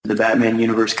the Batman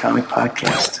Universe Comic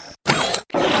Podcast.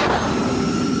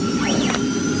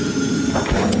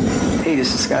 Hey,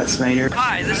 this is Scott Snyder.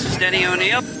 Hi, this is Denny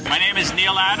O'Neil. My name is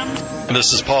Neil Adams. And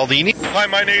this is Paul Dini. Hi,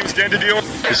 my name's Dan DiDio.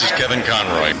 This is Kevin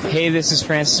Conroy. Hey, this is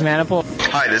Francis Manipul.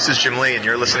 Hi, this is Jim Lee, and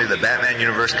you're listening to the Batman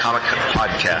Universe Comic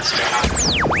Podcast.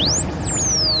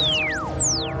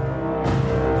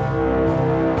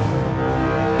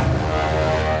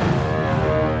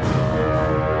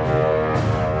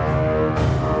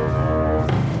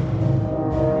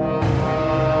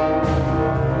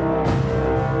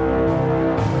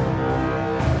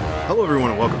 Hello,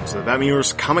 everyone, and welcome to the Batman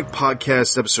Universe Comic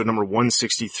Podcast, episode number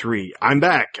 163. I'm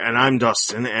back, and I'm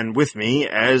Dustin, and with me,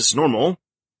 as normal,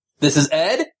 this is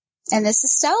Ed. And this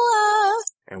is Stella.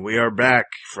 And we are back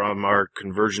from our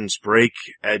Convergence break.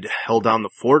 Ed held down the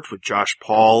fort with Josh,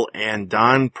 Paul, and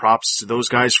Don. Props to those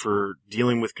guys for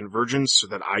dealing with Convergence so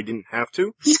that I didn't have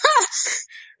to.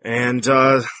 And,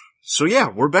 so yeah,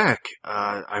 we're back.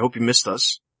 I hope you missed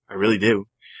us. I really do.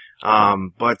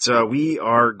 But we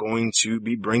are going to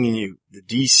be bringing you the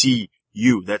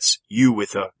DCU, that's U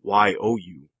with a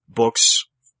Y-O-U, books,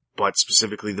 but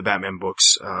specifically the Batman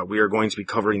books. We are going to be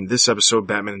covering this episode,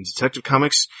 Batman and Detective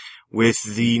Comics. With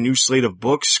the new slate of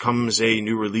books comes a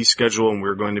new release schedule, and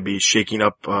we're going to be shaking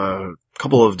up a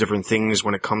couple of different things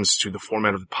when it comes to the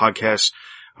format of the podcast.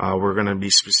 We're going to be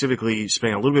specifically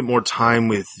spending a little bit more time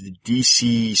with the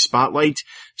DC Spotlight,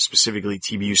 specifically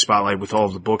TBU Spotlight, with all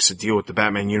of the books that deal with the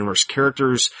Batman Universe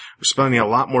characters. We're spending a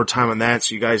lot more time on that,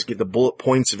 so you guys get the bullet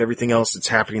points of everything else that's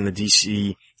happening in the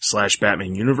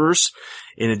DC/Batman Universe.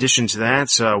 In addition to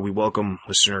that, we welcome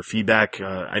listener feedback.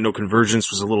 I know Convergence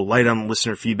was a little light on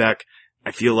listener feedback. I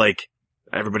feel like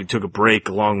everybody took a break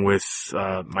along with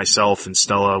myself and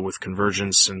Stella with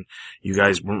Convergence, and you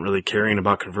guys weren't really caring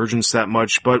about Convergence that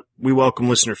much, but we welcome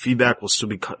listener feedback. We'll still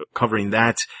be covering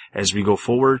that as we go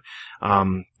forward.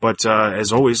 But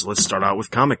as always, let's start out with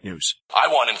comic news. I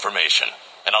want information,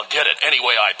 and I'll get it any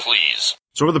way I please.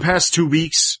 So over the past 2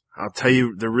 weeks, I'll tell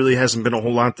you, there really hasn't been a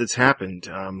whole lot that's happened.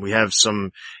 We have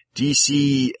some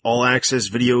DC All Access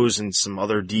videos and some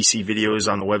other DC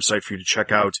videos on the website for you to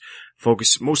check out.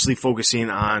 Mostly focusing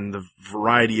on the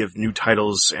variety of new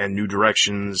titles and new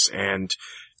directions and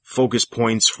focus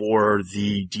points for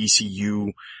the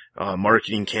DCU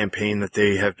marketing campaign that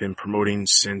they have been promoting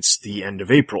since the end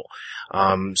of April.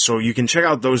 So you can check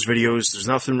out those videos. There's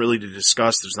nothing really to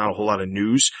discuss. There's not a whole lot of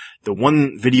news. The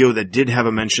one video that did have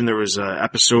a mention, there was an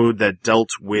episode that dealt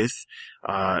with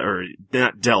or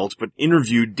not dealt, but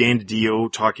interviewed Dan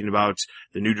DiDio talking about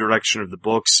the new direction of the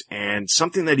books, and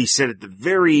something that he said at the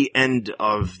very end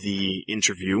of the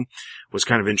interview was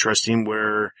kind of interesting,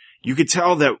 where you could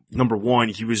tell that, number one,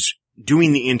 he was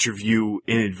doing the interview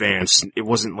in advance. It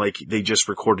wasn't like they just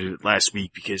recorded it last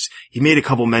week, because he made a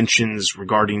couple mentions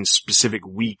regarding specific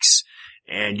weeks,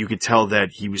 and you could tell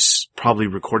that he was probably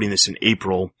recording this in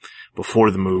April before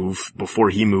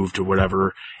he moved or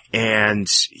whatever. And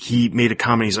he made a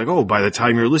comment. He's like, oh, by the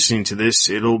time you're listening to this,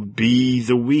 it'll be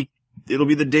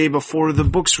the day before the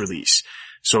book's release.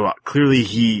 So clearly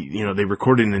they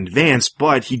recorded in advance,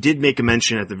 but he did make a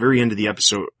mention at the very end of the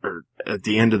episode, or at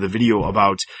the end of the video,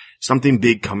 about something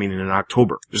big coming in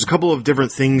October. There's a couple of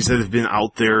different things that have been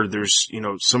out there. There's,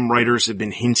 some writers have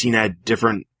been hinting at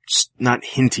different, not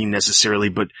hinting necessarily,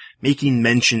 but making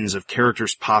mentions of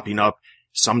characters popping up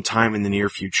sometime in the near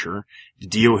future.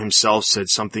 DiDio himself said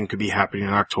something could be happening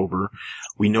in October.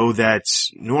 We know that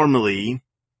normally,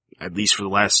 at least for the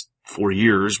last 4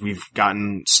 years, we've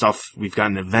gotten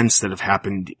events that have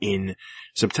happened in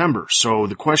September. So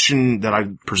the question that I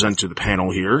present to the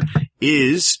panel here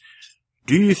is,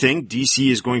 do you think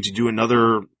DC is going to do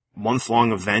another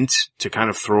month-long event to kind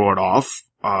of throw it off?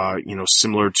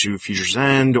 Similar to Future's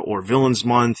End or Villains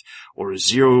Month or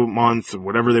Zero Month or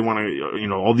whatever they want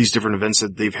to, all these different events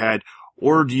that they've had?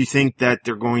 Or do you think that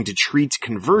they're going to treat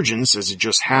Convergence, as it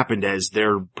just happened, as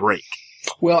their break?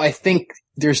 Well, I think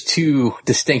there's two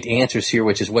distinct answers here,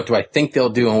 which is what do I think they'll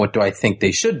do and what do I think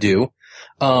they should do.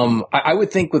 I would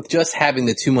think with just having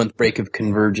the 2-month break of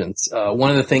Convergence,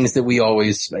 one of the things that we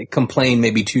always complain,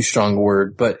 maybe too strong a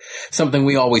word, but something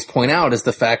we always point out is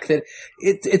the fact that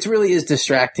it really is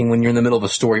distracting when you're in the middle of a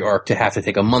story arc to have to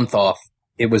take a month off.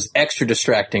 It was extra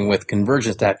distracting with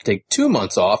Convergence to have to take 2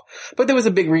 months off, but there was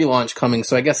a big relaunch coming,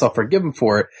 so I guess I'll forgive them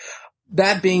for it.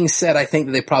 That being said, I think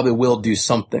that they probably will do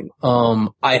something.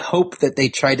 I hope that they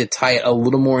try to tie it a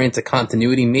little more into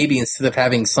continuity. Maybe instead of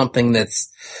having something that's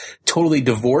totally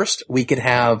divorced, we could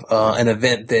have an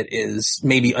event that is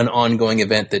maybe an ongoing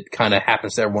event that kind of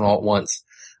happens to everyone all at once.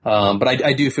 But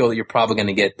I do feel that you're probably going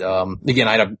to get, again,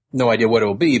 I have no idea what it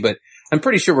will be, but I'm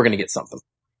pretty sure we're going to get something.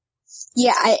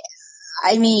 Yeah,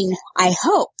 I mean, I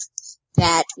hope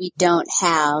that we don't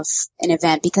have an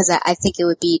event because I think it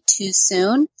would be too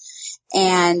soon.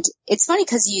 And it's funny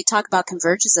because you talk about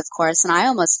Convergence, of course, and I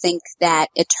almost think that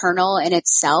Eternal in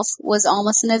itself was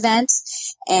almost an event.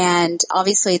 And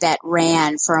obviously that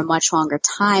ran for a much longer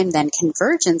time than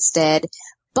Convergence did.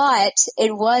 But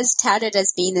it was touted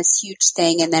as being this huge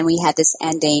thing, and then we had this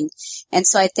ending. And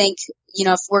so I think,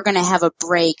 if we're going to have a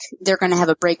break, they're going to have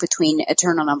a break between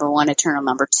Eternal #1, Eternal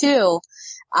 #2.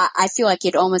 I feel like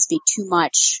it'd almost be too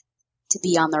much to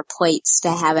be on their plates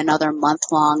to have another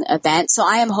month-long event. So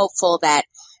I am hopeful that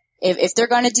if they're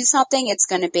going to do something, it's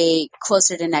going to be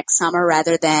closer to next summer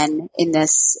rather than in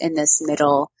this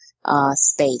middle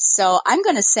space. So I'm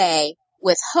going to say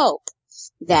with hope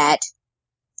that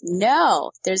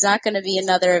no, there's not going to be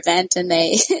another event, and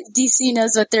DC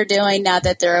knows what they're doing now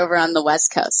that they're over on the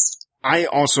West Coast. I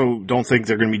also don't think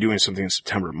they're going to be doing something in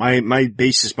September. My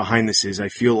basis behind this is I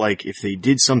feel like if they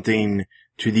did something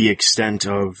to the extent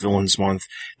of Villains Month,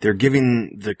 they're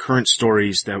giving the current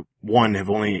stories that, one, have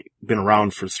only been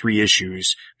around for 3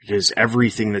 issues, because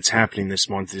everything that's happening this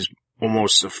month is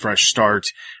almost a fresh start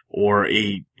or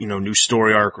a, new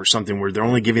story arc or something where they're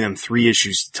only giving them 3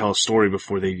 issues to tell a story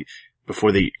before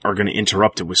they are going to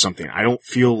interrupt it with something. I don't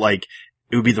feel like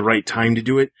it would be the right time to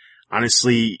do it.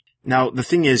 Honestly, now the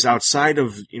thing is, outside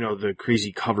of, the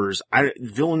crazy covers,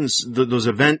 Villains, those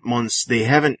event months, they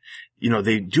haven't,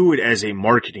 they do it as a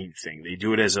marketing thing. They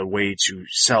do it as a way to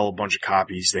sell a bunch of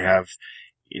copies. They have,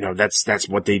 that's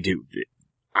what they do.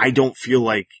 I don't feel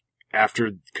like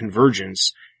after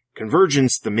Convergence,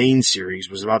 the main series,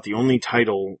 was the only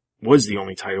title in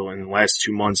the last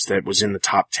 2 months that was in the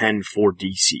top 10 for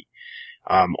DC.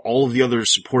 All of the other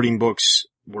supporting books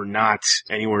were not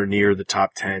anywhere near the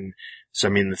top 10. So,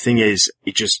 the thing is,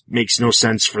 it just makes no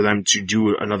sense for them to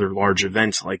do another large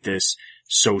event like this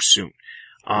so soon.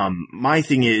 My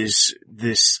thing is,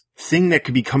 this thing that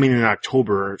could be coming in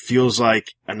October feels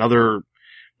like another,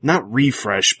 not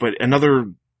refresh, but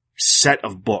another set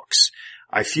of books.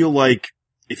 I feel like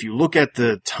if you look at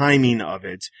the timing of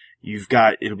it,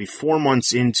 it'll be 4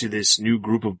 months into this new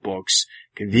group of books.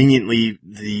 Conveniently,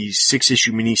 the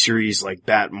 6-issue miniseries like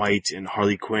Batmite and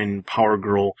Harley Quinn, Power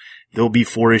Girl, they'll be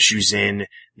 4 issues in.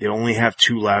 They only have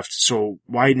 2 left. So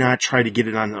why not try to get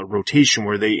it on a rotation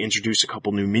where they introduce a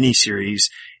couple new miniseries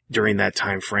during that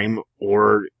time frame,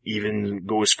 or even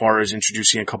go as far as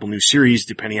introducing a couple new series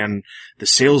depending on the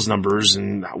sales numbers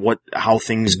and how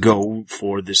things go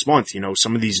for this month.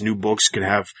 Some of these new books could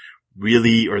have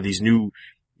these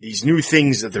new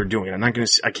things that they're doing.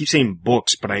 I keep saying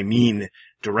books, but I mean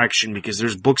direction, because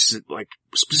there's books that, like,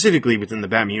 specifically within the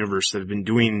Batman universe that have been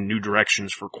doing new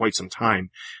directions for quite some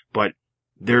time, but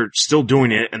they're still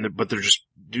doing it, but they're just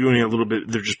doing it a little bit,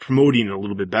 they're just promoting it a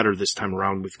little bit better this time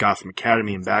around with Gotham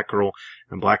Academy and Batgirl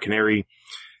and Black Canary.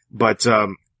 But,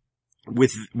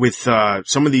 with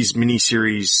some of these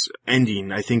miniseries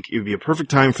ending, I think it would be a perfect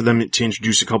time for them to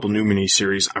introduce a couple new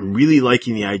miniseries. I'm really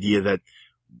liking the idea that,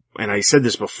 and I said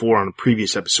this before on a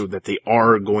previous episode, that they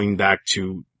are going back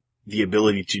to the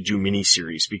ability to do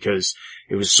miniseries, because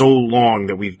it was so long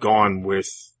that we've gone with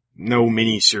no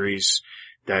miniseries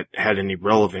that had any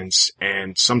relevance,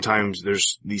 and sometimes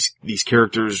there's these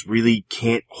characters really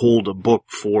can't hold a book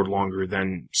for longer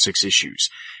than 6 issues.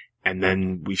 And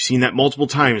then we've seen that multiple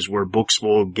times where books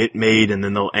will get made and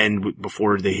then they'll end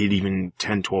before they hit even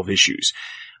 10, 12 issues.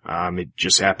 It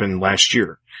just happened last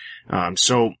year.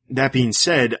 So that being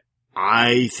said,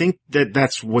 I think that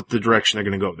that's what the direction they're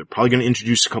going to go. They're probably going to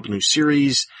introduce a couple new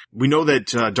series. We know that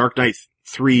Dark Knight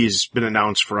 3 has been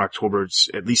announced for October. It's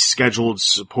at least scheduled,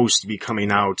 supposed to be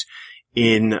coming out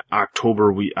in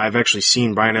October. I've actually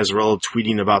seen Brian Azzarello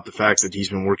tweeting about the fact that he's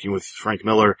been working with Frank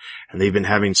Miller, and they've been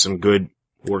having some good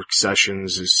work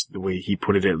sessions, is the way he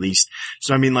put it, at least.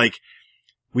 So,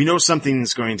 we know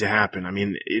something's going to happen.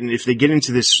 If they get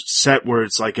into this set where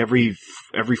it's like every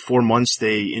 4 months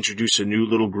they introduce a new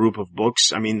little group of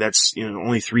books, that's,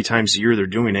 only 3 times a year they're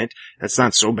doing it. That's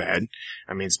not so bad.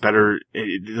 It's better.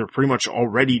 They're pretty much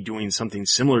already doing something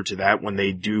similar to that when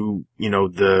they do,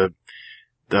 the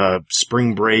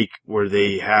spring break where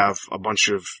they have a bunch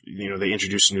of, they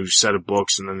introduce a new set of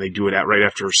books, and then they do it right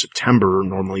after September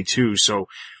normally too. So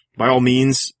by all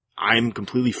means, I'm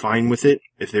completely fine with it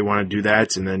if they want to do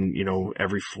that. And then,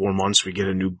 every 4 months we get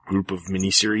a new group of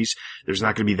miniseries. There's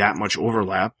not going to be that much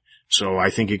overlap. So I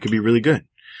think it could be really good.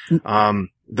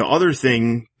 The other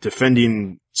thing,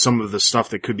 defending some of the stuff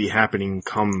that could be happening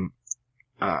come,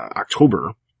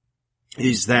 October,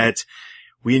 is that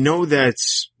we know that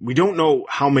we don't know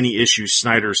how many issues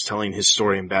Snyder's telling his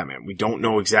story in Batman. We don't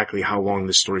know exactly how long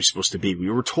this story is supposed to be. We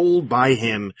were told by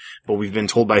him, but we've been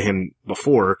told by him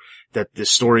before that the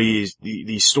stories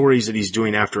that he's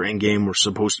doing after Endgame were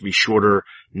supposed to be shorter,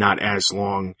 not as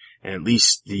long. And at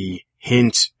least the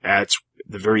hint at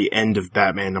the very end of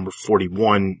Batman number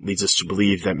 41 leads us to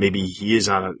believe that maybe he is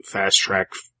on a fast track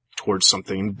towards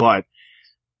something. But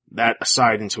that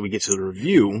aside, until we get to the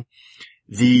review,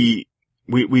 we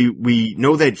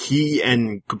know that he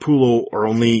and Capullo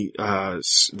are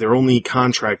they're only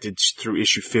contracted through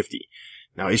issue 50.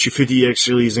 Now, issue 50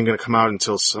 actually isn't going to come out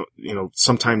until,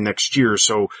 sometime next year,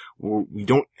 so we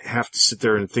don't have to sit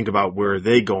there and think about where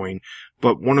they're going.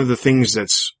 But one of the things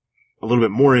that's a little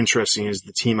bit more interesting is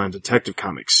the team on Detective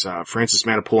Comics. Francis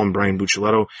Manapul and Brian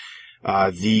Buccellato.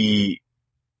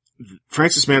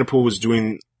 Francis Manapul was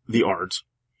doing the art,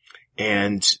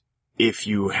 and if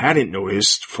you hadn't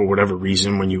noticed, for whatever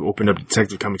reason, when you opened up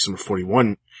Detective Comics number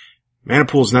 41,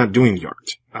 Manapul's not doing the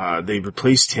art. They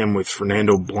replaced him with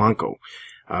Fernando Blanco,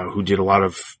 who did a lot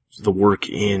of the work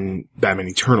in Batman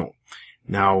Eternal.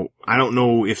 Now, I don't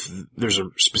know if there's a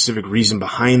specific reason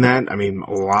behind that. I mean,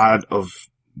 a lot of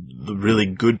the really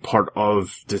good part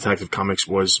of Detective Comics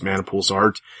was Manapul's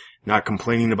art. Not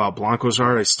complaining about Blanco's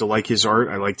art. I still like his art.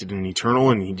 I liked it in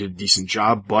Eternal, and he did a decent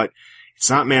job, but it's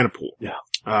not Manapul. Yeah.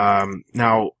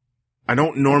 Now, I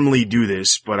don't normally do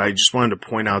this, but I just wanted to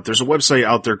point out there's a website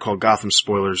out there called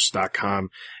GothamSpoilers.com,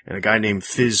 and a guy named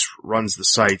Fizz runs the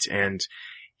site, and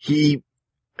he,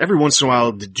 every once in a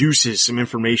while, deduces some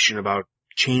information about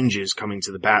changes coming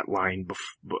to the Bat line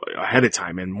ahead of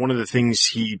time. And one of the things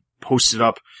he posted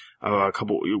up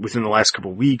within the last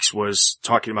couple of weeks was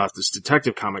talking about this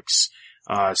Detective Comics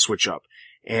switch up.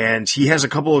 And he has a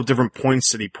couple of different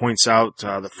points that he points out.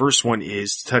 The first one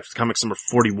is Detective Comics number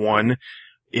 41.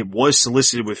 It was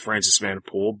solicited with Francis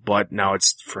Manapul, but now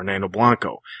it's Fernando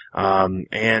Blanco.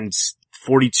 And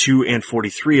 42 and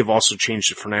 43 have also changed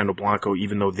to Fernando Blanco,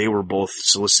 even though they were both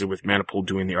solicited with Manapul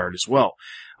doing the art as well.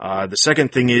 The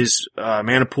second thing is,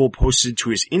 Manapul posted to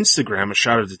his Instagram a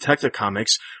shot of Detective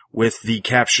Comics with the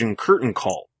caption "Curtain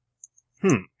Call."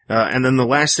 And then the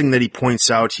last thing that he points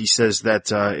out, he says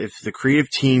that, if the creative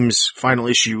team's final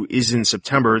issue is in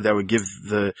September, that would give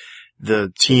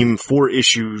the team 4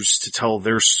 issues to tell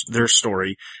their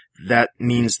story. That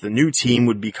means the new team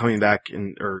would be coming back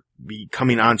be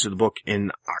coming onto the book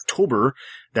in October.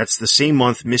 That's the same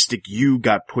month Mystic U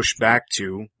got pushed back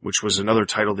to, which was another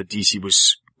title that DC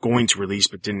was going to release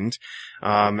but didn't.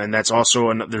 And that's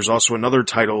also there's also another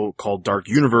title called Dark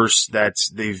Universe that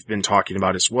they've been talking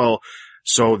about as well.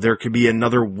 So there could be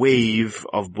another wave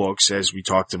of books, as we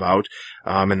talked about.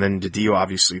 And then DiDio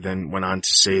obviously then went on to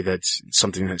say that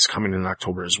something that's coming in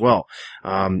October as well.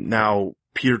 Now,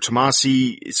 Peter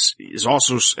Tomasi is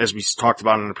also, as we talked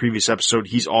about in a previous episode,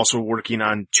 he's also working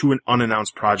on 2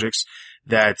 unannounced projects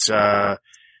that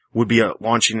would be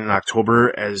launching in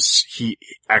October, as he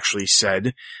actually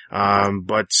said.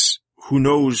 But who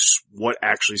knows what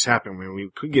actually is happening? I mean, we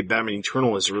could get Batman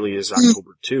Eternal as early as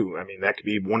October too. I mean, that could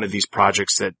be one of these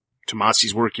projects that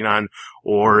Tomasi's working on,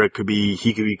 or he could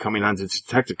be coming on to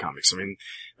Detective Comics. I mean,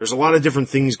 there's a lot of different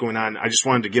things going on. I just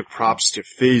wanted to give props to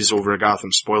Fizz over at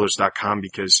GothamSpoilers.com,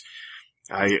 because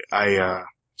I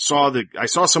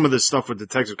saw some of this stuff with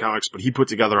Detective Comics, but he put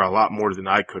together a lot more than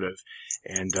I could have.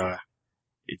 And,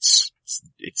 it's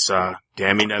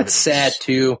damning evidence. It's sad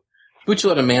too.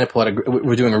 Buccellato and Manapul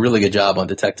were doing a really good job on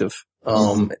Detective.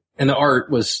 And the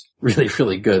art was really,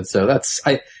 really good. So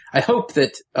I hope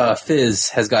that, Fizz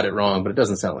has got it wrong, but it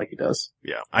doesn't sound like he does.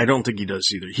 Yeah, I don't think he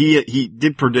does either. He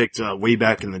did predict, way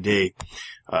back in the day,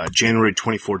 January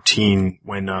 2014,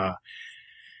 when,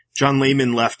 John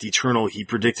Layman left Eternal, he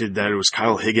predicted that it was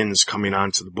Kyle Higgins coming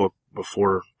onto the book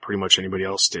before pretty much anybody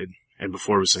else did, and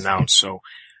before it was announced. So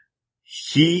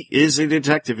he is a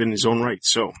detective in his own right.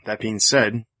 So that being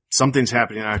said, something's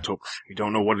happening in October. We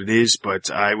don't know what it is, but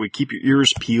I would keep your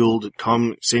ears peeled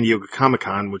come San Diego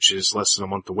Comic-Con, which is less than a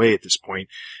month away at this point,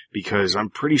 because I'm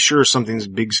pretty sure something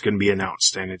big's going to be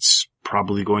announced, and it's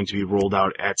probably going to be rolled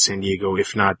out at San Diego,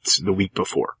 if not the week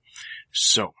before.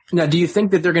 So now, do you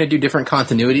think that they're going to do different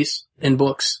continuities in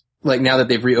books? Like, now that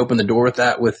they've reopened the door with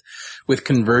that, with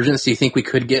Convergence, do you think we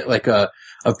could get like a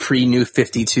pre-New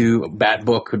 52 Bat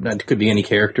book? Could be any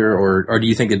character, or do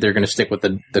you think that they're going to stick with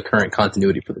the current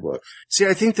continuity for the book? See,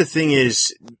 I think the thing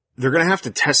is, they're going to have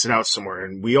to test it out somewhere.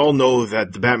 And we all know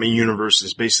that the Batman universe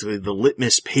is basically the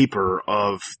litmus paper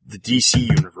of the DC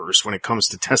universe when it comes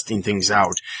to testing things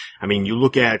out. I mean, you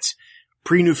look at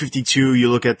pre-New 52, you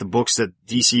look at the books that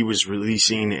DC was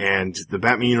releasing, and the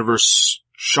Batman universe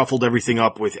shuffled everything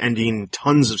up with ending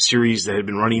tons of series that had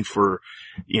been running for,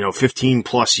 15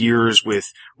 plus years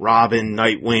with Robin,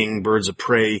 Nightwing, Birds of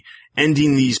Prey,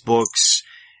 ending these books,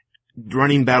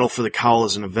 running Battle for the Cowl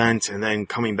as an event, and then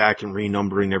coming back and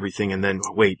renumbering everything, and then,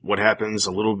 wait, what happens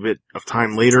a little bit of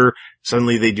time later?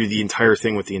 Suddenly they do the entire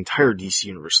thing with the entire DC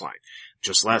Universe line.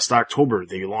 Just last October,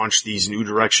 they launched these New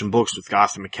Direction books with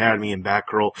Gotham Academy and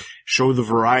Batgirl, show the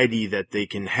variety that they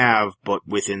can have, but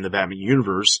within the Batman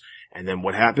universe. And then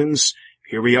what happens?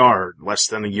 Here we are, less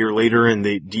than a year later, and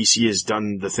DC has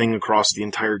done the thing across the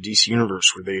entire DC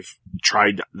universe where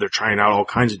they're trying out all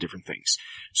kinds of different things.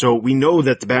 So we know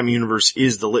that the Batman universe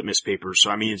is the litmus paper.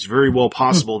 So I mean, it's very well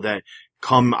possible that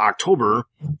come October,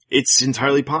 it's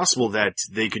entirely possible that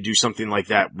they could do something like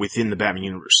that within the Batman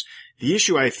universe. The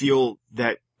issue I feel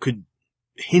that could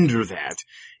hinder that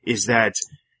is that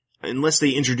unless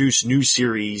they introduce new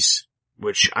series,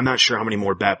 which I'm not sure how many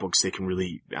more Bat books they can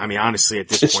really, I mean, honestly, at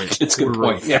this point, it's a good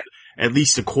point, yeah. At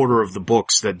least a quarter of the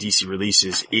books that DC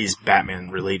releases is Batman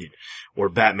related or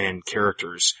Batman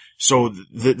characters. So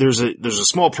there's a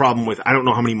small problem with, I don't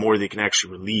know how many more they can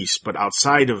actually release, but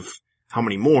outside of how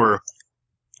many more,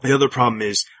 the other problem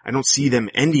is I don't see them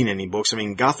ending any books. I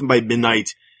mean, Gotham by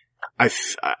Midnight,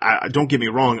 I don't get me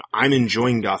wrong, I'm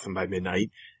enjoying Gotham by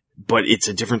Midnight, but it's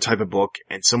a different type of book,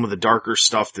 and some of the darker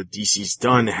stuff that DC's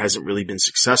done hasn't really been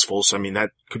successful. So I mean,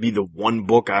 that could be the one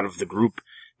book out of the group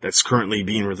that's currently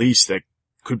being released that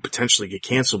could potentially get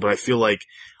canceled. But I feel like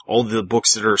all the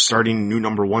books that are starting new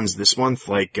number ones this month,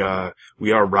 like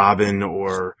We Are Robin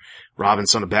or Robin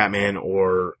Son of Batman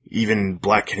or even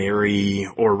Black Canary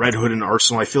or Red Hood and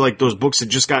Arsenal, I feel like those books that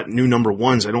just got new number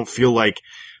ones, I don't feel like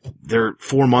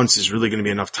 4 months is really going to be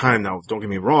enough time. Now, don't get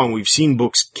me wrong, we've seen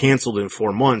books canceled in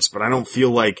 4 months, but I don't feel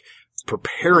like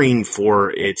preparing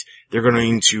for it, they're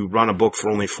going to run a book for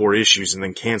only 4 issues and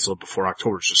then cancel it before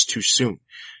October. It's just too soon.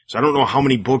 So I don't know how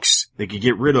many books they could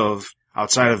get rid of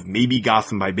outside of maybe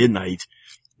Gotham by Midnight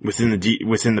within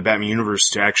the Batman universe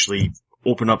to actually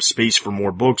open up space for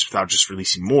more books without just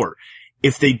releasing more.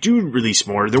 If they do release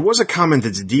more, there was a comment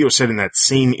that Zedillo said in that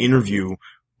same interview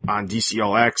on DC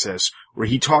All Access where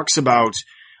he talks about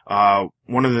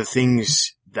one of the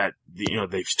things that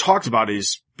they've talked about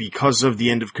is because of the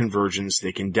end of Convergence,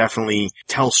 they can definitely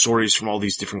tell stories from all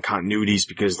these different continuities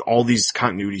because all these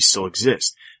continuities still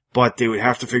exist. But they would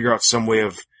have to figure out some way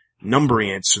of numbering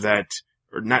it so that,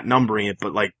 or not numbering it,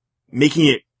 but like making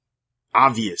it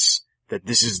obvious that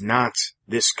this is not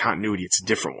this continuity, it's a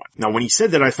different one. Now, when he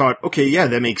said that, I thought, okay, yeah,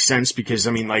 that makes sense because,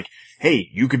 I mean, like, hey,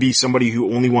 you could be somebody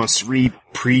who only wants to read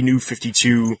pre-New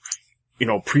 52,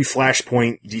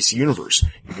 pre-Flashpoint DC Universe.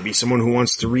 You could be someone who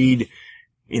wants to read,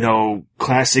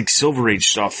 classic Silver Age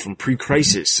stuff from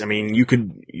pre-Crisis. I mean,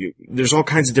 there's all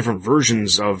kinds of different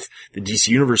versions of the DC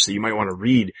Universe that you might want to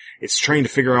read. It's trying to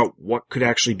figure out what could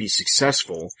actually be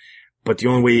successful. But the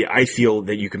only way I feel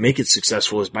that you can make it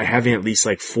successful is by having at least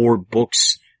like 4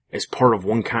 books as part of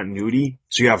one continuity.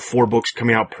 So you have 4 books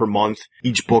coming out per month.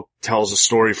 Each book tells a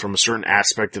story from a certain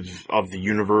aspect of the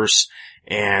universe.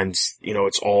 And,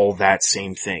 it's all that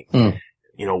same thing.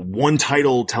 One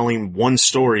title telling one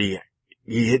story.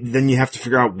 Then you have to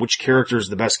figure out which character is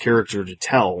the best character to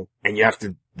tell. And you have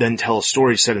to then tell a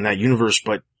story set in that universe.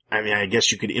 But I mean, I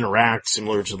guess you could interact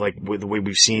similar to like with the way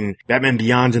we've seen Batman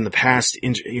Beyond in the past,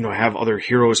 have other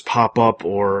heroes pop up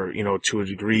or, to a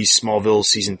degree, Smallville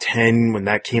season 10 when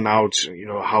that came out,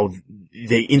 how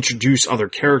they introduce other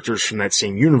characters from that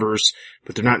same universe,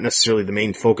 but they're not necessarily the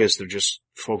main focus. They're just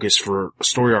focused for a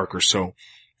story arc or so.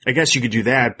 I guess you could do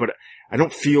that, but I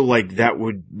don't feel like that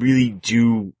would really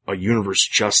do a universe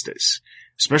justice,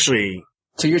 especially.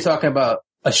 So you're talking about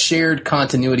a shared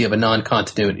continuity of a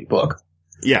non-continuity book.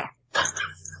 Yeah.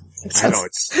 I know,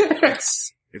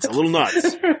 it's a little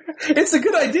nuts. It's a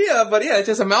good idea, but yeah, it's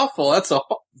just a mouthful, that's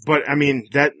all. But I mean,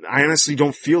 that, I honestly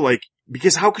don't feel like,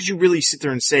 because how could you really sit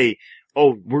there and say,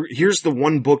 oh, here's the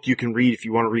one book you can read if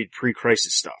you want to read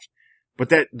pre-crisis stuff. But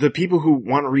that the people who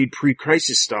want to read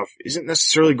pre-crisis stuff isn't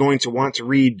necessarily going to want to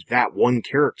read that one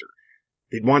character.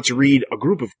 They'd want to read a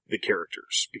group of the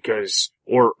characters because,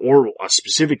 or a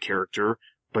specific character,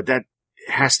 but that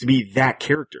has to be that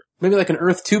character. Maybe like an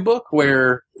Earth 2 book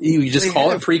where you just call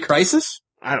it pre-crisis?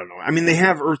 I don't know. I mean, they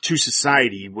have Earth 2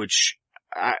 Society, which,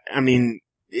 I mean,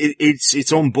 it's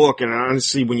its own book, and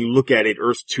honestly, when you look at it,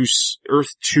 Earth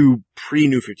 2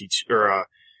 pre-New 52, or,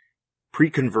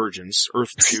 pre-Convergence,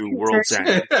 Earth 2 World's End,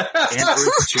 and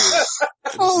Earth 2.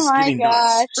 Oh my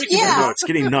gosh. Yeah. No, it's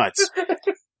getting nuts.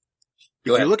 If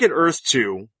you look at Earth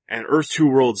 2 and Earth 2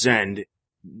 World's End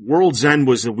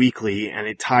was a weekly, and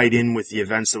it tied in with the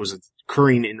events that was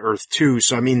occurring in Earth 2.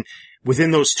 So, I mean,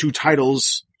 within those 2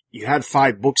 titles, you had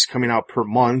 5 books coming out per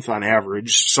month on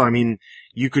average. So, I mean,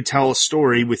 you could tell a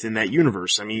story within that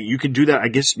universe. I mean, you could do that. I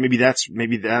guess maybe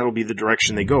that'll be the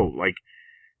direction they go. Like,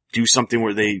 do something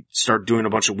where they start doing a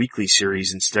bunch of weekly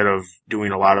series instead of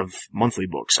doing a lot of monthly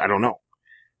books. I don't know.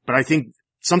 But I think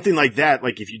something like that,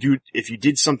 like if you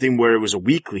did something where it was a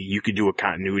weekly, you could do a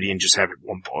continuity and just have it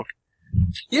one book.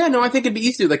 Yeah, no, I think it'd be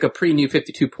easy to do like a pre-New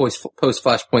 52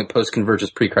 post-Flashpoint,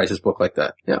 post-Convergence, pre-Crisis book like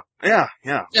that. Yeah. Yeah.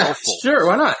 Helpful. Sure,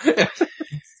 why not?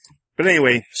 But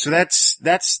anyway, so that's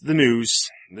the news.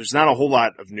 There's not a whole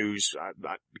lot of news,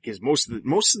 because most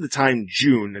of the time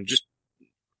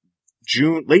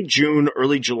late June,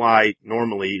 early July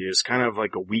normally is kind of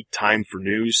like a weak time for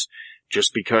news,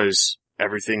 just because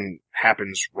everything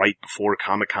happens right before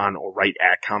Comic-Con or right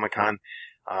at Comic-Con.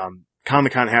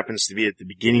 Comic-Con happens to be at the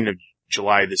beginning of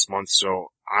July this month,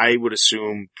 so I would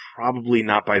assume probably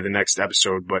not by the next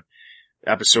episode, but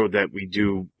the episode that we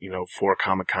do, for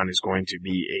Comic-Con is going to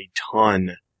be a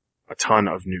ton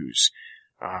of news,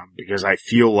 because I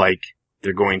feel like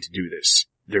they're going to do this.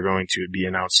 They're going to be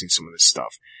announcing some of this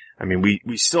stuff. I mean,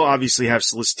 we still obviously have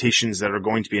solicitations that are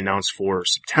going to be announced for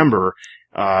September,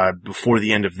 before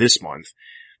the end of this month,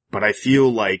 but I feel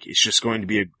like it's just going to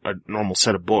be a normal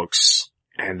set of books,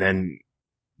 and then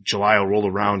July will roll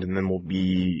around, and then we'll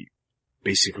be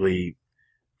basically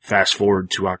fast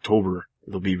forward to October.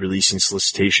 They'll be releasing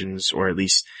solicitations, or at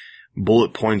least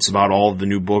bullet points about all of the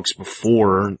new books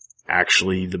before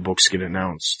actually the books get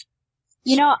announced.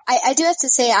 I do have to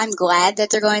say I'm glad that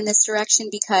they're going this direction,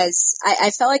 because I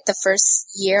felt like the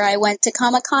first year I went to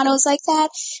Comic-Con it was like that,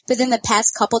 but then the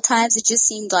past couple times it just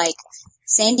seemed like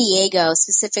San Diego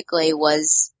specifically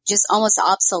was just almost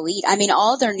obsolete. I mean,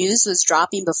 all their news was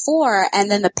dropping before, and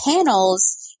then the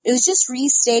panels, it was just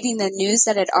restating the news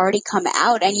that had already come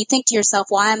out, and you think to yourself,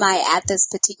 why am I at this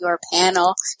particular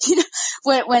panel?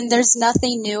 When there's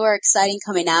nothing new or exciting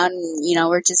coming out, and,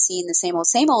 we're just seeing the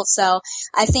same old. So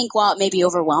I think while it may be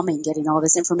overwhelming getting all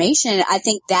this information, I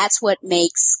think that's what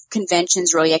makes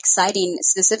conventions really exciting,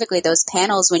 specifically those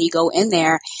panels when you go in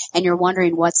there and you're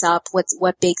wondering what's up,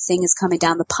 what big thing is coming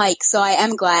down the pike. So I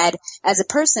am glad, as a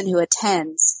person who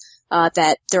attends,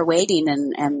 that they're waiting,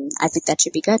 and I think that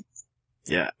should be good.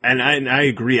 Yeah, and I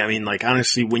agree. I mean, like,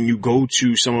 honestly, when you go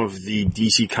to some of the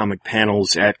DC comic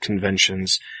panels at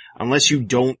conventions, unless you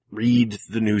don't read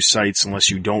the news sites,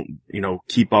 unless you don't,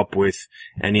 keep up with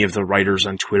any of the writers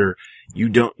on Twitter,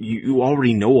 you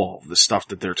already know all of the stuff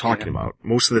that they're talking about.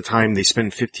 Most of the time they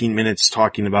spend 15 minutes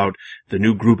talking about the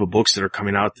new group of books that are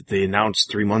coming out that they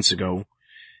announced 3 months ago.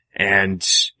 And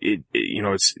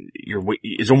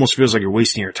it almost feels like you're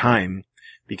wasting your time,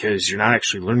 because you're not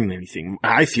actually learning anything.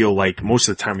 I feel like most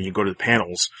of the time when you go to the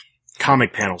panels,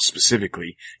 comic panels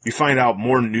specifically, you find out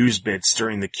more news bits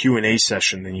during the Q&A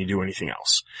session than you do anything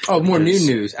else. Oh, more new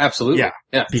news. Absolutely.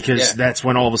 Yeah. Because that's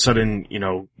when all of a sudden,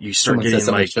 you start getting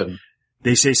like,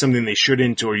 they say something they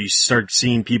shouldn't, or you start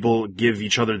seeing people give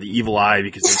each other the evil eye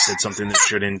because they said something they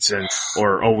shouldn't,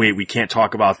 or, oh wait, we can't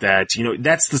talk about that.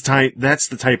 That's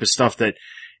the type of stuff that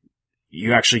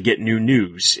you actually get new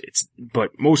news.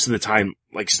 But most of the time,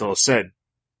 like Stella said,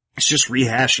 it's just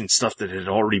rehashing stuff that had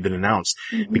already been announced.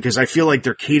 Mm-hmm. Because I feel like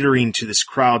they're catering to this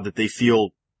crowd that they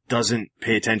feel doesn't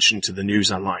pay attention to the news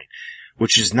online,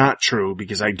 which is not true,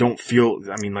 because I don't feel,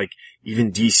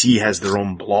 even DC has their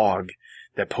own blog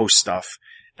that posts stuff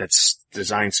that's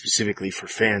designed specifically for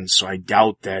fans. So I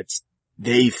doubt that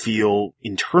they feel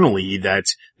internally that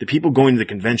the people going to the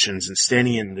conventions and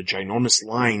standing in the ginormous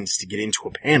lines to get into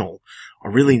a panel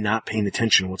are really not paying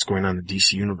attention to what's going on in the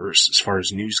DC universe as far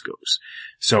as news goes.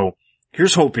 So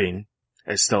here's hoping,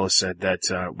 as Stella said, that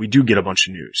we do get a bunch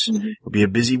of news. Mm-hmm. It'll be a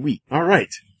busy week. All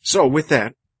right. So with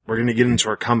that, we're going to get into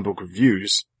our comic book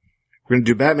reviews. We're going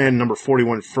to do Batman number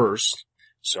 41 first.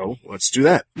 So let's do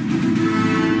that.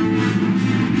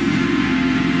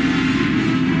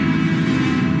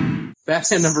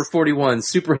 Batman number 41,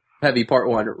 Super Heavy Part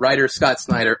 1, writer Scott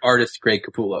Snyder, artist Greg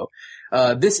Capullo.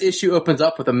 This issue opens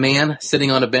up with a man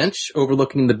sitting on a bench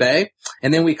overlooking the bay,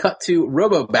 and then we cut to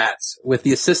Robo-Bats with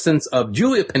the assistance of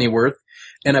Julia Pennyworth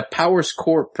and a Powers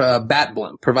Corp bat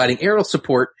blimp, providing aerial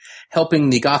support, helping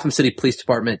the Gotham City Police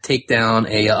Department take down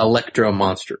a Electro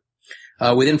monster.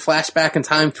 We then flash back in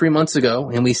time 3 months ago,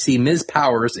 and we see Ms.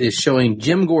 Powers is showing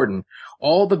Jim Gordon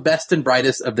all the best and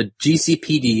brightest of the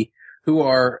GCPD who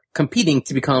are competing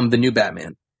to become the new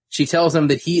Batman. She tells him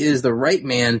that he is the right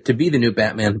man to be the new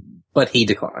Batman, but he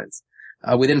declines.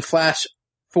 We then flash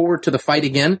forward to the fight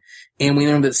again, and we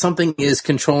learn that something is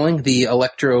controlling the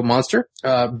Electro monster.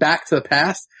 Back to the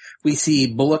past, we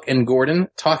see Bullock and Gordon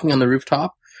talking on the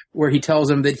rooftop, where he tells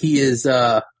him that he is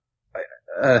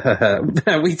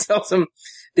we tells him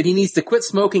that he needs to quit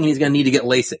smoking and he's going to need to get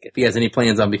LASIK if he has any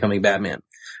plans on becoming Batman.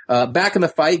 Back in the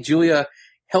fight, Julia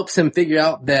helps him figure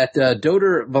out that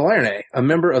Doder Valerne, a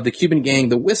member of the Cuban gang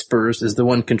The Whispers, is the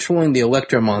one controlling the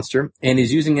Electro monster and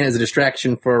is using it as a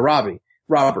distraction for a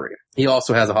robbery. He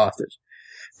also has a hostage.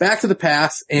 Back to the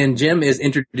past, and Jim is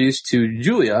introduced to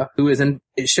Julia, who is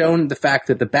shown the fact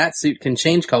that the bat suit can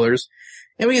change colors,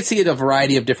 and we can see a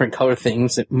variety of different color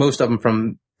things, most of them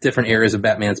from different areas of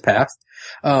Batman's past.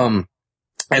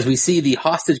 As we see the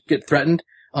hostage get threatened,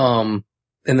 and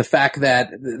the fact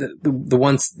that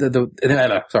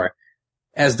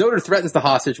as Doder threatens the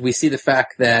hostage, we see the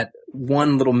fact that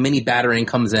one little mini batarang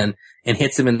comes in and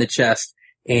hits him in the chest,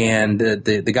 and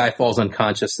the guy falls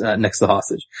unconscious next to the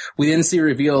hostage. We then see a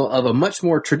reveal of a much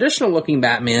more traditional looking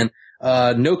Batman,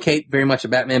 no cape, very much a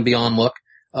Batman Beyond look,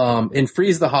 and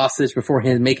frees the hostage before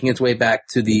him making its way back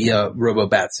to the Robo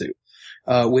Batsuit.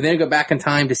 We then go back in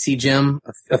time to see Jim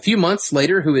a few months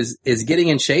later, who is getting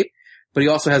in shape, but he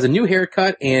also has a new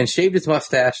haircut and shaved his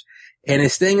mustache and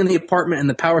is staying in the apartment in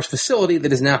the Powers facility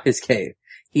that is now his cave.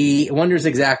 He wonders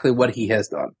exactly what he has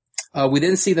done. We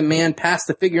then see the man pass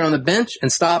the figure on the bench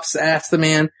and stops to ask the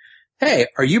man, "Hey,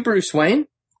 are you Bruce Wayne?"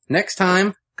 Next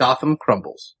time, Gotham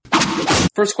crumbles.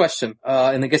 First question,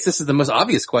 and I guess this is the most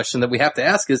obvious question that we have to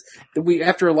ask, is that we,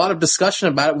 after a lot of discussion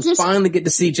about it, we finally get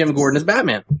to see Jim Gordon as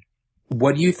Batman.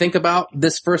 What do you think about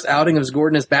this first outing of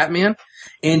Gordon as Batman?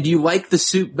 And do you like the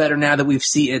suit better now that we've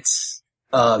seen it's,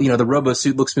 the Robo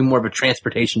suit looks to be more of a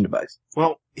transportation device?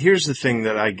 Well, here's the thing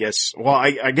that I guess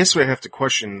we have to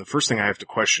question. The first thing I have to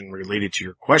question related to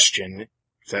your question,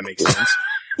 if that makes sense,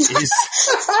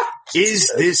 is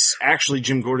this actually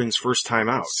Jim Gordon's first time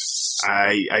out?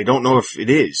 I don't know if it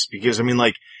is, because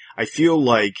I feel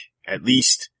like, at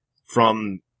least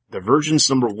from the Virgins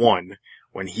 #1,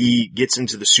 when he gets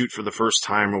into the suit for the first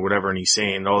time or whatever, and he's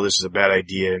saying, "Oh, this is a bad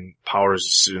idea," and Powers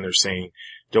is sitting there saying,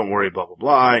 "Don't worry, blah, blah,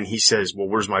 blah," and he says, "Well,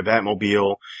 where's my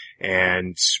Batmobile?"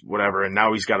 and whatever, and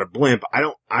now he's got a blimp.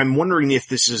 I'm wondering if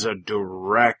this is a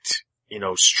direct,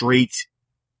 straight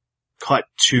cut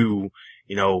to,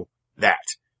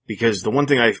 that. Because the one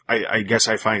thing I guess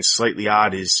I find slightly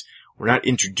odd is we're not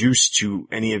introduced to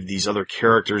any of these other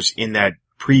characters in that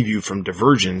preview from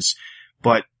Divergence,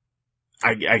 but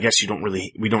I guess we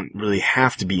don't really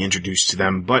have to be introduced to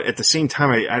them. But at the same time,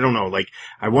 I don't know,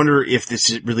 I wonder if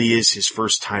this really is his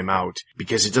first time out,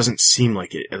 because it doesn't seem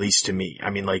like it, at least to me.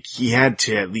 He had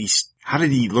to at least, how did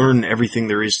he learn everything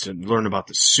there is to learn about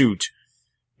the suit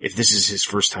if this is his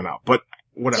first time out? But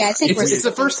whatever. Yeah, I think it's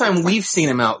the first time we've seen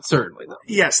him out, certainly, though.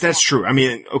 Yes, that's true.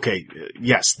 Okay,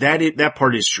 yes, that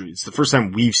part is true. It's the first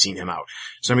time we've seen him out.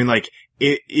 So,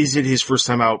 is it his first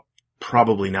time out?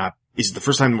 Probably not. Is it the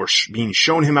first time we're being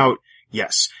shown him out?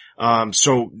 Yes.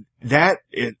 So that,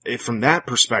 from that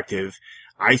perspective,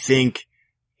 I think,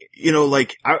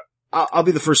 I'll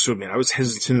be the first to admit, I was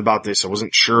hesitant about this. I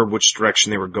wasn't sure which direction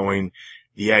they were going.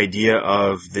 The idea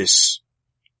of this,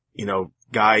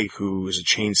 guy who is a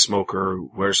chain smoker,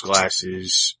 who wears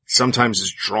glasses, sometimes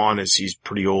is drawn as he's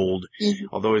pretty old. Mm-hmm.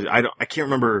 Although I can't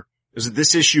remember, is it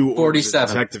this issue or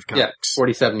 47. Detective Comics? Yeah,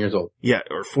 47 years old. Yeah,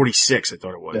 or 46, I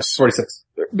thought it was. Yeah, 46.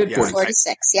 Mid-40s.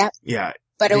 46, yeah. Yeah.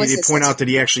 But it was they point out that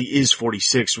he actually is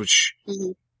 46, which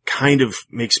kind of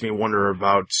makes me wonder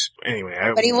about, anyway.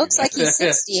 But he looks like he's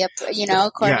 60, according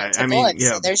to Bullock.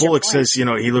 Yeah, so Bullock says,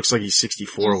 he looks like he's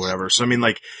 64 or whatever. So,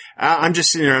 I'm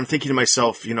just sitting there, I'm thinking to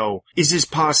myself, is this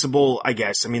possible? I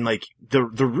guess.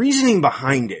 The reasoning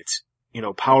behind it,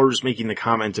 Powers making the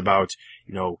comment about,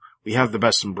 we have the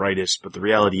best and brightest, but the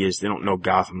reality is they don't know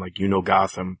Gotham like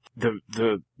Gotham.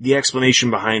 The explanation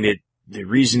behind it, the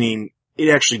reasoning, it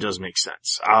actually does make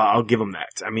sense. I'll give them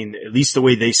that. At least the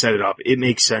way they set it up, it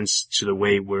makes sense to the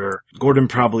way where Gordon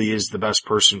probably is the best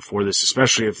person for this,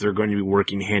 especially if they're going to be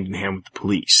working hand in hand with the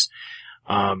police.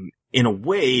 In a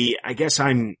way,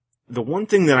 the one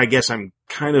thing that I guess I'm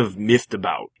kind of miffed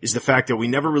about is the fact that we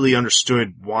never really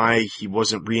understood why he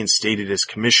wasn't reinstated as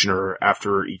commissioner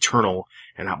after Eternal,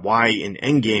 and why in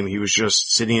Endgame he was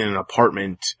just sitting in an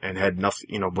apartment and had nothing,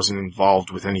 wasn't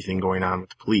involved with anything going on with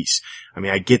the police.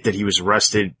 I get that he was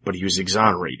arrested, but he was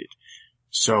exonerated.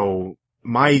 So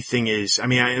my thing is,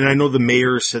 and I know the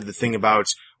mayor said the thing about,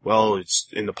 well, it's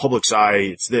in the public's eye,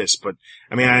 it's this, but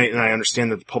I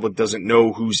understand that the public doesn't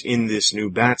know who's in this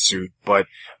new Batsuit, but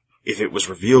if it was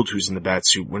revealed who's in the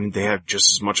Batsuit, wouldn't they have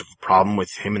just as much of a problem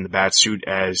with him in the Batsuit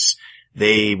as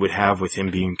they would have with him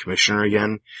being commissioner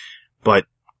again? But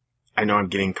I know I'm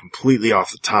getting completely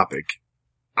off the topic.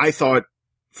 I thought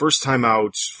first time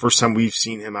we've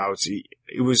seen him out,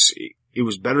 it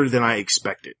was better than I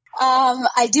expected.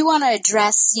 I do want to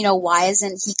address, why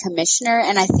isn't he commissioner?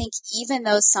 And I think even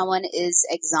though someone is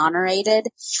exonerated,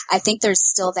 I think there's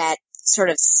still that sort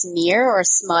of smear or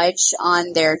smudge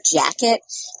on their jacket.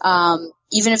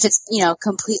 Even if it's,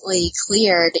 completely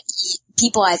cleared,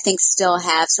 people I think still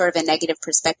have sort of a negative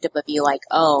perspective of you, like,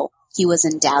 oh, he was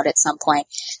in doubt at some point.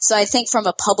 So I think from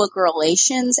a public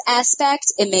relations aspect,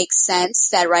 it makes sense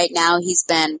that right now he's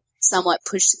been somewhat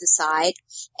pushed to the side,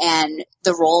 and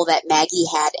the role that Maggie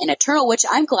had in Eternal, which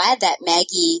I'm glad that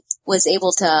Maggie was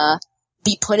able to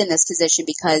be put in this position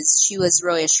because she was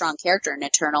really a strong character in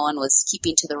Eternal and was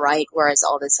keeping to the right, whereas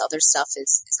all this other stuff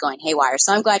is going haywire.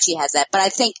 So I'm glad she has that. But I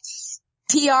think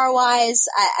PR-wise,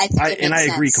 I think it makes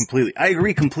sense. Agree completely. I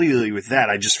agree completely with that.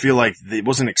 I just feel like it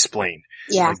wasn't explained.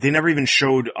 Yeah. Like, they never even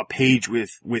showed a page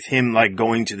with him, like,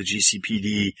 going to the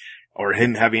GCPD or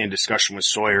him having a discussion with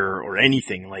Sawyer or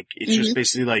anything. Like, it's just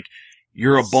basically like,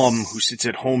 you're a bum who sits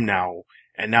at home now,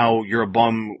 and now you're a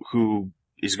bum who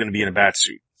is going to be in a bat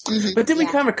suit. But did we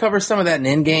kind of cover some of that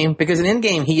in Endgame? Because in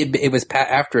Endgame, it was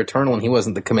after Eternal and he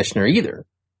wasn't the commissioner either.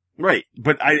 Right.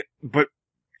 But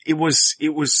it was,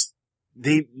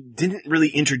 they didn't really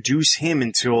introduce him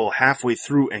until halfway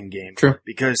through Endgame. True.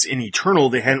 Because in Eternal,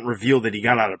 they hadn't revealed that he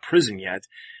got out of prison yet.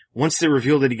 Once they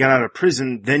revealed that he got out of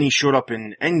prison, then he showed up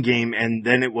in Endgame, and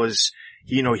then it was,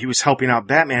 he was helping out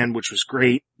Batman, which was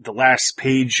great. The last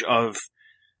page of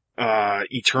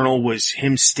Eternal was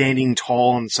him standing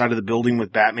tall on the side of the building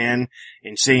with Batman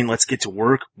and saying, let's get to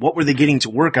work. What were they getting to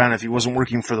work on if he wasn't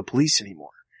working for the police anymore?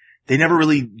 They never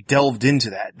really delved into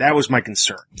that. That was my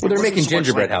concern. Well, they're making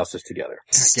gingerbread houses together.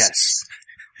 I guess.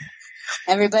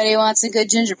 Everybody wants a good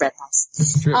gingerbread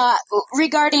house.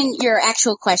 Regarding your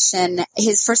actual question,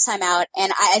 his first time out,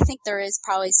 and I think there is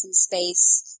probably some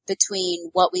space between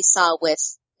what we saw with,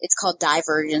 it's called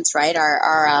Divergence, right?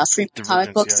 Our free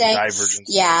comic book day. Divergence.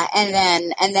 Yeah, and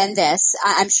then this.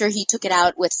 I'm sure he took it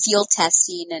out with field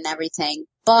testing and everything.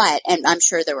 And I'm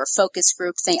sure there were focus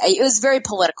group things. It was very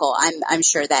political. I'm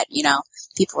sure that,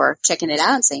 people were checking it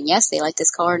out and saying, yes, they like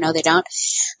this color. No, they don't.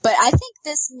 But I think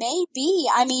this may be,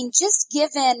 just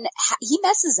given he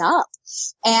messes up.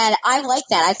 And I like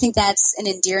that. I think that's an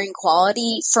endearing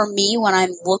quality for me when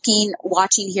I'm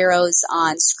watching heroes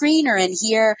on screen or in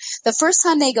here. The first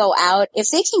time they go out, if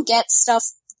they can get stuff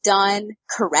done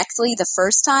correctly the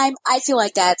first time, I feel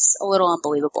like that's a little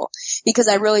unbelievable, because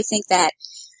I really think that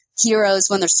heroes,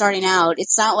 when they're starting out,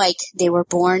 it's not like they were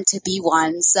born to be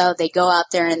one, so they go out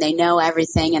there and they know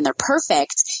everything and they're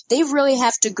perfect. They really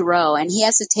have to grow, and he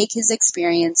has to take his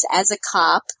experience as a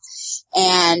cop,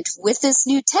 and with this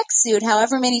new tech suit,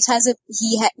 however many times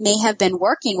he may have been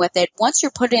working with it, once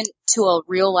you're put into a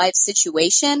real life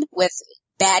situation with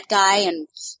bad guy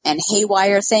and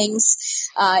haywire things,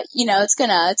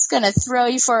 it's gonna throw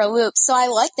you for a loop. So I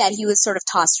like that he was sort of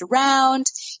tossed around.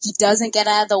 He doesn't get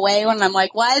out of the way when I'm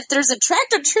like, why, there's a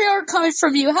tractor trailer coming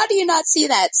from you. How do you not see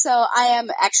that? So I am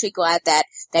actually glad that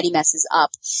he messes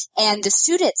up. And the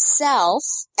suit itself,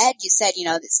 Ed, you said,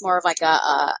 it's more of like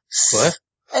what?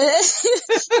 You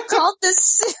called the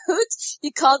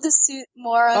suit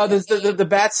more of the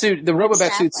bat suit, the robo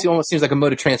bat suit almost seems like a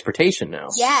mode of transportation now.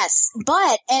 Yes,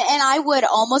 but, and I would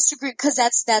almost agree, because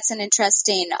that's an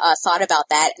interesting thought about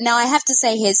that. Now I have to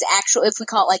say his actual, if we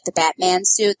call it like the Batman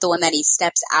suit, the one that he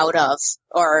steps out of,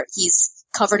 or he's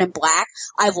covered in black,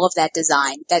 I love that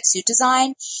design, that suit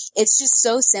design. It's just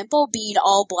so simple, being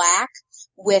all black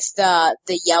with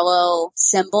the yellow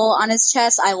symbol on his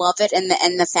chest. I love it. And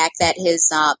the fact that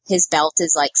his belt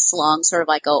is like slung sort of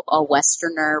like a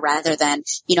Westerner rather than,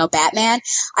 Batman.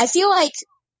 I feel like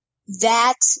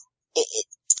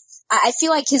I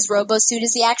feel like his robo suit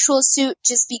is the actual suit,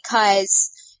 just because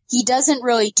he doesn't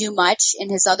really do much in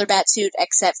his other bat suit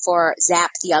except for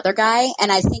zap the other guy. And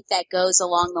I think that goes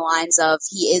along the lines of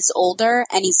he is older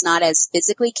and he's not as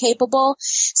physically capable.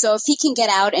 So if he can get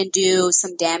out and do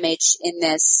some damage in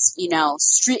this,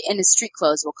 street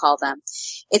clothes, we'll call them,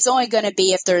 it's only going to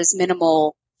be if there's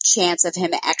minimal chance of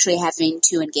him actually having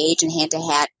to engage in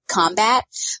hand-to-hand combat.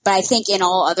 But I think in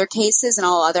all other cases and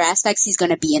all other aspects, he's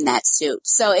going to be in that suit.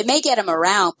 So it may get him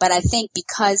around, but I think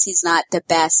because he's not the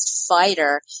best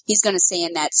fighter, he's going to stay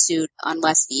in that suit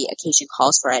unless the occasion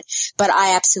calls for it. But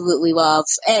I absolutely love,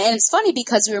 and it's funny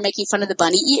because we were making fun of the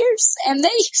bunny ears, and they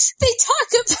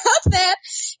talk about that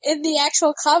in the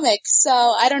actual comic. So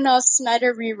I don't know if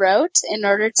Snyder rewrote in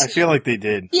order to. I feel like they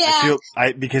did. Yeah.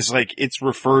 Because like it's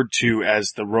referred to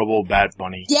as the Robo Bat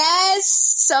Bunny.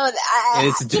 Yes. So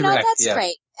that's yeah.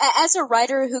 great. As a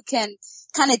writer who can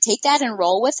kind of take that and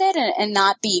roll with it and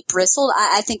not be bristled,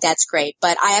 I think that's great.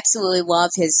 But I absolutely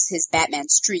love his Batman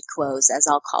street clothes, as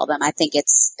I'll call them. I think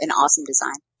it's an awesome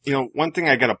design. one thing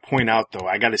I gotta point out though,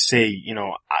 I gotta say,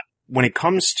 when it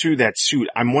comes to that suit,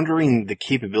 I'm wondering the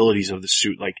capabilities of the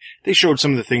suit. Like, they showed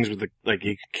some of the things with you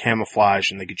could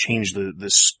camouflage and they could change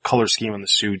the color scheme on the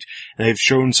suit. And they've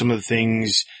shown some of the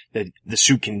things that the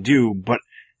suit can do, but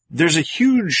there's a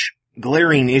huge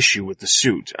glaring issue with the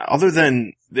suit, other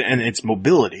than, and its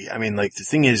mobility. I mean, like, the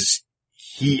thing is,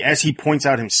 as he points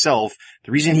out himself,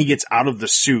 the reason he gets out of the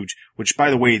suit, which, by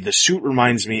the way, the suit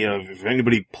reminds me of, if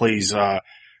anybody plays,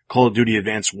 Call of Duty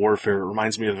Advanced Warfare, it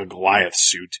reminds me of a Goliath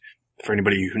suit, for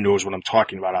anybody who knows what I'm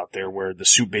talking about out there, where the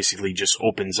suit basically just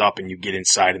opens up and you get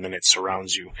inside and then it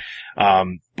surrounds you.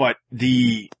 But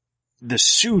the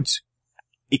suit,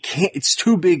 it's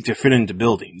too big to fit into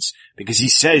buildings, because he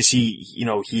says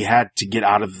he had to get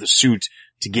out of the suit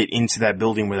to get into that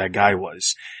building where that guy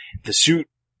was. The suit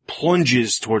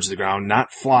plunges towards the ground,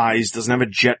 not flies, doesn't have a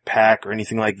jetpack or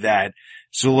anything like that.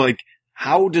 So, like,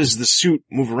 how does the suit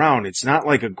move around? It's not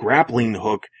like a grappling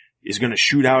hook is going to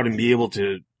shoot out and be able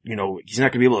to, he's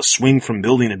not going to be able to swing from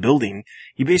building to building.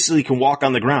 He basically can walk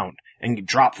on the ground and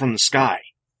drop from the sky.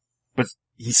 But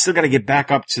he's still got to get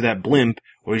back up to that blimp,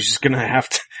 or he's just going to have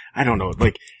to, I don't know,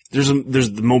 like, there's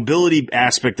the mobility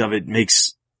aspect of it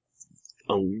makes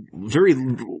a very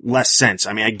less sense.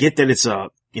 I mean, I get that it's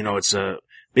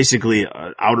basically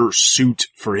an outer suit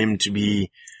for him to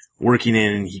be working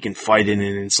in, and he can fight in,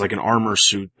 and it's like an armor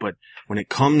suit. But when it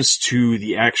comes to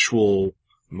the actual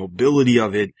mobility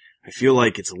of it, I feel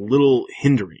like it's a little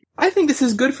hindering. I think this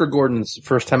is good for Gordon's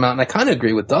first time out, and I kind of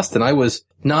agree with Dustin. I was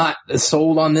not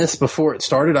sold on this before it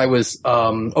started. I was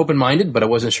open-minded, but I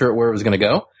wasn't sure where it was going to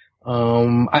go.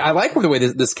 I like the way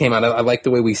this came out. I like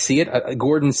the way we see it.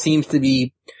 Gordon seems to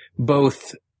be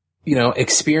both,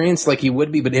 experienced like he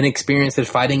would be, but inexperienced at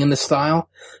fighting in this style.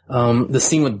 The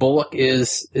scene with Bullock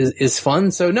is fun.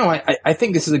 So no, I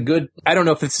think this is a good, I don't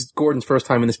know if this is Gordon's first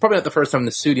time, and it's probably not the first time in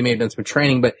the suit. He may have done some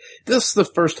training, but this is the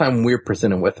first time we're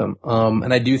presented with him.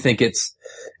 And I do think it's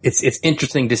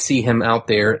interesting to see him out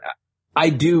there. I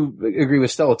do agree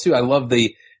with Stella too. I love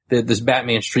this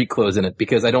Batman street clothes in it,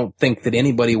 because I don't think that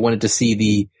anybody wanted to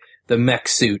see the mech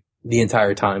suit the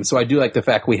entire time. So I do like the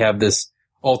fact we have this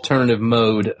alternative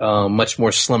mode, much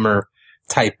more slimmer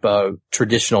type,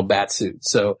 traditional bat suit.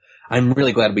 So I'm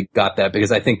really glad we got that,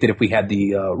 because I think that if we had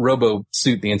the, robo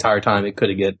suit the entire time, it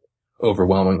could get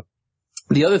overwhelming.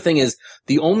 The other thing is,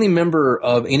 the only member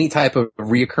of any type of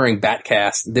reoccurring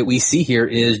Batcast that we see here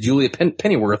is Julia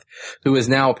Pennyworth, who is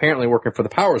now apparently working for the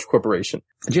Powers Corporation.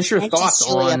 Just your thoughts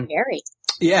on... Perry.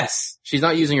 Yes, she's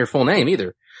not using her full name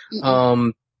either. Mm-hmm.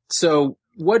 So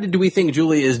what do we think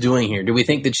Julia is doing here? Do we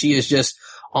think that she is just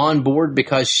on board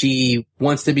because she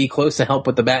wants to be close to help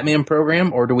with the Batman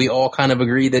program, or do we all kind of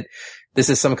agree that this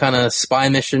is some kind of spy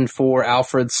mission for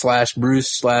Alfred /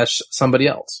 Bruce / somebody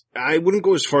else? I wouldn't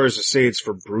go as far as to say it's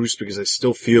for Bruce, because I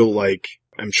still feel like,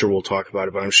 I'm sure we'll talk about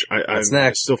it, but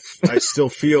I still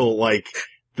feel like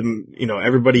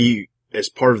everybody as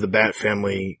part of the Bat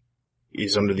family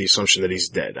is under the assumption that he's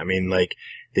dead. I mean, like,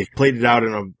 they've played it out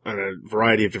in a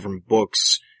variety of different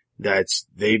books that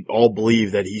they all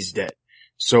believe that he's dead.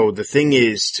 So the thing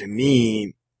is, to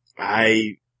me,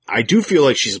 I do feel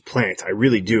like she's a plant. I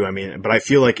really do. I mean, but I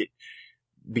feel like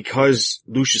because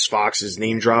Lucius Fox is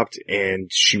name dropped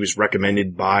and she was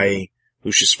recommended by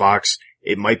Lucius Fox,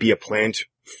 it might be a plant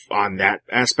on that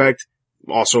aspect.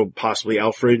 Also possibly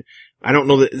Alfred. I don't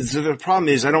know the problem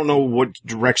is, I don't know what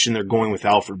direction they're going with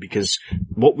Alfred, because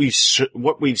what we've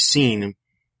seen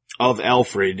of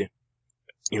Alfred,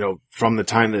 from the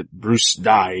time that Bruce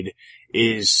died,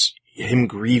 is him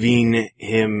grieving,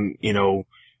 him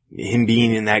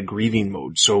being in that grieving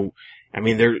mode. So, I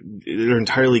mean, there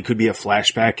entirely could be a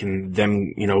flashback, and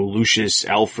them, Lucius,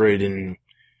 Alfred,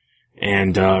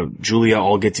 and Julia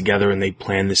all get together and they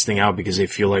plan this thing out because they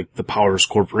feel like the Powers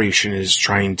Corporation is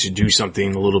trying to do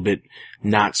something a little bit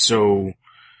not so,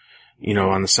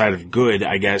 on the side of good,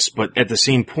 I guess. But at the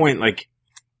same point, like,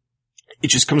 it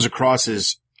just comes across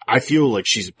as, I feel like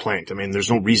she's a plant. I mean, there's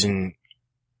no reason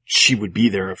she would be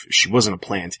there if she wasn't a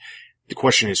plant. The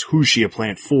question is, who's she a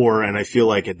plant for? And I feel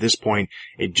like at this point,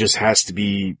 it just has to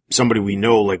be somebody we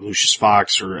know, like Lucius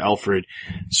Fox or Alfred.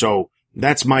 So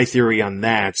that's my theory on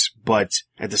that. But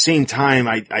at the same time,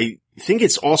 I think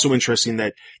it's also interesting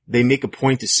that they make a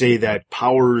point to say that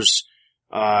Powers,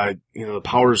 the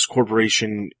Powers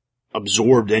Corporation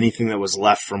absorbed anything that was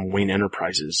left from Wayne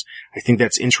Enterprises. I think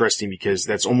that's interesting because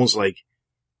that's almost like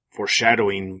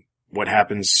foreshadowing what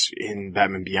happens in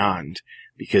Batman Beyond,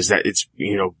 because that it's,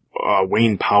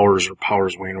 Wayne Powers or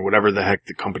Powers Wayne or whatever the heck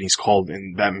the company's called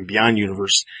in Batman Beyond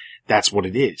universe. That's what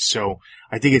it is. So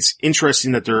I think it's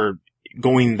interesting that they're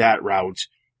going that route,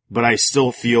 but I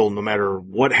still feel no matter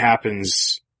what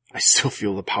happens, I still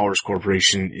feel the Powers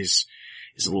Corporation is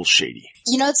a little shady.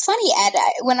 You know, it's funny, Ed,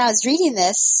 when I was reading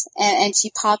this and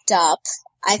she popped up,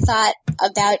 I thought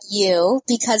about you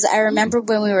because I remember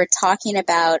when we were talking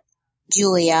about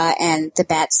Julia and the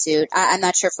bat suit. I'm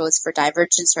not sure if it was for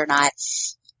Divergence or not.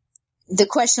 The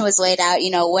question was laid out,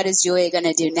 you know, what is Julia going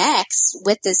to do next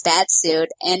with this bat suit?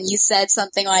 And you said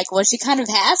something like, well, she kind of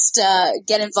has to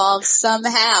get involved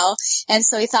somehow. And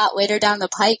so he thought later down the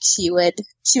pike she would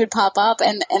pop up.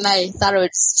 And I thought it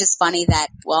was just funny that,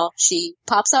 well, she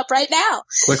pops up right now.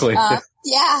 Quickly.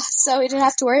 Yeah. So we didn't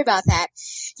have to worry about that.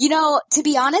 You know, to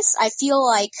be honest, I feel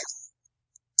like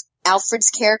Alfred's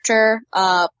character,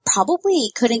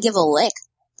 probably couldn't give a lick.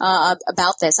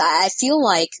 About this. I feel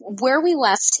like where we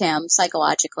left him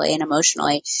psychologically and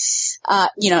emotionally,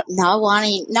 you know,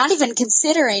 not even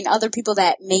considering other people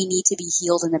that may need to be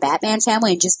healed in the Batman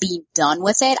family and just being done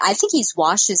with it. I think he's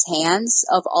washed his hands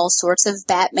of all sorts of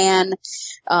Batman,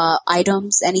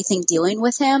 items, anything dealing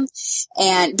with him.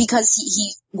 And because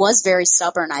he was very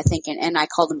stubborn, I think, and I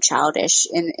called him childish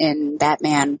in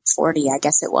Batman 40, I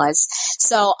guess it was.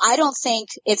 So I don't think,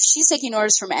 if she's taking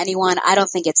orders from anyone, I don't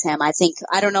think it's him. I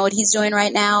don't know what he's doing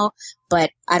right now,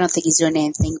 but I don't think he's doing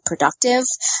anything productive.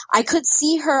 I could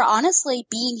see her honestly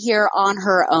being here on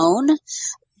her own,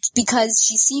 because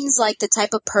she seems like the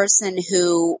type of person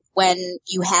who, when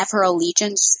you have her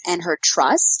allegiance and her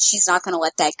trust, she's not going to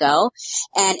let that go.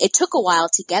 And it took a while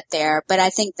to get there, but I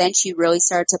think then she really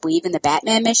started to believe in the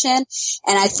Batman mission.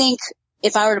 And I think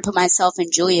if I were to put myself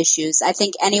in Julia's shoes, I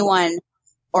think anyone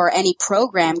or any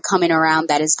program coming around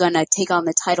that is going to take on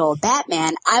the title of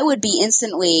Batman, I would be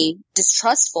instantly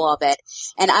distrustful of it.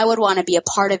 And I would want to be a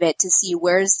part of it to see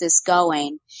where is this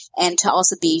going, and to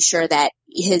also be sure that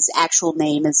his actual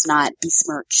name is not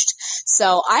besmirched.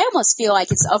 So I almost feel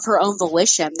like it's of her own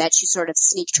volition that she sort of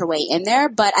sneaked her way in there.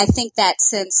 But I think that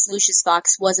since Lucius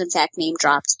Fox was in fact name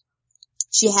dropped,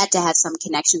 she had to have some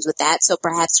connections with that. So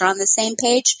perhaps they're on the same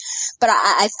page. But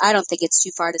I don't think it's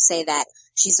too far to say that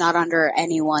she's not under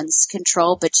anyone's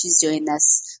control, but she's doing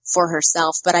this for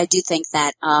herself. But I do think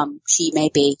that she may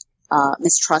be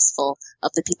mistrustful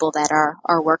of the people that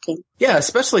are working. Yeah,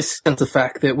 especially since the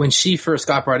fact that when she first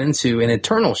got brought into an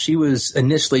Eternal, she was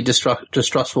initially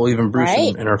distrustful, even Bruce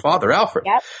and her father, Alfred.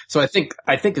 Yep. So I think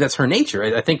that's her nature.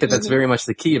 I think that's very much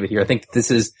the key of it here.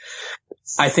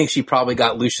 I think she probably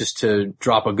got Lucius to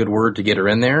drop a good word to get her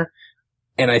in there.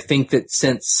 And I think that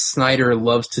since Snyder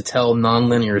loves to tell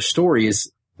nonlinear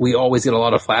stories, we always get a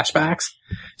lot of flashbacks.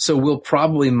 So we'll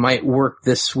might work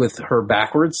this with her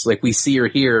backwards. Like we see her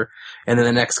here, and in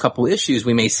the next couple of issues,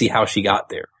 we may see how she got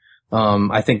there.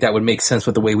 I think that would make sense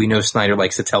with the way we know Snyder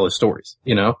likes to tell his stories,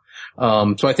 you know?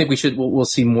 So I think we'll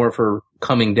see more of her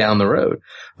coming down the road.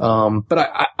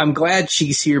 But I'm glad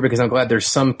she's here because I'm glad there's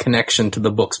some connection to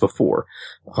the books before.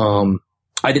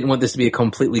 I didn't want this to be a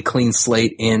completely clean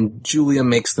slate, and Julia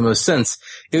makes the most sense.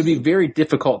 It would be very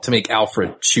difficult to make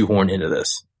Alfred shoehorn into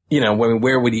this. You know,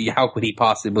 how could he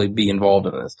possibly be involved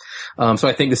in this? So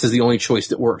I think this is the only choice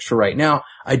that works for right now.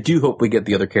 I do hope we get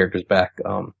the other characters back,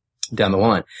 down the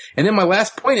line. And then my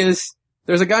last point is,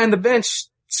 there's a guy on the bench,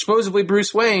 supposedly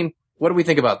Bruce Wayne. What do we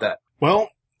think about that? Well,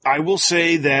 I will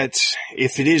say that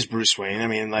if it is Bruce Wayne, I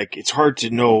mean, like, it's hard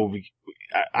to know.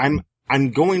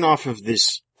 I'm going off of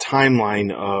this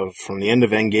timeline of from the end of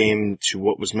Endgame to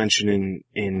what was mentioned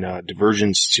in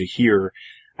Divergence to here.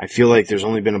 I feel like there's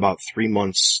only been about 3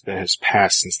 months that has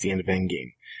passed since the end of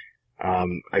Endgame.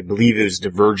 I believe it was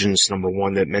Divergence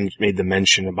 #1 that made the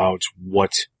mention about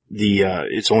what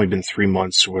it's only been 3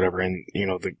 months or whatever, and, you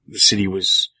know, the city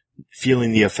was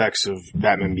feeling the effects of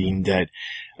Batman being dead.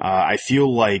 I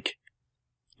feel like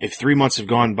if 3 months have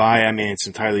gone by, I mean, it's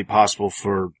entirely possible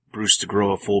for Bruce to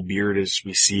grow a full beard, as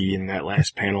we see in that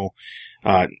last panel.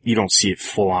 You don't see it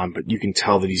full on, but you can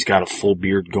tell that he's got a full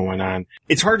beard going on.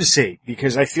 It's hard to say,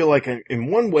 because I feel like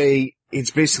in one way,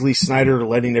 it's basically Snyder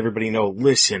letting everybody know,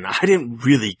 listen, I didn't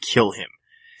really kill him.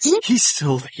 He's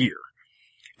still here.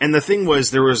 And the thing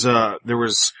was, there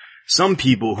was some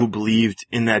people who believed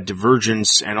in that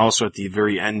Divergence, and also at the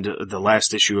very end of the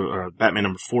last issue,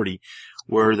 Batman #40,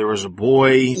 where there was a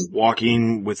boy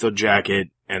walking with a jacket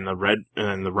and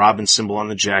the Robin symbol on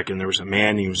the jacket, and there was a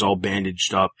man, he was all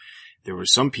bandaged up. There were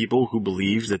some people who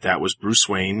believed that was Bruce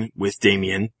Wayne with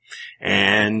Damian,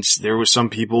 and there were some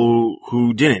people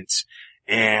who didn't.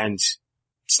 And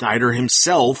Snyder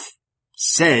himself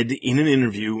said in an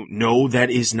interview, no,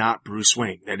 that is not Bruce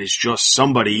Wayne. That is just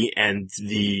somebody, and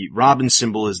the Robin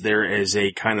symbol is there as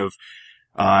a kind of,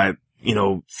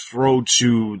 throw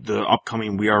to the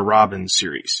upcoming We Are Robin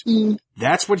series.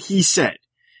 That's what he said.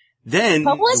 Then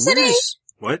publicity.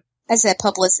 What? I said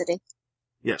publicity.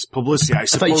 Yes, publicity. I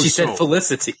suppose thought she said so.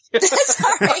 Felicity.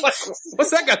 Sorry.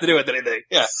 What's that got to do with anything?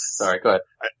 Yeah. Sorry, go ahead.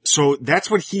 So that's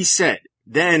what he said.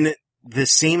 Then the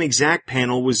same exact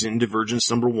panel was in Divergence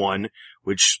number 1,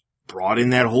 which brought in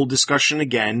that whole discussion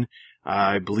again.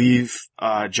 I believe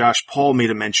Josh Paul made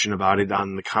a mention about it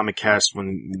on the Comic Cast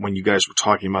when you guys were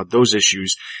talking about those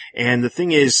issues. And the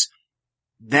thing is,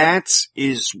 that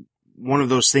is one of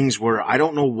those things where I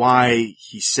don't know why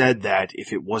he said that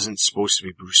if it wasn't supposed to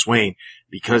be Bruce Wayne,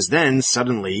 because then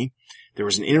suddenly there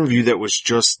was an interview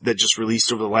that just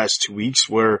released over the last 2 weeks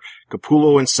where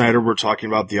Capullo and Snyder were talking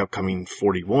about the upcoming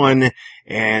 41,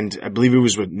 and I believe it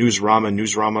was with Newsarama.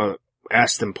 Newsarama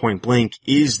asked them point blank,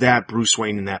 is that Bruce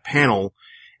Wayne in that panel?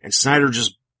 And Snyder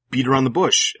just beat around the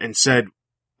bush and said,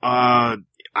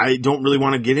 I don't really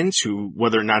want to get into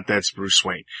whether or not that's Bruce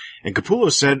Wayne. And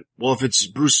Capullo said, well,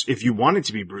 if you want it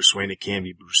to be Bruce Wayne, it can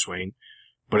be Bruce Wayne,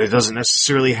 but it doesn't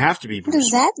necessarily have to be Bruce Wayne. What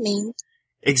does that mean?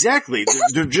 Exactly.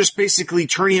 They're just basically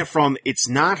turning it from it's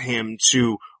not him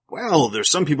to, well, there's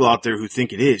some people out there who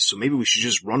think it is, so maybe we should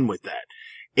just run with that.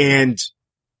 And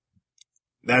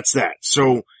that's that.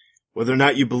 So whether or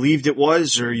not you believed it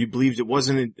was or you believed it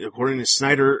wasn't, according to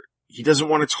Snyder, he doesn't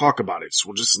want to talk about it, so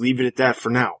we'll just leave it at that for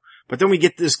now. But then we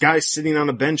get this guy sitting on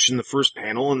a bench in the first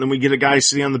panel, and then we get a guy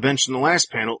sitting on the bench in the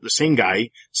last panel, the same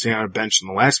guy sitting on a bench in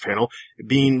the last panel,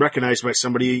 being recognized by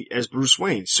somebody as Bruce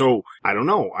Wayne. So, I don't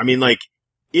know. I mean, like,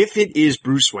 if it is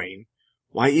Bruce Wayne,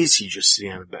 why is he just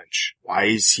sitting on a bench? Why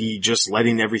is he just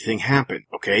letting everything happen?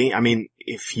 Okay? I mean,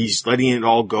 if he's letting it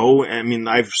all go, I mean,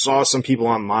 I've saw some people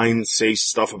online say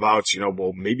stuff about,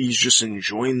 well, maybe he's just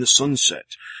enjoying the sunset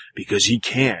because he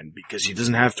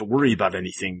doesn't have to worry about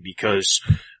anything because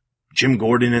Jim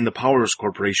Gordon and the Powers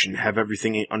Corporation have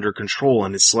everything under control.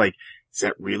 And it's like, is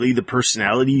that really the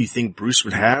personality you think Bruce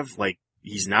would have? Like,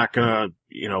 he's not gonna,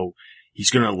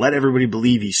 he's gonna let everybody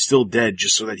believe he's still dead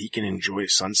just so that he can enjoy a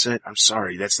sunset? I'm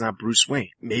sorry, that's not Bruce Wayne.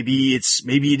 Maybe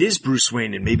it is Bruce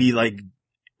Wayne, and maybe like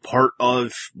part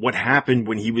of what happened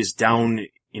when he was down,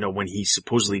 when he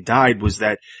supposedly died was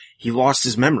that he lost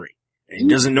his memory and he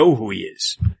doesn't know who he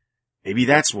is. Maybe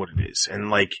that's what it is. And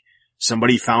like,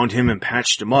 somebody found him and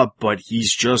patched him up, but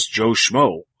he's just Joe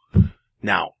Schmo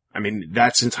now. I mean,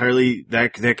 that's entirely,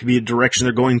 that could be a direction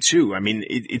they're going to. I mean,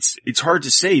 it's hard to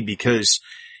say because,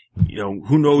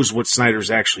 who knows what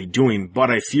Snyder's actually doing, but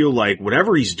I feel like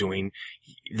whatever he's doing,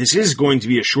 this is going to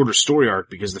be a shorter story arc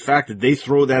because the fact that they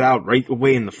throw that out right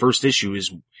away in the first issue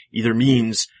is either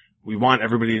means we want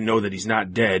everybody to know that he's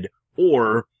not dead,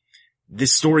 or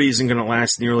this story isn't going to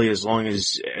last nearly as long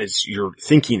as you're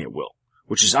thinking it will.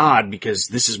 Which is odd because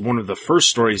this is one of the first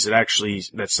stories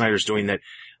that Snyder's doing that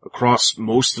across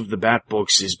most of the Bat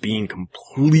books is being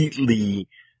completely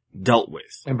dealt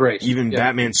with. Embraced. Even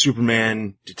Batman,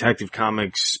 Superman, Detective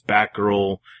Comics,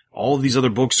 Batgirl, all of these other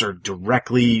books are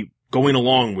directly going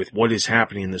along with what is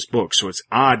happening in this book. So it's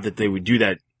odd that they would do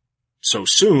that so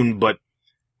soon, but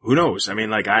who knows? I mean,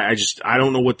 like, I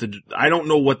don't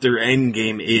know what their end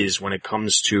game is when it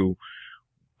comes to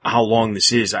how long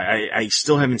this is. I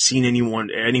still haven't seen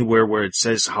anywhere where it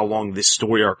says how long this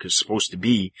story arc is supposed to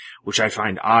be, which I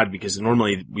find odd because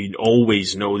normally we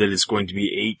always know that it's going to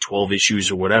be 8, 12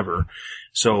 issues or whatever.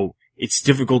 So it's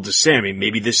difficult to say. I mean,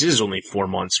 maybe this is only 4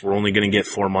 months. We're only going to get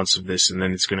 4 months of this and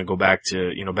then it's going to go back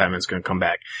to, Batman's going to come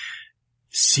back.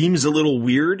 Seems a little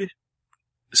weird.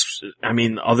 I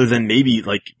mean, other than maybe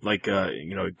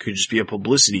it could just be a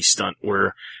publicity stunt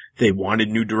where they wanted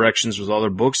new directions with all their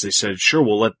books. They said, sure,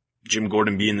 we'll let Jim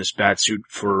Gordon be in this bat suit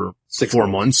for 4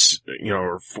 months,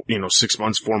 or 6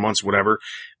 months, 4 months, whatever,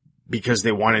 because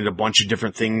they wanted a bunch of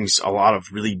different things, a lot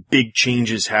of really big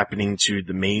changes happening to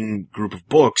the main group of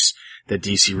books that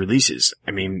DC releases.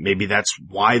 I mean, maybe that's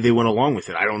why they went along with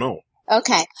it. I don't know.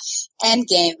 Okay.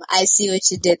 Endgame. I see what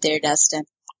you did there, Dustin.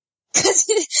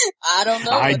 I don't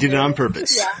know. I did it on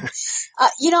purpose. Yeah.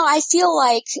 I feel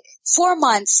like 4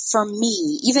 months for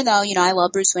me, even though, I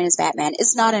love Bruce Wayne as Batman,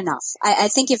 is not enough. I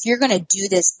think if you're going to do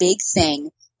this big thing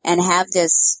and have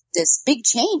this big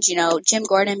change, Jim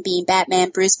Gordon being Batman,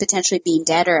 Bruce potentially being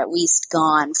dead or at least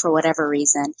gone for whatever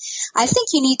reason, I think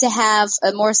you need to have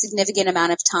a more significant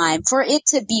amount of time for it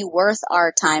to be worth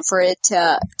our time, for it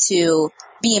to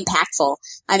be impactful.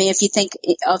 I mean, if you think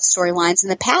of storylines in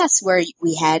the past where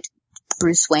we had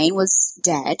Bruce Wayne was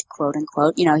dead, quote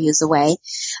unquote, he was away,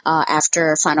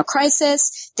 after Final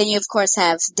Crisis. Then you of course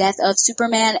have Death of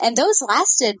Superman, and those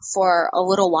lasted for a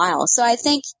little while. So I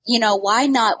think, why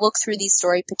not look through these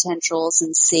story potentials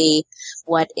and see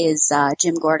what is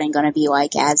Jim Gordon going to be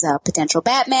like as a potential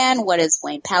Batman? What is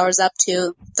Wayne Powers up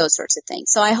to? Those sorts of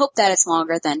things. So I hope that it's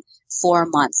longer than 4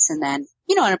 months and then,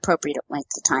 an appropriate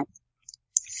length of time.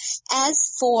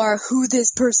 As for who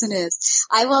this person is,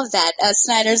 I love that.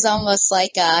 Snyder's almost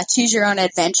like a choose your own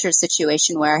adventure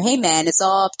situation where, hey man, it's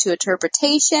all up to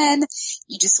interpretation.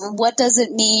 What does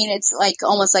it mean? It's like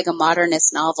almost like a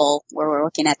modernist novel where we're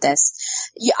looking at this.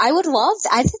 Yeah, I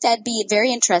think that'd be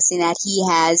very interesting that he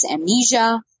has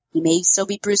amnesia. He may still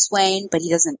be Bruce Wayne, but he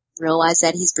doesn't realize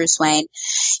that he's Bruce Wayne.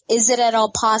 Is it at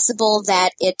all possible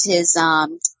that it is,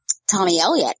 Tommy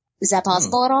Elliott? Is that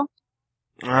possible at all?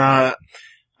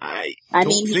 I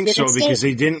don't think so because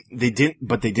they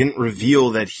didn't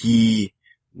reveal that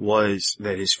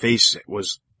his face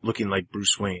was looking like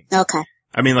Bruce Wayne. Okay.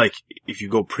 I mean, like, if you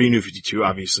go pre-New 52,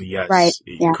 obviously, yes, right.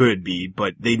 It could be,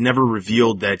 but they never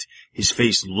revealed that his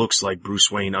face looks like Bruce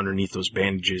Wayne underneath those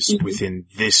bandages within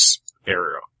this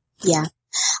era. Yeah.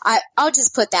 I'll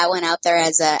just put that one out there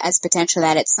as potential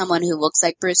that it's someone who looks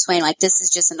like Bruce Wayne. Like this is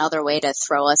just another way to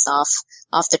throw us off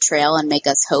the trail and make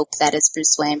us hope that it's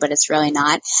Bruce Wayne, but it's really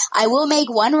not. I will make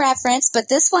one reference, but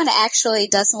this one actually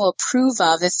Dustin will approve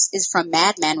of is from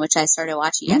Mad Men, which I started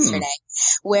watching yesterday,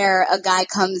 where a guy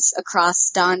comes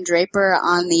across Don Draper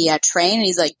on the train and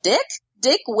he's like,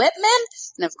 Dick Whitman?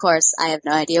 And of course, I have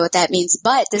no idea what that means,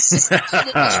 but this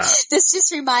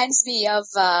just reminds me of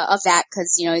that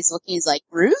because, he's like,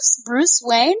 Bruce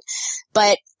Wayne?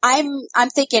 But I'm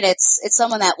thinking it's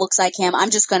someone that looks like him.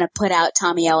 I'm just going to put out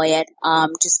Tommy Elliott,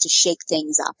 just to shake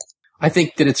things up. I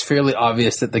think that it's fairly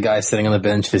obvious that the guy sitting on the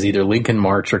bench is either Lincoln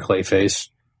March or Clayface.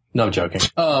 No, I'm joking.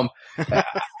 I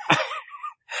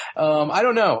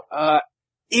don't know.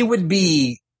 It would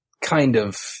be kind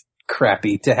of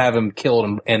crappy to have him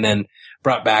killed and then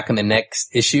brought back in the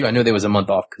next issue. I know there was a month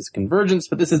off because of Convergence,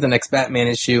 but this is the next Batman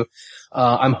issue.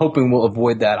 I'm hoping we'll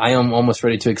avoid that. I am almost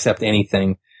ready to accept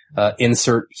anything.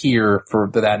 Insert here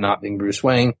for that not being Bruce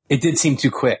Wayne. It did seem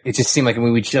too quick. It just seemed like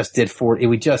we just did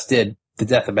the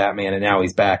death of Batman and now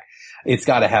he's back. It's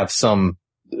got to have some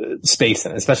space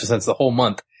in it, especially since the whole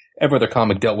month every other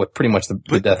comic dealt with pretty much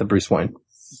the death of Bruce Wayne.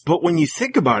 But when you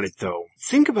think about it, though,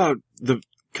 think about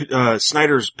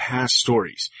Snyder's past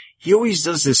stories. He always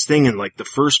does this thing in like the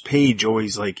first page,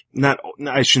 always like,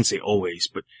 I shouldn't say always,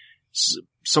 but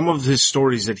some of his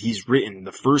stories that he's written,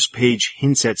 the first page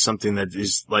hints at something that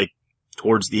is like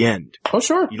towards the end. Oh,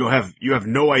 sure. You have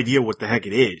no idea what the heck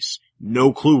it is.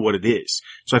 No clue what it is.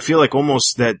 So I feel like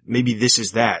almost that maybe this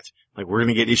is that. Like we're going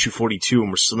to get issue 42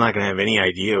 and we're still not going to have any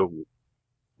idea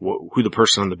who the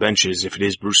person on the bench is, if it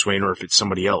is Bruce Wayne or if it's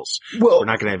somebody else. Well, we're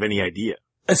not going to have any idea.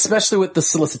 Especially with the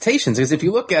solicitations, because if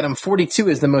you look at them, 42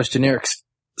 is the most generic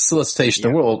solicitation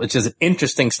in the world. It's just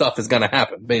interesting stuff is going to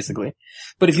happen, basically.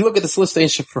 But if you look at the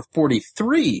solicitation for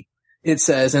 43, it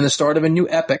says, in the start of a new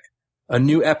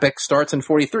epic starts in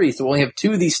 43. So we only have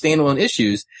 2 of these standalone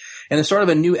issues. And the start of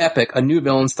a new epic, a new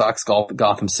villain stalks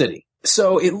Gotham City.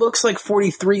 So it looks like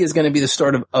 43 is going to be the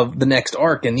start of the next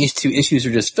arc, and these 2 issues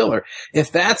are just filler.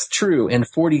 If that's true, and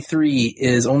 43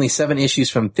 is only 7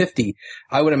 issues from 50,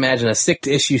 I would imagine a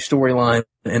 6-issue storyline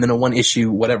and then a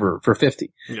 1-issue whatever for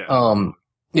 50.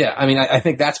 Yeah. I mean, I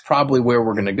think that's probably where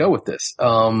we're going to go with this.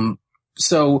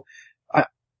 So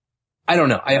I don't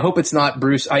know. I hope it's not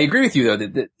Bruce. I agree with you though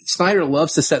that Snyder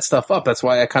loves to set stuff up. That's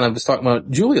why I kind of was talking about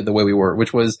Julia the way we were,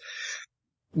 which was,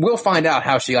 we'll find out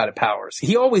how she got her powers.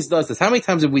 He always does this. How many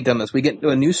times have we done this? We get into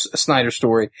a new Snyder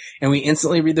story and we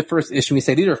instantly read the first issue and we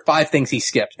say, these are 5 things he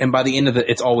skipped. And by the end of it,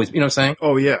 it's always, you know what I'm saying?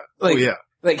 Oh yeah.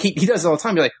 Like he does it all the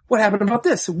time. You're like, what happened about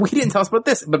this? We didn't tell us about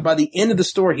this. But by the end of the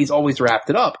story, he's always wrapped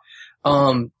it up.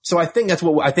 So I think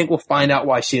I think we'll find out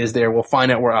why she is there. We'll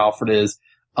find out where Alfred is.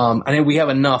 I think we have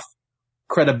enough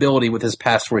credibility with his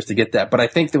past stories to get that. But I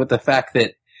think that with the fact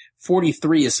that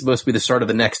 43 is supposed to be the start of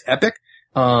the next epic,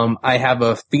 I have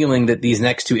a feeling that these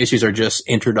next 2 issues are just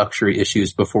introductory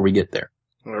issues before we get there.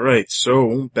 All right.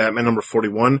 So Batman number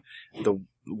 41. The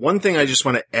one thing I just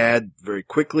want to add very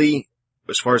quickly,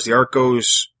 as far as the arc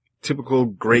goes, typical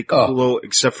Greg Capullo,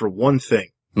 except for one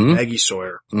thing. Maggie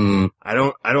Sawyer. I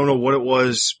don't know what it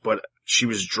was, but she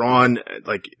was drawn,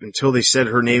 like, until they said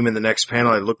her name in the next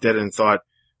panel, I looked at it and thought,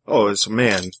 oh, it's a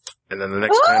man. And then the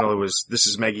next panel, it was, this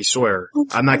is Maggie Sawyer.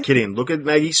 I'm not kidding. Look at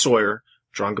Maggie Sawyer,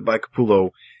 drawn by Capullo.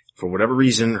 For whatever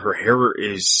reason, her hair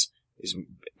is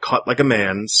cut like a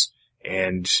man's,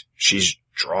 and she's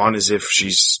drawn as if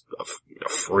she's a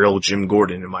frail Jim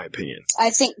Gordon, in my opinion.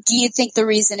 Do you think the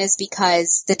reason is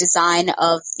because the design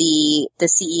of the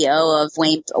CEO of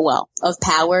of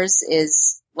Powers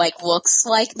is looks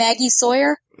like Maggie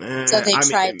Sawyer. So they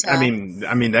tried to. I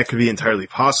mean, that could be entirely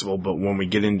possible, but when we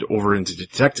get over into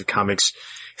Detective Comics,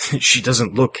 she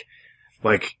doesn't look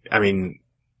like,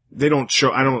 they don't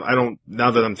show,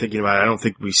 now that I'm thinking about it, I don't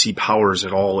think we see Powers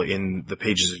at all in the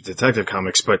pages of Detective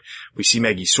Comics, but we see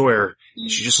Maggie Sawyer.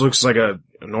 She just looks like a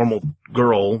normal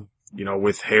girl,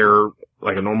 with hair,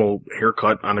 like a normal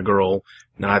haircut on a girl,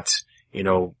 not,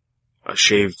 a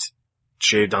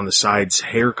shaved on the sides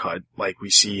haircut like we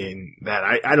see in that.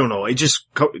 I don't know. It just,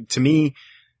 to me,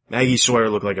 Maggie Sawyer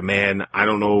looked like a man. I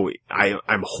don't know.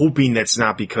 I'm hoping that's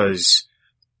not because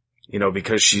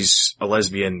she's a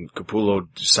lesbian, Capullo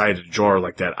decided to draw her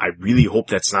like that. I really hope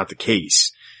that's not the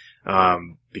case.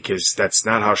 Because that's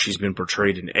not how she's been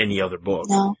portrayed in any other book.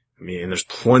 No. And there's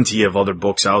plenty of other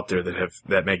books out there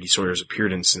that Maggie Sawyer's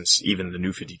appeared in since even the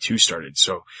New 52 started.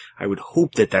 So I would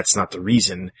hope that that's not the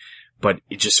reason, but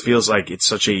it just feels like it's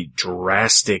such a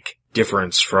drastic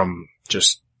difference from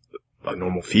just a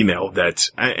normal female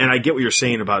and I get what you're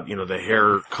saying about, the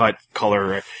haircut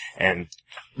color and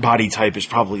body type is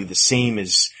probably the same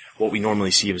as what we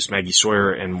normally see as Maggie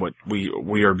Sawyer and what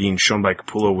we are being shown by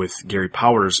Capullo with Gary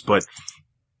Powers, but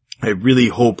I really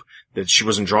hope that she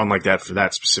wasn't drawn like that for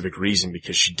that specific reason,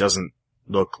 because she doesn't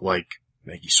look like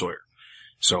Maggie Sawyer.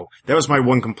 So that was my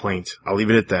one complaint. I'll leave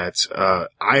it at that.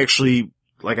 I actually,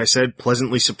 like I said,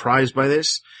 pleasantly surprised by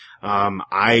this.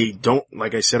 I don't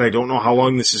know how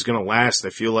long this is going to last. I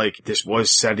feel like this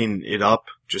was setting it up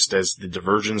just as the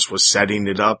Divergence was setting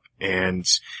it up, and,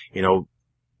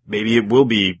 maybe it will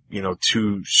be,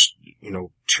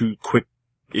 two quick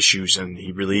issues and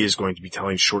he really is going to be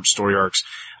telling short story arcs.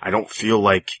 I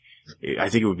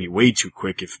think it would be way too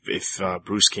quick if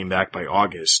Bruce came back by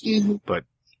August, but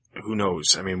who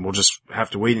knows? We'll just have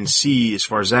to wait and see as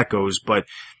far as that goes. But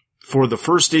for the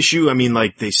first issue,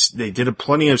 they did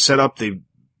plenty of setup. They,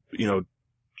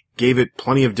 gave it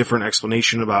plenty of different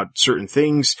explanation about certain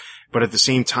things, but at the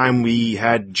same time, we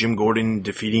had Jim Gordon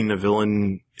defeating a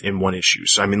villain in one issue.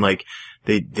 So,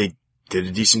 they did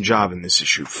a decent job in this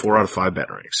issue. 4 out of 5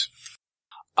 batarangs.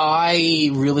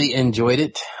 I really enjoyed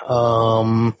it.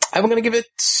 I'm going to give it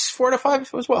 4 out of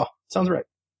 5 as well. Sounds right.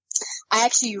 I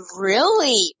actually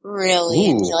really, really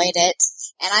enjoyed it,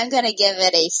 and I'm going to give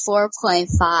it a 4.5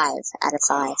 out of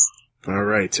 5. All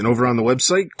right. And over on the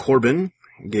website, Corbin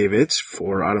gave it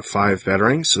 4 out of 5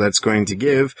 batarangs. So that's going to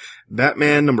give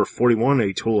Batman number 41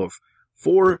 a total of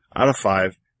 4 out of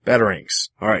 5 batarangs.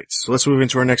 All right. So let's move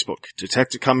into our next book,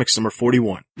 Detective Comics number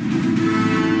 41.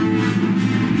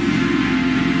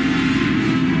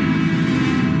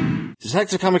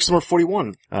 Detective Comics number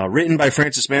 41, written by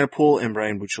Francis Manapul and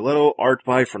Brian Buccellato, art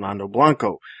by Fernando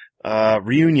Blanco.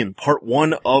 Reunion, part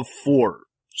 1 of 4.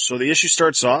 So the issue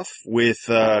starts off with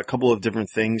a couple of different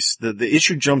things. The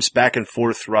issue jumps back and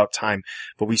forth throughout time,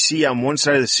 but we see on one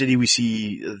side of the city, we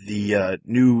see the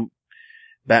new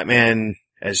Batman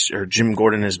or Jim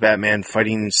Gordon as Batman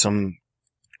fighting some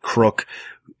crook,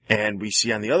 and we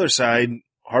see on the other side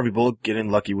Harvey Bullock getting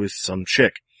lucky with some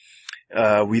chick.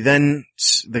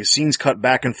 The scenes cut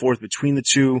back and forth between the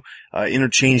two,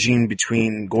 interchanging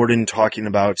between Gordon talking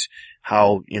about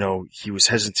how, he was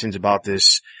hesitant about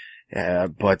this,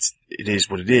 but it is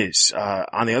what it is.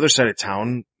 On the other side of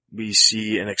town, we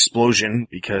see an explosion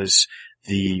because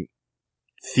the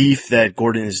thief that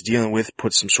Gordon is dealing with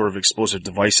put some sort of explosive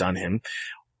device on him.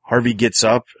 Harvey gets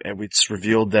up, and it's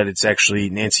revealed that it's actually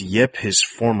Nancy Yip, his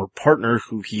former partner,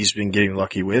 who he's been getting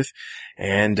lucky with.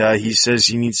 And he says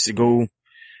he needs to go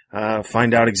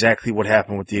find out exactly what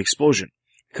happened with the explosion.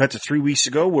 Cut to 3 weeks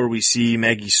ago, where we see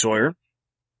Maggie Sawyer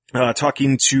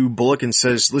talking to Bullock and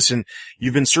says, listen,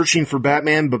 you've been searching for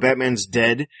Batman, but Batman's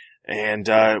dead, and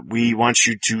we want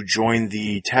you to join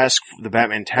the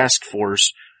Batman task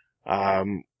force,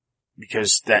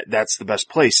 because that's the best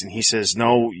place. And he says,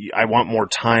 no, I want more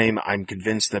time. I'm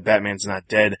convinced that Batman's not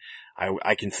dead.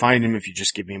 I can find him if you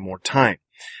just give me more time.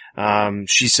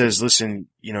 She says, listen,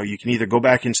 you can either go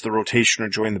back into the rotation or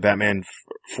join the Batman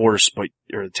force,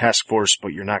 or the task force,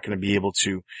 but you're not going to be able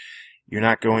to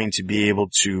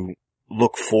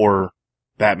look for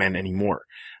Batman anymore.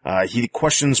 He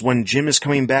questions when Jim is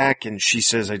coming back, and she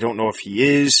says, I don't know if he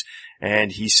is.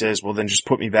 And he says, well, then just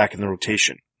put me back in the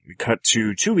rotation. We cut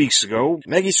to 2 weeks ago.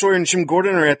 Maggie Sawyer and Jim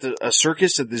Gordon are at a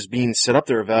circus that is being set up.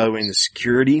 They're evaluating the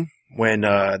security. When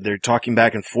they're talking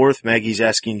back and forth, Maggie's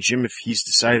asking Jim if he's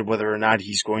decided whether or not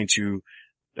he's going to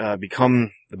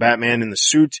become the Batman in the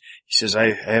suit. He says,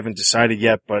 I haven't decided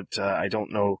yet, but I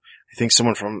don't know. I think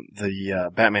someone from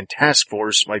the Batman task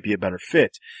force might be a better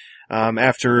fit.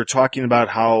 After talking about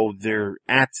how they're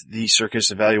at the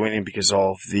circus evaluating because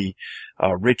all of the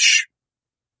rich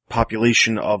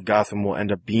population of Gotham will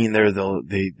end up being there.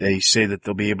 They say that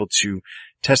they'll be able to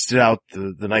test it out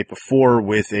the night before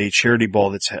with a charity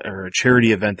or a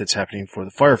charity event that's happening for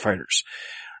the firefighters.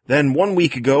 Then 1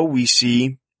 week ago, we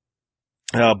see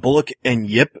Bullock and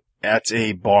Yip at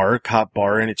a cop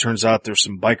bar, and it turns out there's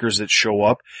some bikers that show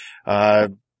up.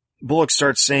 Bullock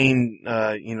starts saying,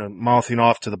 mouthing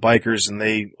off to the bikers, and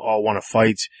they all want to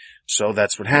fight. So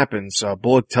that's what happens.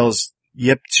 Bullock tells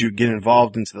Yip to get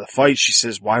involved into the fight. She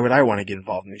says, "Why would I want to get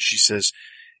involved in it?" She says,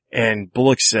 and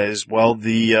Bullock says, "Well,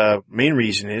 the main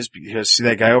reason is because see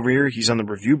that guy over here? He's on the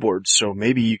review board. So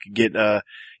maybe you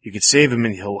could save him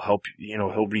and he'll help,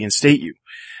 he'll reinstate you."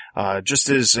 Just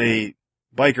as a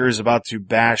biker is about to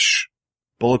bash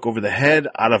Bullock over the head,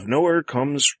 out of nowhere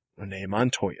comes Renee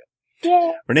Montoya.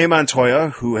 Yeah. Renee Montoya,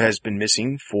 who has been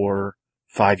missing for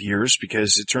 5 years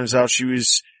because it turns out she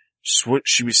was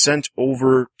sent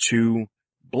over to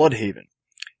Bloodhaven.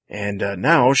 And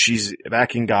now she's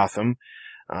back in Gotham,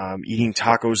 eating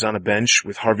tacos on a bench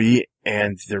with Harvey,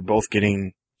 and they're both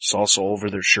getting salsa over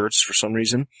their shirts for some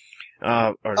reason.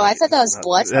 I thought that was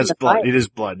blood from the blood. fight. It is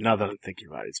blood. Now that I'm thinking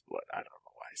about it, it's blood. I don't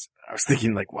know why I said that. I was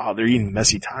thinking like, wow, they're eating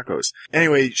messy tacos.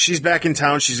 Anyway, she's back in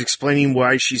town. She's explaining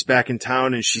why she's back in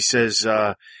town, and she says,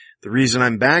 the reason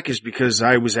I'm back is because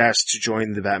I was asked to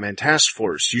join the Batman Task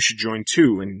Force. You should join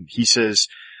too. And he says,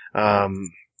 I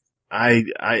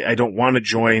don't want to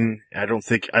join. I don't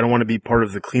want to be part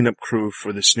of the cleanup crew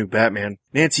for this new Batman.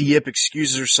 Nancy Yip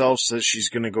excuses herself, says she's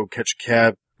going to go catch a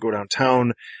cab, go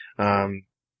downtown.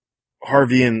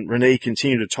 Harvey and Renee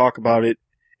continue to talk about it.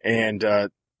 And,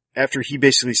 after he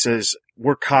basically says,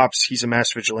 "We're cops. He's a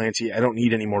mass vigilante. I don't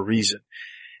need any more reason."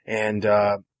 And,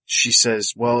 she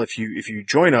says, "Well, if you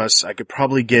join us, I could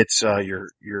probably get,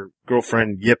 your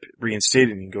girlfriend Yip reinstated."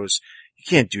 And he goes, "You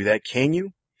can't do that, can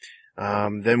you?"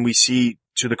 Then we see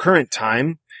to the current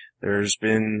time, there's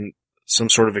been some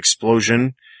sort of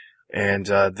explosion, and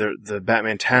the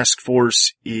Batman Task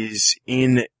Force is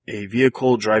in a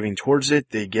vehicle driving towards it.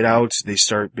 They get out, they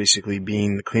start basically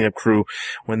being the cleanup crew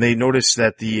when they notice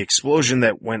that the explosion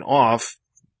that went off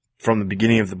from the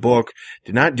beginning of the book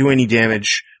did not do any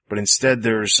damage, but instead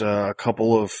there's a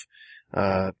couple of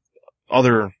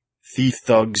other thief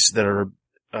thugs that are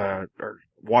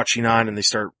watching on, and they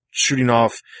start shooting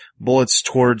off bullets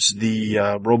towards the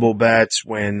Robo-Bat.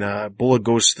 When Bullock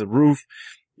goes to the roof,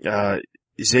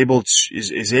 is able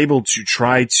to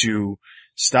try to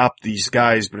stop these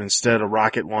guys, but instead a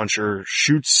rocket launcher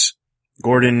shoots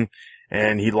Gordon,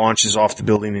 and he launches off the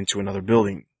building into another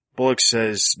building. Bullock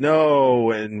says no,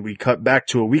 and we cut back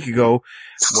to a week ago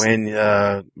when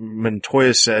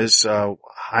Montoya says,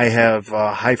 "I have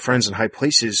high friends in high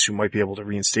places who might be able to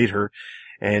reinstate her."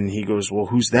 And he goes, "Well,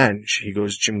 who's that?" And he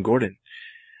goes, "Jim Gordon."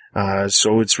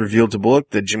 So it's revealed to Bullock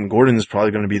that Jim Gordon is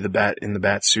probably going to be the Bat in the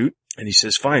Bat suit. And he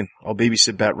says, "Fine, I'll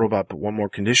babysit Bat Robot, but one more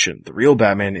condition. The real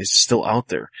Batman is still out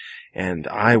there, and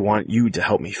I want you to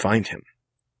help me find him."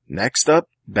 Next up,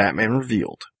 Batman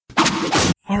Revealed.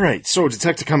 Alright, so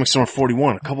Detective Comics number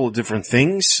 41, a couple of different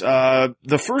things.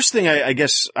 The first thing I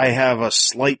guess I have a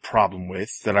slight problem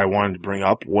with that I wanted to bring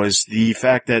up was the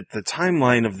fact that the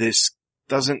timeline of this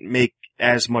doesn't make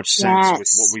as much sense with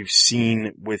what we've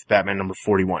seen with Batman number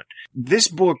 41. This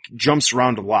book jumps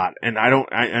around a lot, and I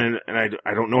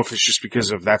don't know if it's just because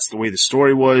of that's the way the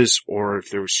story was, or if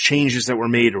there was changes that were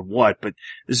made or what, but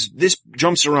this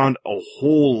jumps around a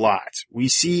whole lot. We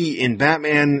see in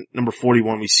Batman number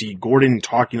 41, we see Gordon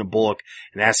talking to Bullock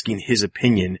and asking his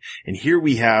opinion, and here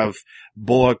we have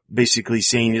Bullock basically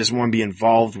saying he doesn't want to be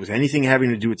involved with anything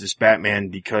having to do with this Batman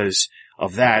because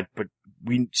of that, but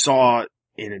we saw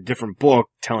in a different book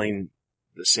telling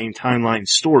the same timeline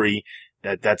story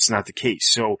that that's not the case.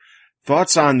 So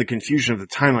thoughts on the confusion of the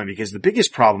timeline, because the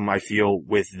biggest problem I feel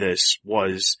with this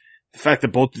was the fact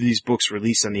that both of these books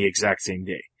released on the exact same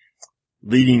day.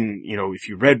 Leading, if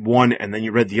you read one and then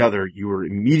you read the other, you were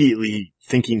immediately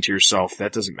thinking to yourself,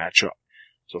 that doesn't match up.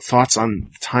 So thoughts on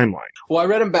the timeline. Well, I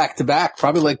read them back to back,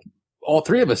 probably like all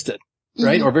three of us did,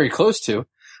 right? Mm-hmm. Or very close to.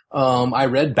 I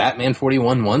read Batman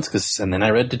 41 once and then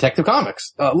I read Detective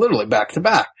Comics, literally back to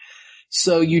back.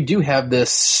 So you do have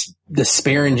this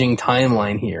disparaging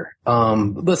timeline here.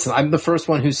 Listen, I'm the first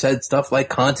one who said stuff like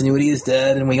continuity is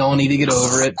dead and we all need to get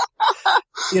over it,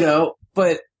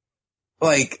 but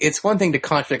like, it's one thing to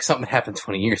contradict something that happened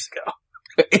 20 years ago.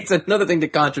 It's another thing to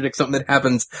contradict something that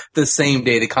happens the same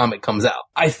day the comic comes out.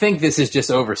 I think this is just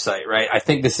oversight, right? I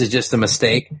think this is just a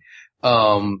mistake.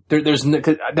 That's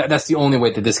the only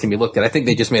way that this can be looked at. I think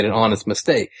they just made an honest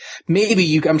mistake.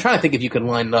 Maybe I'm trying to think if you could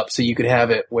line it up so you could have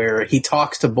it where he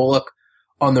talks to Bullock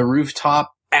on the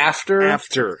rooftop after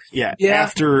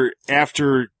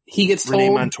he gets Renee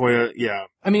told. Montoya, yeah.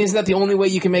 I mean, is that the only way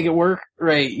you can make it work?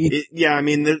 Right. Yeah, I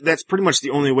mean, that's pretty much the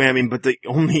only way. I mean, but the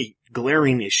only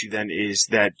glaring issue then is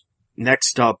that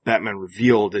next up, Batman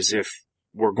Revealed, as if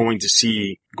we're going to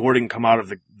see Gordon come out of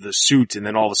the suit and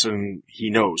then all of a sudden he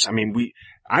knows. I mean,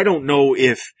 I don't know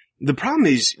if, the problem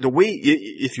is the way,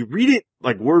 if you read it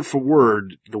like word for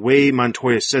word, the way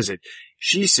Montoya says it,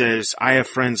 she says, I have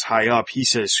friends high up. He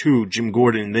says, who? Jim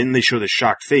Gordon. And then they show the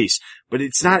shocked face. But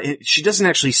it's not, she doesn't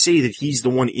actually say that he's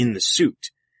the one in the suit.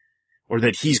 Or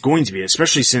that he's going to be,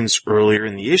 especially since earlier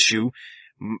in the issue,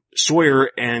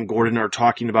 Sawyer and Gordon are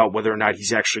talking about whether or not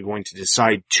he's actually going to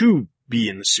decide to be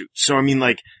in the suit. So, I mean,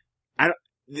 like,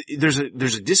 there's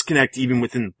a disconnect even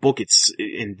within the book. It's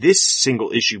in this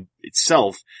single issue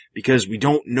itself, because we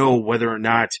don't know whether or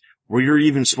not we're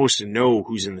even supposed to know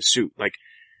who's in the suit. Like,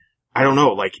 I don't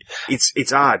know, like,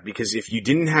 it's odd, because if you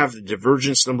didn't have the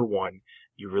Divergence #1,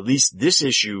 you released this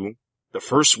issue the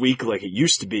first week like it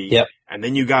used to be, yep. And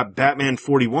then you got Batman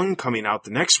 41 coming out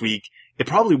the next week, it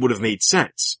probably would have made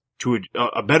sense to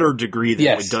a better degree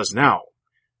than it does now.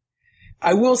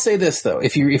 I will say this though,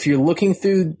 if you're looking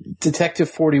through Detective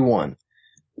 41,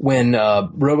 when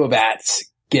Robobats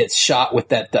gets shot with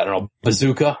that, I don't know,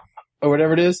 bazooka or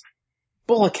whatever it is,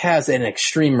 Bullock has an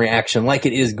extreme reaction, like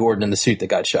it is Gordon in the suit that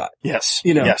got shot. Yes.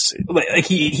 You know, yes. Like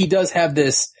he does have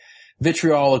this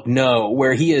vitriolic no,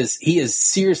 where he is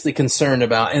seriously concerned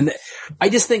about, and I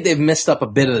just think they've messed up a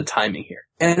bit of the timing here.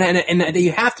 And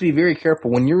you have to be very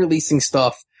careful when you're releasing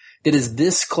stuff that is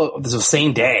this close, the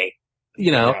same day,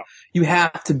 you know, you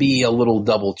have to be a little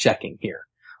double checking here.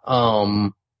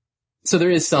 So there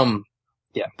is some,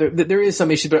 there is some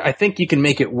issues, but I think you can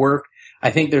make it work. I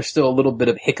think there's still a little bit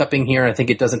of hiccuping here. I think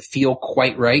it doesn't feel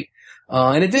quite right.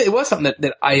 And it was something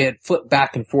that I had flipped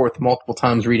back and forth multiple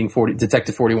times reading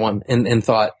Detective 41 and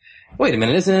thought, wait a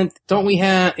minute, don't we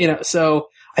have, you know, so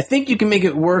I think you can make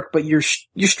it work, but you're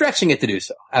stretching it to do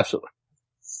so. Absolutely.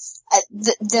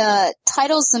 The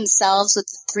titles themselves with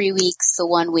the 3 weeks, the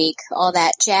 1 week, all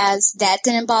that jazz, that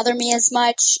didn't bother me as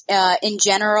much. In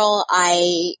general,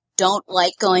 I don't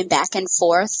like going back and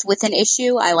forth with an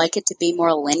issue. I like it to be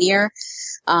more linear.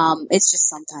 It's just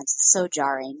sometimes it's so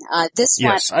jarring. This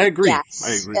one. Yes, I agree. Yeah.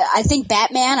 I agree. I think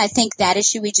Batman, that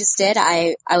issue we just did,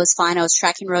 I was fine. I was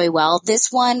tracking really well. This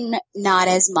one, not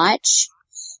as much.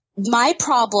 My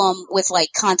problem with, like,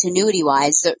 continuity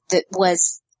wise, that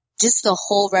was just the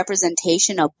whole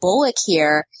representation of Bullock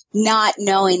here, not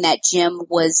knowing that Jim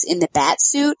was in the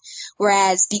Batsuit.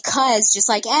 Whereas because, just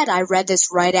like Ed, I read this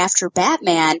right after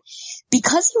Batman,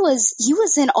 because he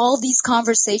was in all these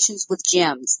conversations with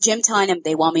Jim telling him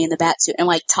they want me in the Batsuit and,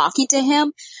 like, talking to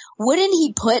him, wouldn't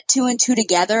he put 2 and 2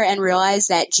 together and realize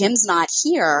that Jim's not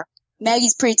here?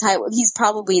 Maggie's pretty tight. He's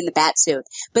probably in the Batsuit.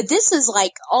 But this is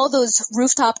like all those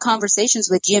rooftop conversations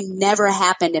with Jim never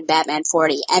happened in Batman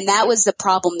 40. And that was the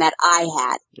problem that I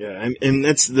had. Yeah, and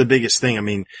that's the biggest thing. I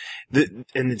mean, and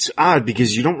it's odd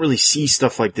because you don't really see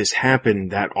stuff like this happen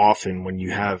that often when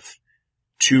you have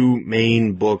 2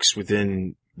 main books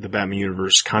within the Batman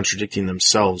universe contradicting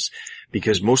themselves,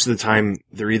 because most of the time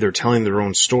they're either telling their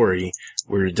own story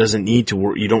where it doesn't need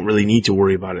to you don't really need to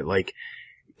worry about it. Like,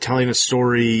 telling a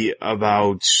story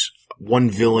about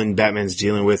one villain Batman's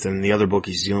dealing with and in the other book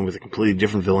he's dealing with a completely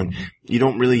different villain, you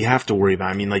don't really have to worry about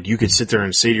it. I mean, like, you could sit there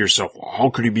and say to yourself, well, how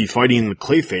could he be fighting the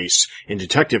Clayface in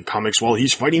Detective Comics while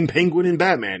he's fighting Penguin in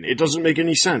Batman? It doesn't make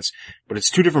any sense. But it's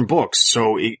 2 different books,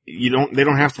 so they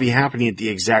don't have to be happening at the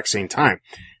exact same time.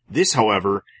 This,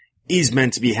 however, is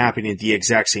meant to be happening at the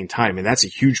exact same time, and that's a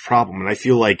huge problem. And I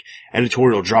feel like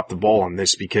editorial dropped the ball on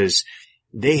this because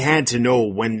they had to know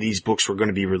when these books were going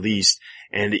to be released.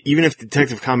 And even if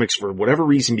Detective Comics, for whatever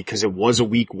reason, because it was a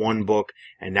week 1 book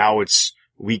and now it's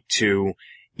week 2,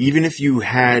 even if you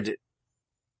had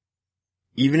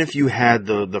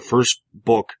the first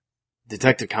book,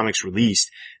 Detective Comics,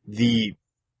 released,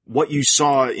 what you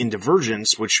saw in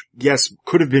Divergence, which, yes,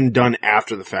 could have been done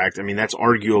after the fact. I mean, that's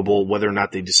arguable whether or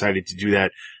not they decided to do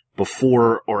that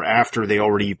before or after they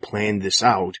already planned this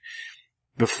out.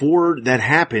 Before that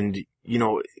happened, you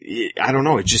know, I don't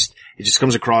know. It just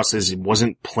comes across as it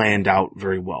wasn't planned out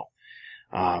very well.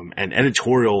 And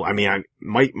editorial, I mean,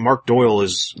 Mark Doyle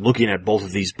is looking at both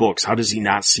of these books. How does he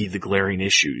not see the glaring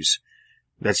issues?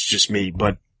 That's just me,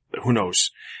 but who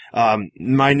knows?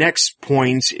 My next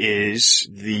point is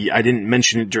I didn't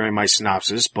mention it during my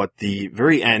synopsis, but the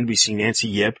very end, we see Nancy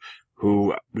Yip,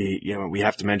 who we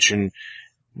have to mention.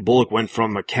 Bullock went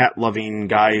from a cat-loving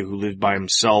guy who lived by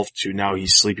himself to now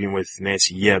he's sleeping with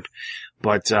Nancy Yip.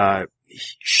 But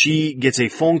she gets a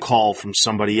phone call from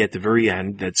somebody at the very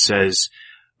end that says,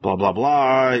 blah, blah,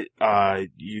 blah,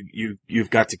 you've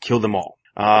got to kill them all.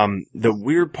 The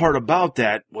weird part about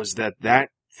that was that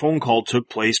phone call took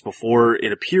place before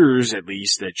it appears, at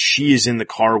least, that she is in the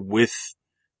car with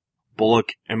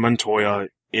Bullock and Montoya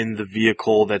in the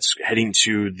vehicle that's heading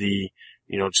to the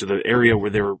area where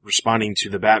they were responding to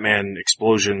the Batman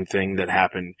explosion thing that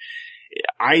happened.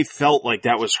 I felt like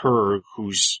that was her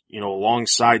who's,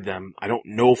 alongside them. I don't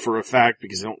know for a fact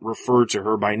because they don't refer to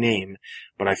her by name,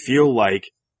 but I feel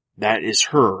like that is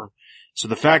her. So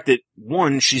the fact that,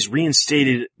 one, she's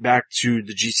reinstated back to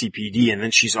the GCPD and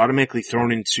then she's automatically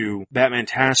thrown into Batman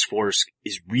Task Force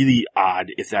is really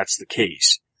odd if that's the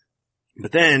case.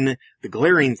 But then the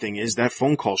glaring thing is that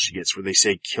phone call she gets where they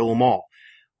say kill them all.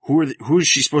 Who is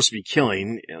she supposed to be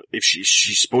killing? If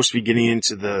she's supposed to be getting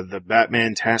into the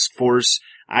Batman Task Force,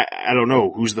 I don't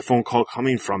know. Who's the phone call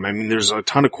coming from? I mean, there's a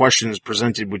ton of questions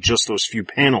presented with just those few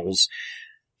panels.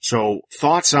 So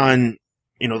thoughts on,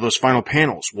 those final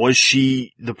panels. Was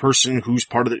she the person who's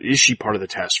is she part of the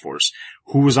task force?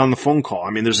 Who was on the phone call? I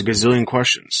mean, there's a gazillion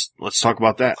questions. Let's talk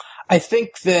about that. I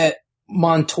think that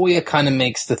Montoya kind of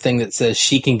makes the thing that says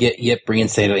she can get Yip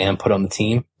reinstated and put on the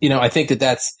team. I think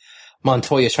that's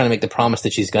Montoya's trying to make the promise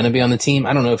that she's going to be on the team.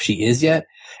 I don't know if she is yet.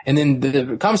 And then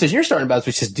the conversation you're starting about,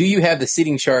 which is, do you have the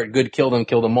seating chart? Good, kill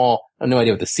them all. I have no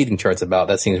idea what the seating chart's about.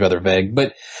 That seems rather vague.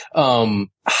 But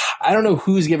I don't know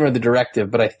who's giving her the directive,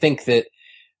 but I think that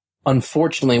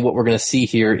unfortunately what we're going to see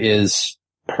here is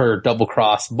her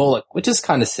double-cross Bullock, which is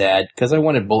kind of sad because I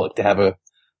wanted Bullock to have a,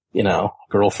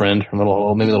 girlfriend, maybe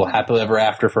a little happily ever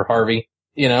after for Harvey,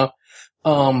 but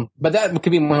that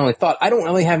could be my only thought. I don't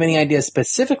really have any idea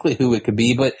specifically who it could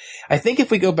be, but I think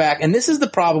if we go back, and this is the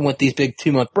problem with these big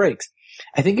 2-month breaks,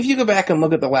 I think if you go back and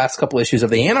look at the last couple issues of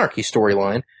the Anarchy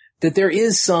storyline, that there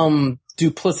is some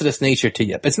duplicitous nature to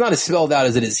Yip. It's not as spelled out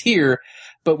as it is here,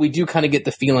 but we do kind of get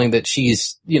the feeling that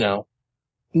she's,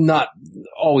 not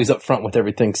always upfront with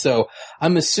everything. So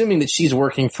I'm assuming that she's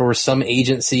working for some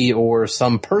agency or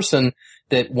some person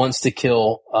that wants to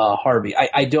kill Harvey.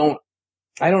 I don't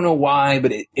know why,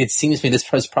 but it seems to me this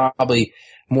was probably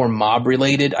more mob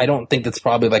related. I don't think that's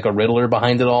probably like a Riddler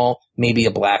behind it all. Maybe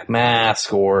a Black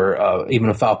Mask or even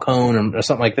a Falcone or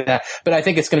something like that. But I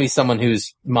think it's going to be someone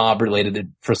who's mob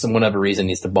related for whatever reason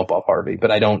needs to bump off Harvey.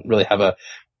 But I don't really have a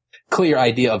clear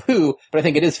idea of who, but I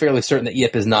think it is fairly certain that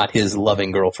Yip is not his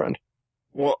loving girlfriend.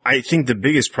 Well, I think the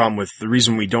biggest problem with the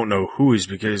reason we don't know who is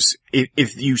because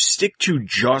if you stick to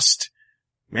just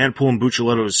Manapul and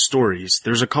Buccellato's stories,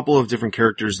 there's a couple of different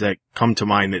characters that come to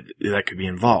mind that could be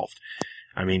involved.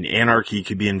 I mean, Anarchy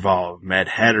could be involved, Mad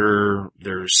Hatter,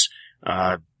 there's,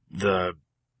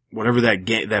 whatever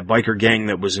that biker gang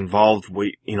that was involved,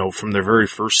 from their very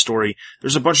first story.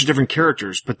 There's a bunch of different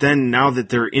characters, but then now that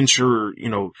they're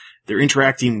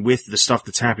interacting with the stuff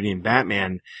that's happening in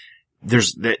Batman,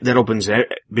 that opens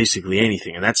basically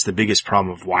anything. And that's the biggest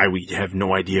problem of why we have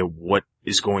no idea what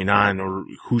is going on or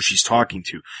who she's talking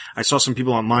to. I saw some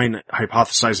people online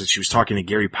hypothesize that she was talking to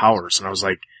Gary Powers, and I was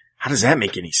like, how does that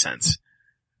make any sense?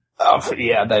 Oh,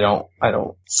 yeah, I don't.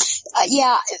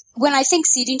 Yeah, when I think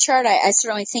seating chart, I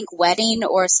certainly think wedding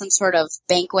or some sort of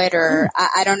banquet or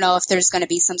I don't know if there's going to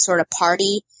be some sort of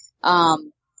party,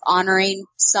 honoring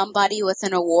somebody with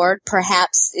an award.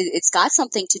 Perhaps it's got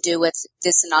something to do with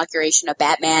this inauguration of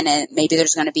Batman, and maybe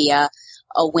there's going to be a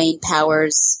Wayne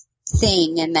Powers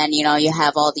thing, and then, you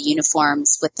have all the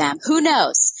uniforms with them. Who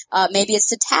knows? Maybe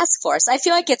it's a task force. I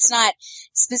feel like it's not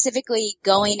specifically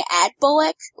going at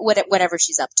Bullock, whatever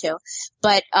she's up to.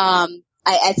 But,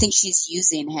 I think she's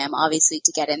using him, obviously,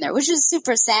 to get in there, which is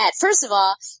super sad. First of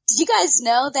all, did you guys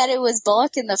know that it was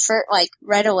Bullock in the first,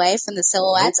 right away from the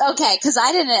silhouettes? Okay, cause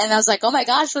I didn't, and I was like, oh my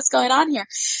gosh, what's going on here?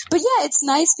 But yeah, it's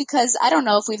nice because I don't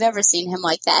know if we've ever seen him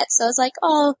like that. So I was like,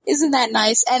 oh, isn't that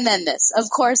nice? And then this, of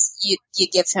course, you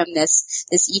give him this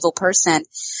evil person.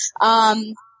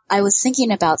 I was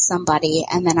thinking about somebody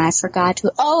and then I forgot who,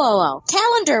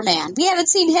 Calendar Man. We haven't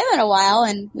seen him in a while,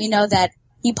 and we know that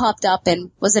he popped up, and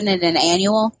wasn't it an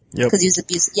annual? Yep. Because he was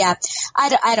abusive. Yeah.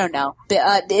 I don't know.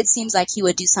 But, it seems like he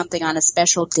would do something on a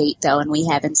special date though, and we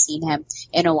haven't seen him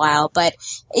in a while. But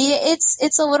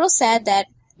it's a little sad that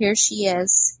here she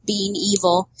is being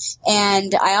evil.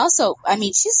 And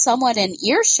she's somewhat in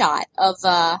earshot of,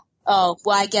 I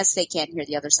guess they can't hear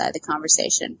the other side of the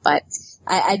conversation, but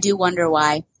I do wonder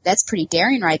why. That's pretty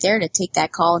daring right there to take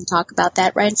that call and talk about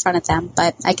that right in front of them.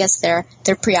 But I guess they're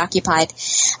preoccupied.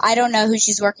 I don't know who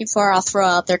she's working for. I'll throw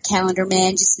out their Calendar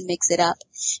Man just to mix it up.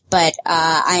 But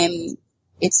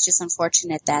it's just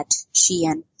unfortunate that she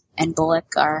and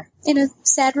Bullock are in a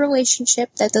sad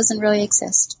relationship that doesn't really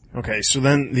exist. Okay, so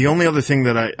then the only other thing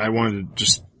that I wanted to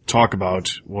just talk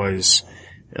about was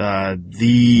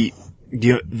the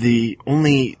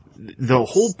only the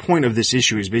whole point of this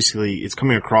issue is basically it's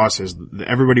coming across as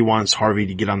everybody wants Harvey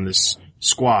to get on this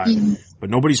squad, but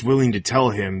nobody's willing to tell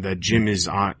him that Jim is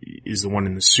the one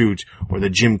in the suit, or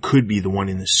that Jim could be the one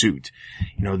in the suit.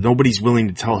 You know, nobody's willing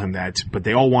to tell him that, but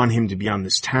they all want him to be on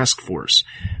this task force.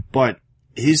 But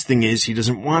his thing is he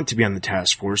doesn't want to be on the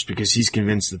task force because he's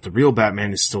convinced that the real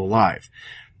Batman is still alive.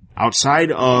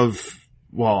 Outside of,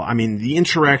 well, I mean, the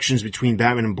interactions between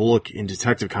Batman and Bullock in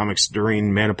Detective Comics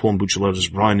during Manapul and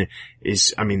Buccella's run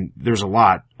is, I mean, there's a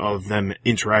lot of them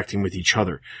interacting with each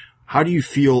other. How do you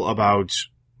feel about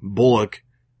Bullock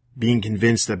being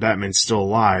convinced that Batman's still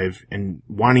alive and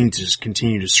wanting to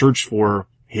continue to search for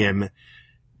him,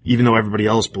 even though everybody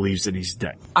else believes that he's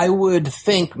dead? I would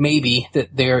think maybe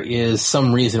that there is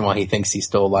some reason why he thinks he's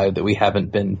still alive that we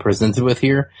haven't been presented with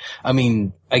here. I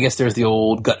mean, I guess there's the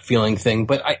old gut feeling thing,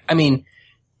 but I mean,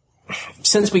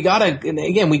 since we got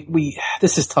again, we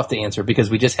this is tough to answer because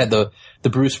we just had the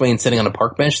Bruce Wayne sitting on a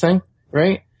park bench thing,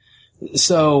 right?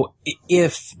 So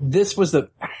if this was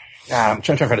I'm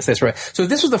trying to say this right. So if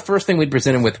this was the first thing we'd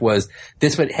presented with, was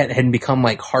this had become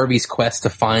like Harvey's quest to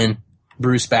find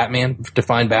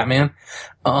Batman,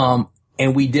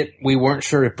 and we weren't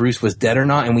sure if Bruce was dead or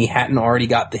not, and we hadn't already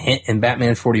got the hint in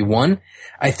Batman 41,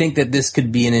 I think that this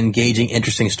could be an engaging,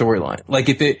 interesting storyline. Like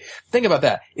think about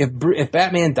that. If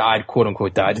Batman died, quote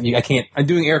unquote died, I'm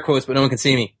doing air quotes, but no one can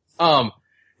see me.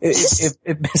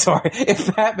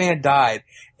 If Batman died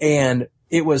and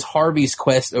it was Harvey's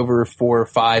quest over 4 or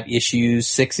 5 issues,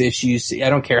 6 issues, I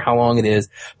don't care how long it is,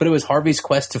 but it was Harvey's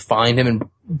quest to find him,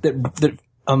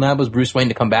 and that was Bruce Wayne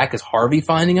to come back as Harvey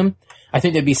finding him. I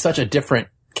think that'd be such a different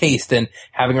case than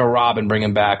having a Robin bring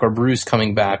him back, or Bruce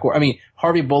coming back, or, I mean,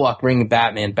 Harvey Bullock bringing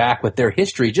Batman back with their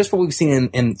history, just what we've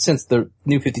seen since the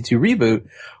New 52 reboot,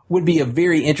 would be a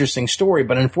very interesting story.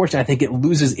 But unfortunately, I think it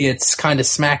loses its kind of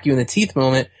smack you in the teeth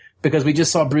moment because we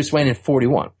just saw Bruce Wayne in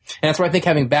 41. And that's why I think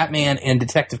having Batman and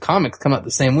Detective Comics come out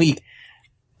the same week,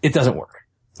 it doesn't work.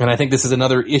 And I think this is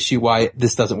another issue why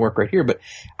this doesn't work right here. But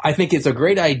I think it's a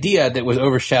great idea that was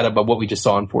overshadowed by what we just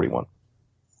saw in 41.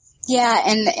 Yeah,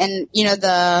 and you know,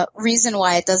 the reason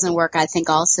why it doesn't work, I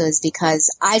think, also is because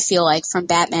I feel like from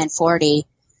Batman 40,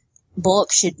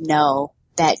 Bullock should know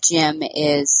that Jim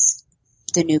is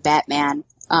the new Batman.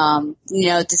 You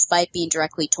know, despite being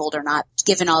directly told or not,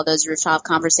 given all those rooftop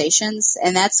conversations.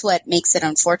 And that's what makes it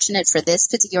unfortunate for this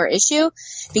particular issue,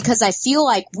 because I feel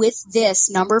like with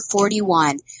this number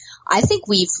 41, I think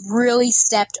we've really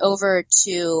stepped over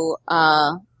to,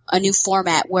 a new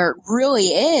format where it really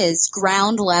is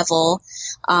ground level,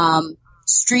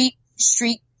 street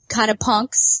kind of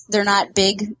punks. They're not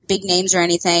big names or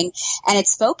anything. And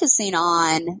it's focusing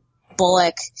on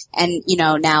Bullock and, you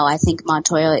know, now I think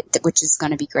Montoya, which is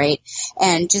going to be great,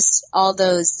 and just all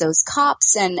those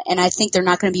cops, and I think they're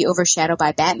not going to be overshadowed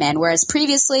by Batman, whereas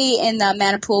previously in the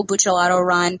Manapul Buccellato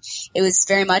run, it was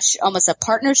very much almost a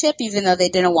partnership, even though they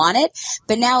didn't want it.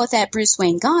 But now with that Bruce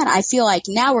Wayne gone, I feel like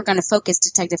now we're going to focus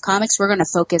Detective Comics, we're going to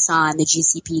focus on the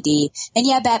GCPD, and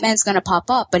yeah, Batman's going to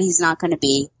pop up, but he's not going to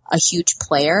be a huge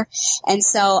player. And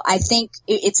so I think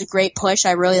it's a great push.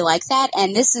 I really like that.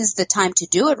 And this is the time to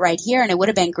do it right here. And it would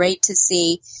have been great to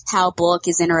see how Bullock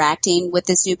is interacting with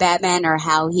this new Batman, or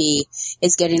how he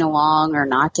is getting along or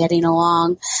not getting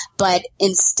along. But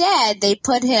instead, they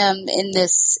put him in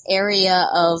this area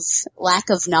of lack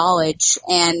of knowledge,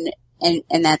 and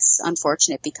that's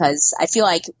unfortunate, because I feel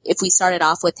like if we started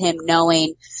off with him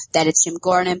knowing that it's Jim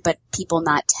Gordon, but people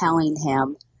not telling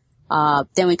him,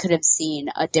 then we could have seen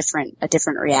a different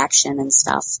reaction and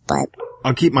stuff. But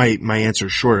I'll keep my answer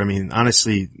short. I mean,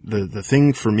 honestly, the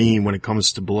thing for me when it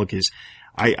comes to Bullock is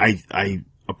I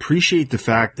appreciate the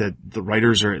fact that the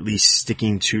writers are at least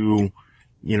sticking to,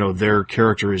 you know, their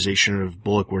characterization of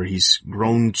Bullock, where he's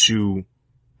grown to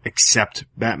accept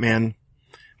Batman,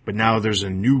 but now there's a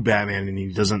new Batman and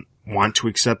he doesn't want to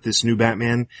accept this new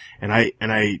Batman. And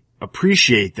I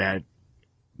appreciate that.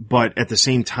 But at the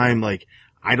same time, like,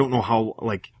 I don't know how,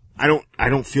 like, I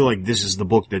don't feel like this is the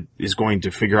book that is going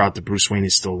to figure out that Bruce Wayne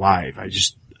is still alive. I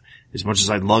just, as much as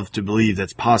I'd love to believe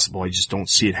that's possible, I just don't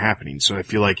see it happening. So I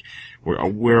feel like,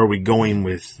 where are we going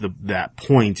with that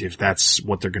point if that's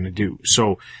what they're going to do?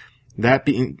 So that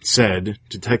being said,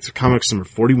 Detective Comics number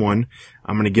 41,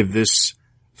 I'm going to give this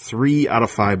 3 out of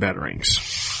 5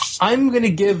 batarangs. I'm going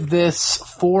to give this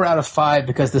 4 out of 5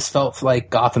 because this felt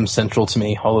like Gotham Central to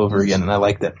me all over again, and I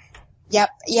liked it. Yep.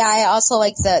 Yeah, I also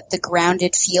like the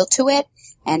grounded feel to it.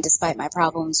 And despite my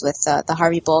problems with the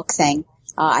Harvey Bullock thing,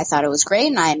 I thought it was great,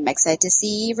 and I'm excited to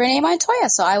see Renee Montoya.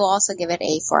 So I will also give it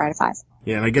a 4 out of 5.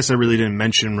 Yeah, and I guess I really didn't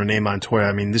mention Renee Montoya.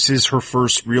 I mean, this is her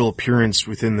first real appearance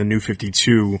within the New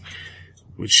 52,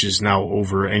 which is now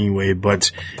over anyway,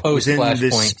 but Post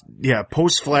Flashpoint.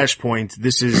 Post Flashpoint,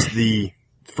 this is the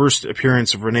first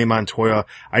appearance of Renee Montoya.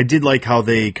 I did like how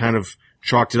they kind of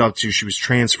chalked it up to she was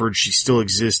transferred. She still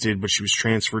existed, but she was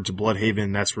transferred to Bloodhaven,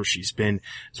 and that's where she's been.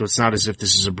 So it's not as if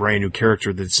this is a brand new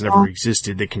character that's never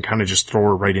existed. They can kind of just throw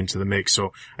her right into the mix.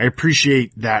 So I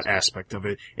appreciate that aspect of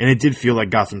it. And it did feel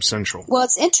like Gotham Central. Well,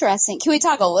 it's interesting. Can we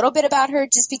talk a little bit about her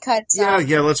just because?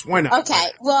 Why not? Okay.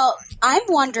 Well, I'm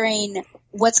wondering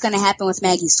what's going to happen with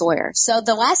Maggie Sawyer. So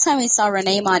the last time we saw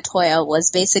Renee Montoya was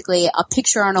basically a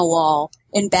picture on a wall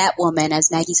in Batwoman as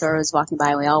Maggie Sawyer was walking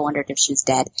by. We all wondered if she was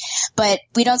dead. But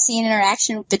we don't see an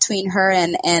interaction between her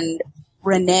and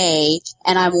Renee,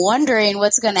 and I'm wondering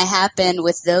what's going to happen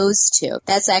with those two.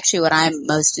 That's actually what I'm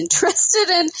most interested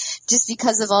in, just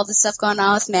because of all the stuff going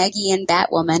on with Maggie and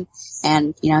Batwoman.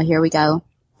 And, here we go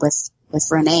with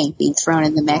Renee being thrown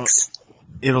in the mix.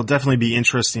 It'll definitely be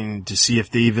interesting to see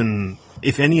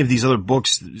if any of these other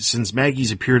books, since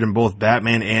Maggie's appeared in both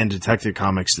Batman and Detective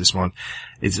Comics this month,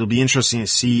 it'll be interesting to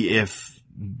see if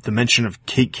the mention of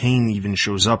Kate Kane even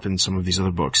shows up in some of these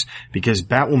other books, because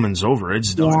Batwoman's over.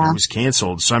 It's done. Yeah. It was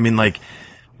canceled. So,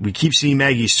 we keep seeing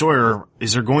Maggie Sawyer.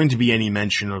 Is there going to be any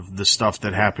mention of the stuff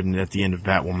that happened at the end of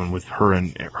Batwoman with her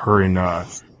and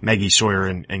Maggie Sawyer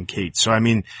and Kate? So,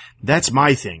 that's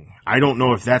my thing. I don't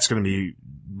know if that's going to be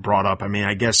brought up.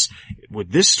 I guess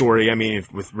with this story,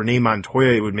 with Renee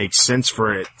Montoya, it would make sense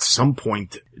for it at some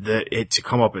point it to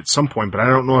come up at some point, but I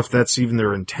don't know if that's even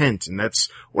their intent. And that's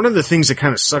one of the things that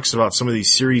kind of sucks about some of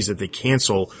these series that they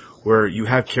cancel, where you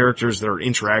have characters that are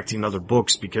interacting in other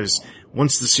books, because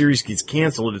once the series gets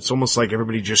canceled, it's almost like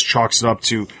everybody just chalks it up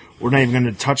to, we're not even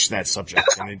going to touch that subject.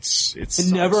 And it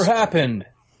never happened.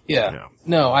 Yeah.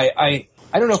 No, I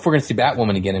don't know if we're going to see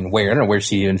Batwoman again and where. I don't know where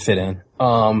she even fit in.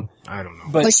 I don't know.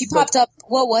 But she popped up.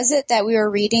 What was it that we were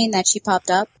reading that she popped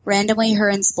up randomly? Her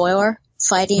and Spoiler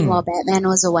fighting while Batman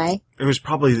was away. It was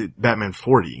probably Batman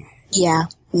 40. Yeah,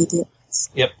 maybe.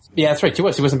 Yep. Yeah, that's right. She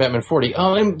wasn't Batman 40.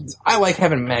 I like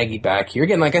having Maggie back here.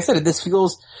 Again, like I said, this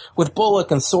feels with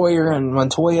Bullock and Sawyer and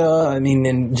Montoya.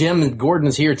 And Jim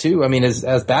Gordon's here too.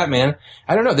 As Batman.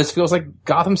 I don't know. This feels like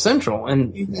Gotham Central,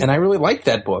 and I really like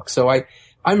that book. So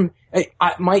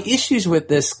my issues with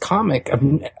this comic,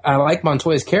 I like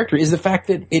Montoya's character, is the fact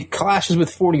that it clashes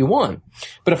with 41.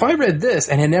 But if I read this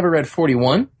and had never read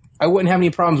 41, I wouldn't have any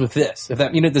problems with this. If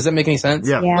that, does that make any sense?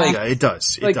 Yeah, it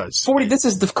does. It does. 40,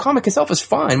 the comic itself is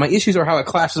fine. My issues are how it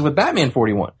clashes with Batman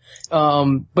 41.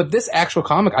 But this actual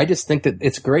comic, I just think that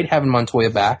it's great having Montoya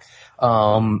back.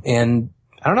 And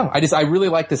I don't know. I really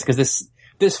like this because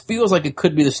this feels like it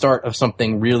could be the start of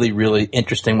something really, really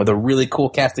interesting with a really cool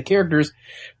cast of characters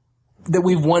that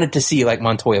we've wanted to see, like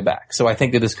Montoya back. So I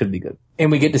think that this could be good.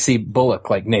 And we get to see Bullock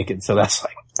naked, so that's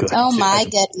good. Oh my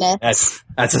goodness.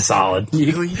 That's a solid.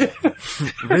 Really?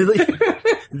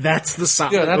 That's the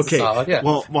solid. Yeah, that's okay. solid, yeah.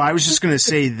 Well, I was just gonna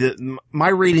say that my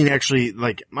rating actually,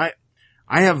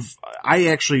 I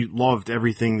actually loved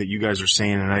everything that you guys are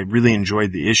saying, and I really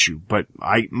enjoyed the issue, but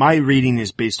my rating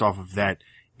is based off of that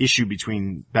issue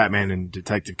between Batman and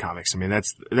Detective Comics.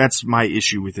 That's my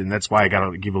issue with it, and that's why I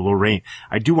gotta give a low rating.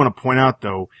 I do want to point out,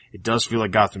 though, it does feel like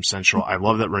Gotham Central. I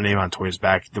love that Renee Montoya's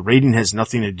back. The rating has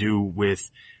nothing to do with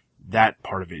that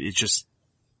part of it. It's just,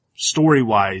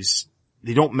 story-wise,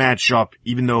 they don't match up,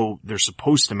 even though they're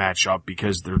supposed to match up,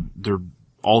 because they're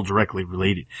all directly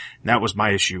related. And that was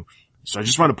my issue. So I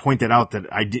just want to point that out, that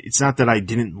it's not that I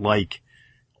didn't like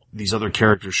these other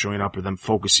characters showing up or them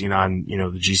focusing on, the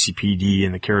GCPD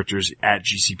and the characters at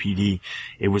GCPD.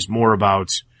 It was more about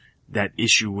that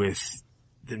issue with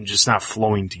them just not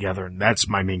flowing together. And that's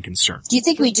my main concern. Do you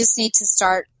think we just need to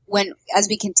start as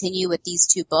we continue with these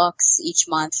two books each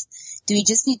month, do we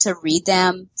just need to read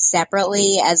them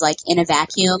separately as in a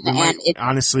vacuum?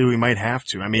 Honestly, we might have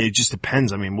to. It just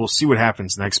depends. We'll see what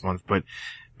happens next month, but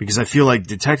because I feel like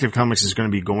Detective Comics is going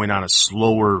to be going on a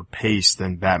slower pace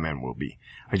than Batman will be.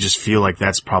 I just feel like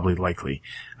that's probably likely.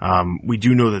 We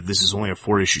do know that this is only a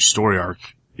 4-issue story arc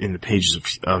in the pages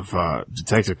of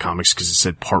Detective Comics, because it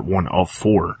said part 1 of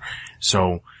 4.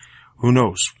 So who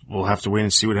knows? We'll have to wait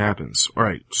and see what happens. All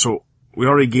right. So we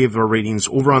already gave our ratings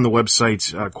over on the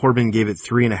website. Corbin gave it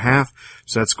 3.5.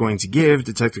 So that's going to give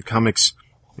Detective Comics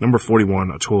number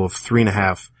 41 a total of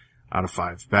 3.5 out of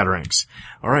 5 Batarangs.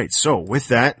 All right. So with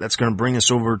that's going to bring us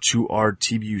over to our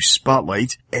TBU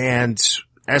Spotlight. And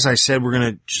as I said, we're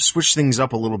going to switch things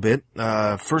up a little bit.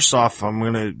 First off,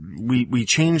 we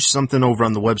changed something over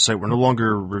on the website. We're no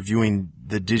longer reviewing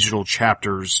the digital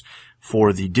chapters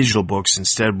for the digital books.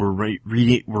 Instead, we're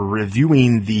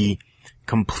reviewing the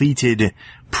completed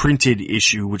printed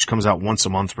issue, which comes out once a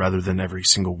month rather than every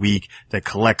single week, that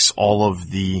collects all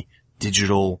of the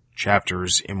digital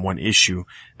chapters in one issue.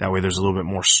 That way there's a little bit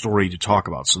more story to talk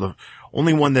about. So the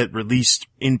only one that released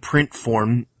in print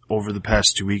form over the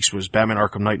past 2 weeks was Batman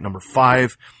Arkham Knight number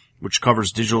 5, which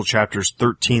covers digital chapters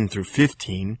 13 through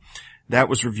 15. That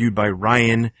was reviewed by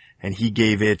Ryan, and he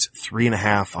gave it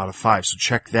 3.5 out of 5. So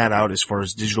check that out as far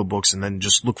as digital books, and then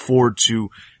just look forward to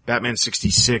Batman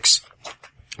 66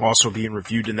 also being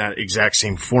reviewed in that exact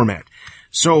same format.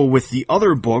 So with the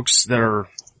other books that are,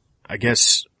 I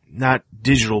guess, not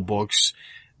digital books,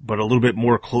 but a little bit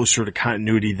more closer to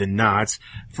continuity than not.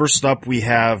 First up, we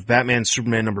have Batman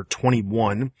Superman number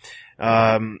 21.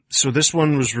 So this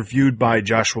one was reviewed by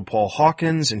Joshua Paul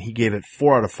Hawkins, and he gave it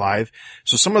 4 out of 5.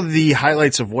 So some of the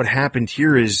highlights of what happened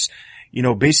here is,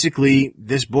 basically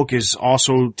this book is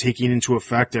also taking into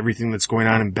effect everything that's going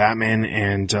on in Batman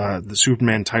and the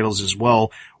Superman titles as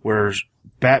well, where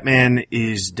Batman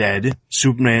is dead.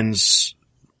 Superman's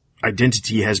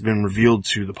identity has been revealed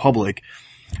to the public.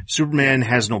 Superman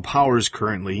has no powers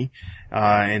currently,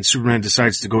 and Superman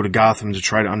decides to go to Gotham to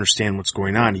try to understand what's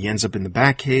going on. He ends up in the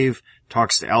Batcave,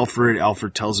 talks to Alfred.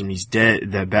 Alfred tells him he's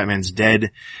dead, that Batman's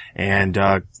dead, and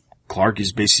Clark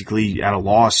is basically at a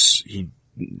loss. He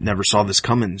never saw this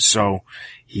coming, so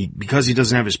because he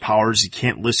doesn't have his powers, he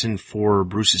can't listen for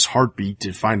Bruce's heartbeat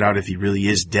to find out if he really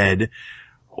is dead,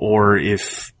 or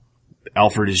if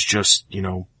Alfred is just,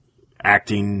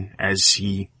 acting as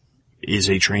he is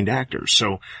a trained actor.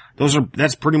 So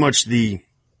that's pretty much the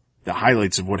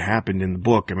highlights of what happened in the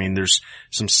book. I mean, there's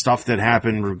some stuff that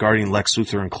happened regarding Lex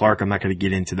Luthor and Clark. I'm not going to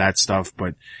get into that stuff,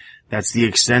 but that's the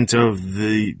extent of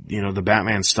the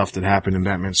Batman stuff that happened in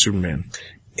Batman Superman.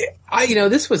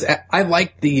 I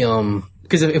liked the,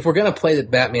 because if we're going to play that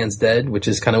Batman's dead, which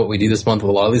is kind of what we do this month with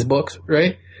a lot of these books,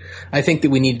 right? I think that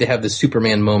we need to have the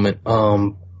Superman moment.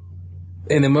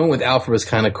 And the moment with Alfred was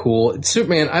kind of cool.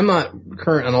 Superman, I'm not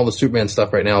current on all the Superman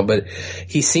stuff right now, but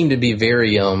he seemed to be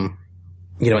very,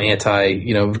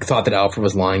 anti, thought that Alfred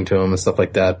was lying to him and stuff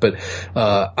like that. But,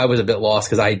 I was a bit lost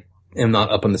because I am not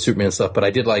up on the Superman stuff, but I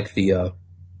did like the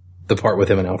part with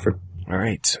him and Alfred. All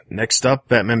right. Next up,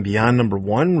 Batman Beyond number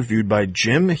 1, reviewed by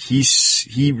Jim.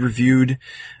 He reviewed,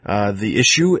 the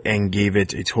issue and gave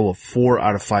it a total of 4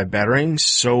 out of 5 batarangs.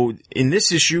 So in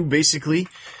this issue, basically,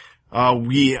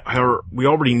 we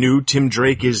already knew Tim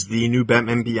Drake is the new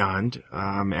Batman Beyond.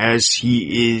 As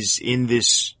he is in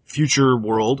this future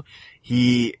world,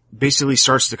 he basically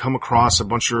starts to come across a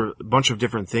bunch of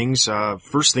different things.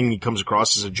 First thing he comes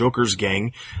across is a Joker's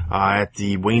gang, at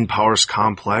the Wayne Powers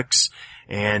complex.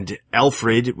 And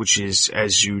Alfred, which is,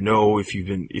 as you know, if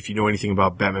you know anything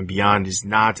about Batman Beyond, is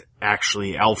not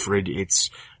actually Alfred. It's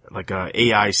like a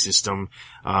AI system.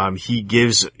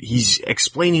 He's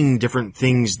explaining different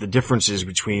things, the differences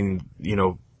between,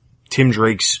 Tim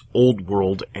Drake's old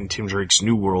world and Tim Drake's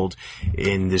new world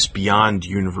in this Beyond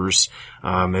universe.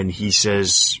 And he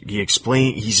says,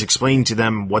 he's explaining to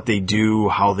them what they do,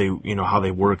 how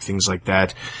they work, things like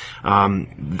that.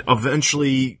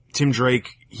 Eventually, Tim Drake,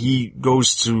 he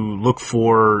goes to look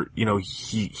for,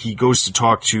 he goes to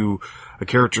talk to a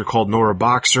character called Nora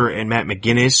Boxer and Matt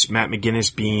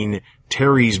McGinnis being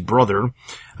Terry's brother.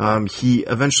 He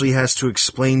eventually has to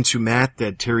explain to Matt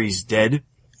that Terry's dead.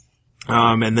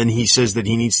 And then he says that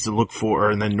he needs to look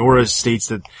for, and then Nora states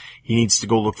that he needs to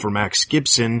go look for Max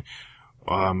Gibson,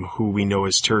 who we know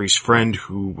as Terry's friend,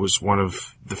 who was one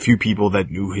of the few people that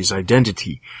knew his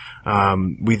identity.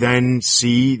 We then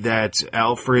see that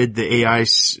Alfred, the AI,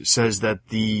 says that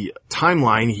the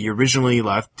timeline he originally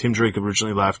left, Tim Drake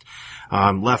originally left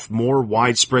more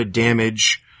widespread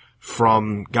damage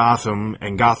from Gotham,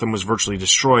 and Gotham was virtually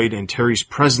destroyed, and Terry's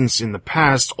presence in the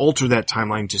past altered that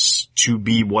timeline to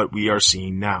be what we are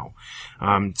seeing now.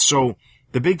 So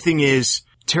the big thing is,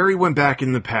 Terry went back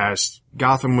in the past.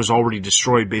 Gotham was already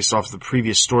destroyed based off the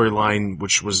previous storyline,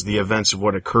 which was the events of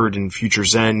what occurred in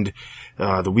Future's End,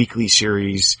 the weekly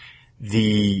series.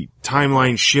 The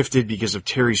timeline shifted because of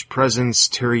Terry's presence.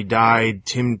 Terry died.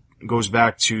 Tim goes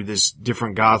back to this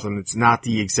different Gotham. It's not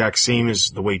the exact same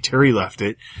as the way Terry left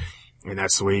it. And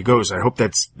that's the way he goes. I hope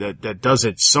that does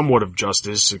it somewhat of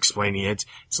justice, explaining it.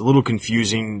 It's a little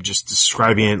confusing just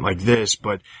describing it like this,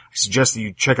 but I suggest that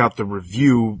you check out the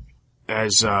review,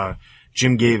 as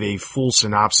Jim gave a full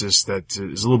synopsis that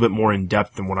is a little bit more in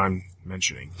depth than what I'm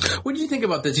mentioning. What did you think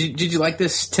about this? Did you like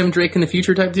this Tim Drake in the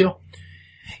future type deal?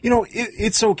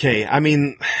 It's okay. I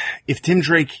mean, if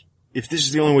this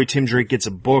is the only way Tim Drake gets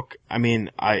a book, I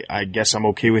mean, I guess I'm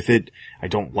okay with it. I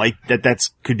don't like that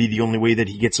could be the only way that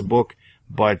he gets a book,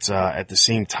 but at the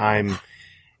same time,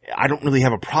 I don't really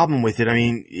have a problem with it. I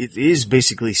mean, it is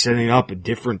basically setting up a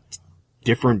different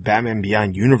Batman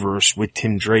Beyond universe with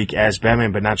Tim Drake as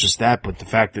Batman, but not just that, but the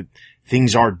fact that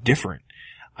things are different.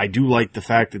 I do like the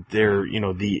fact that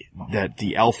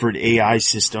the Alfred AI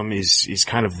system is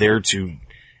kind of there to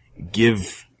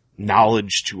give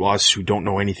knowledge to us who don't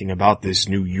know anything about this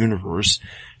new universe.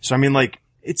 So I mean, like,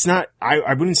 it's not,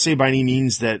 I wouldn't say by any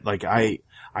means that, like, I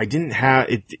didn't have,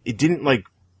 it didn't, like,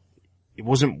 it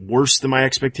wasn't worse than my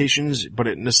expectations, but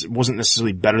it wasn't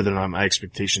necessarily better than my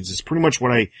expectations. It's pretty much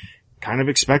what I kind of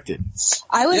expected.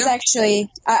 I was actually,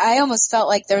 I almost felt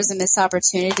like there was a missed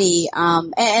opportunity,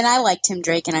 and I like Tim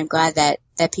Drake, and I'm glad that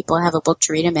people have a book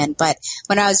to read him in, but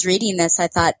when I was reading this, I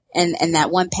thought, and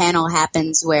that one panel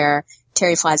happens where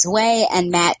Terry flies away,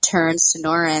 and Matt turns to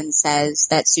Nora and says,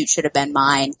 that suit should have been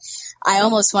mine. I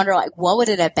almost wonder, like, what would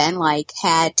it have been like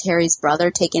had Terry's brother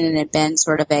taken it and it been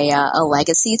sort of a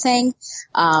legacy thing?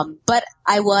 But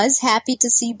I was happy to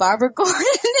see Barbara Gordon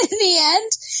in the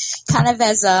end, kind of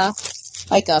as a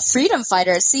freedom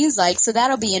fighter, it seems like. So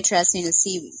that'll be interesting to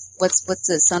see what's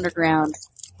this underground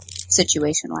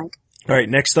situation like. All right.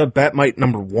 Next up, Batmite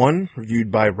 #1,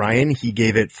 reviewed by Ryan. He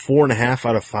gave it 4.5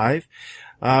 out of 5.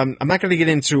 I'm not going to get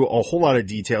into a whole lot of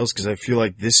details because I feel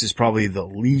like this is probably the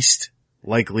least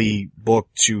likely book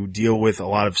to deal with a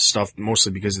lot of stuff,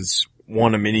 mostly because it's a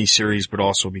mini series, but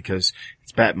also because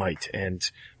it's Batmite, and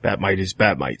Batmite is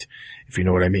Batmite, if you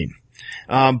know what I mean.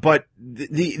 But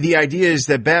the idea is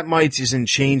that Batmite is in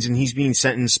chains and he's being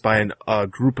sentenced by a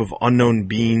group of unknown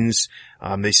beings.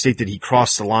 They state that he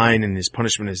crossed the line and his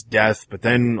punishment is death, but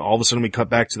then all of a sudden we cut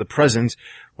back to the present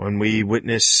when we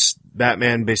witness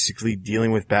Batman basically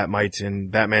dealing with Batmite, and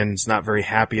Batman's not very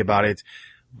happy about it,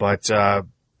 but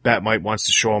Batmite wants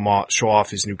to show off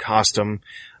his new costume.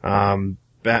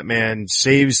 Batman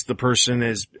saves the person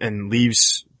and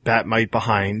leaves Batmite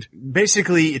behind.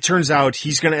 Basically, it turns out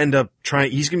he's going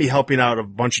to be helping out a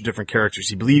bunch of different characters.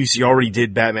 He believes he already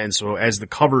did Batman, so as the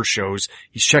cover shows,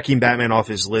 he's checking Batman off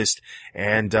his list,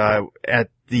 and at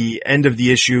the end of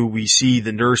the issue, we see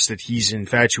the nurse that he's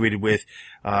infatuated with.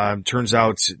 Turns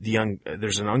out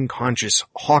there's an unconscious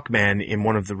Hawkman in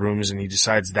one of the rooms, and he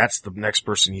decides that's the next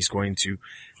person he's going to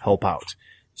help out.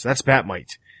 So that's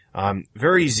Batmite.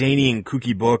 Very zany and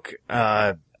kooky book.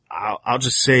 I'll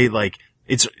just say, like,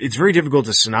 it's very difficult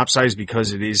to synopsize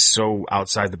because it is so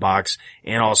outside the box,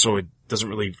 and also it doesn't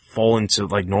really fall into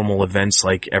like normal events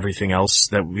like everything else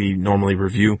that we normally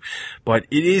review. But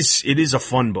it is a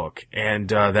fun book, and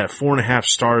that 4.5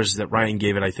 stars that Ryan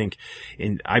gave it, I think,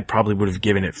 I probably would have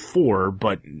given it 4,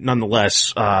 but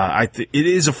nonetheless, it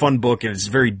is a fun book, and it's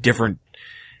very different.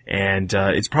 And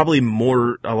it's probably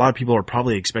a lot of people are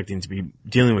probably expecting to be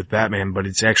dealing with Batman, but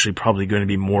it's actually probably going to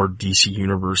be more DC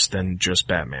Universe than just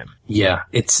Batman. Yeah,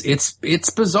 it's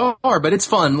bizarre, but it's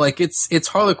fun. Like, it's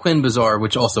Harlequin bizarre,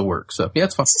 which also works. So yeah,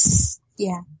 it's fun.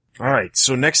 Yeah. All right.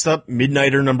 So next up,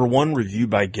 Midnighter #1, reviewed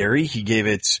by Gary. He gave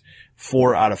it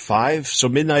 4 out of 5. So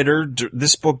Midnighter,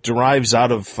 this book derives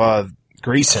out of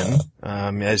Grayson,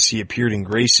 as he appeared in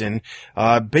Grayson.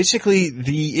 Basically,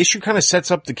 the issue kind of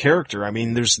sets up the character. I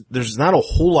mean, there's not a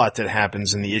whole lot that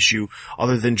happens in the issue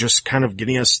other than just kind of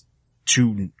getting us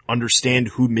to understand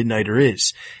who Midnighter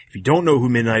is. If you don't know who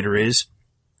Midnighter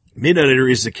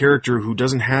is the character who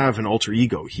doesn't have an alter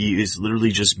ego. He is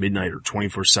literally just Midnighter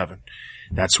 24/7.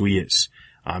 That's who he is.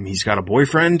 He's got a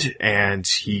boyfriend and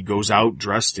he goes out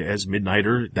dressed as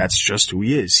Midnighter. That's just who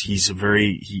he is. He's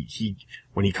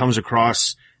when he comes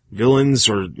across villains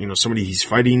or, somebody he's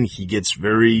fighting, he gets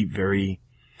very, very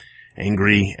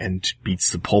angry and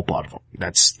beats the pulp out of them.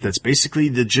 That's basically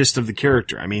the gist of the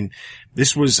character. I mean,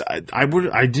 this was,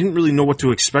 I didn't really know what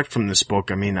to expect from this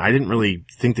book. I mean, I didn't really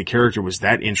think the character was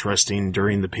that interesting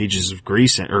during the pages of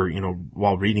Grayson, or,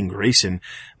 while reading Grayson,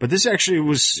 but this actually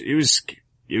it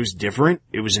was different.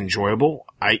 It was enjoyable.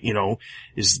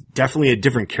 Is definitely a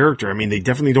different character. I mean, they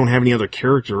definitely don't have any other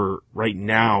character right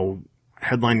now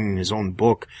headlining his own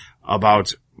book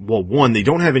about, well, one, they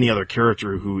don't have any other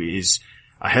character who is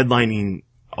headlining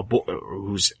a book,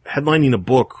 who's headlining a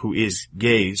book who is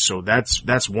gay. So that's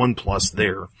one plus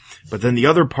there. But then the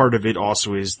other part of it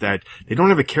also is that they don't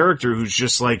have a character who's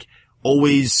just like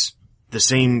always the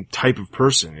same type of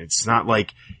person. It's not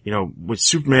like, with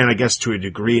Superman, I guess to a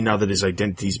degree, now that his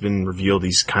identity's been revealed,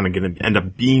 he's kind of going to end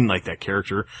up being like that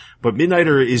character. But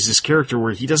Midnighter is this character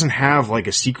where he doesn't have like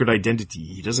a secret identity.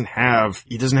 He doesn't have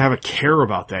a care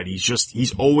about that.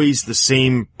 He's always the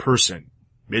same person.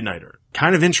 Midnighter.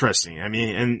 Kind of interesting. I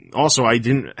mean, and also I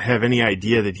didn't have any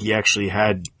idea that he actually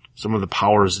had some of the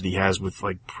powers that he has with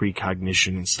like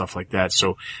precognition and stuff like that.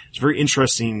 So it's very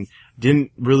interesting.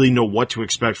 Didn't really know what to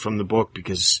expect from the book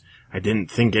because I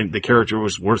didn't think the character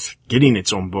was worth getting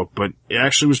its own book, but it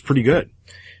actually was pretty good.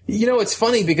 You know, it's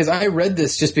funny because I read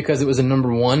this just because it was a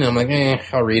number 1, and I'm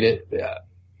like, I'll read it. Yeah.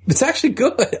 It's actually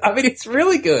good. I mean, it's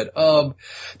really good.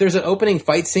 There's an opening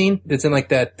fight scene that's in like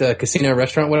that casino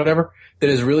restaurant, whatever, that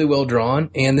is really well drawn.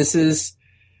 And this is,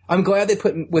 I'm glad they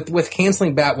put with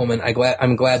canceling Batwoman.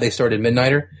 I'm glad they started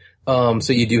Midnighter.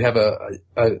 So you do have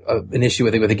an issue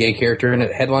with a gay character and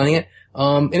headlining it.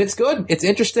 And it's good. It's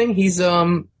interesting. He's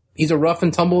a rough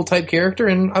and tumble type character,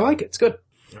 and I like it. It's good.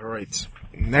 All right.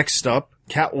 Next up,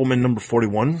 Catwoman number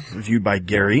 41, reviewed by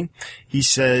Gary. He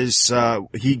says,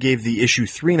 he gave the issue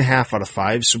 3.5 out of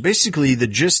 5. So basically the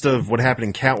gist of what happened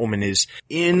in Catwoman is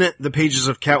in the pages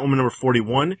of Catwoman number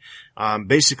 41,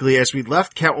 basically as we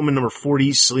left Catwoman number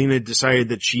 40, Selina decided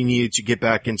that she needed to get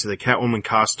back into the Catwoman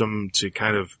costume to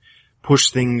kind of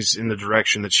push things in the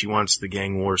direction that she wants the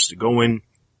gang wars to go in.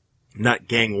 Not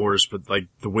gang wars, but like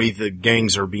the way the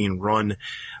gangs are being run.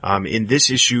 In this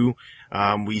issue,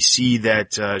 we see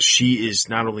that she is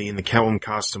not only in the Catwoman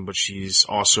costume, but she's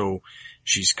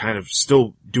kind of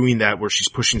still doing that where she's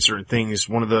pushing certain things.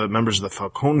 One of the members of the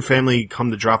Falcone family come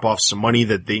to drop off some money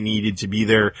that they needed to be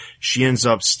there. She ends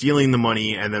up stealing the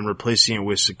money and then replacing it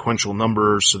with sequential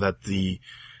numbers so that the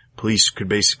police could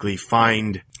basically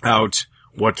find out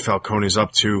what Falcone is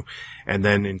up to, and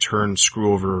then in turn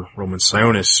screw over Roman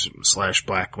Sionis /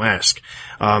 Black Mask.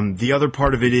 The other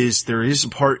part of it is there is a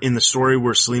part in the story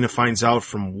where Selina finds out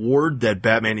from Ward that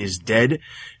Batman is dead.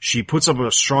 She puts up a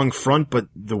strong front, but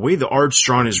the way the art's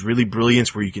drawn is really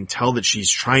brilliant, where you can tell that she's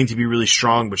trying to be really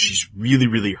strong, but she's really,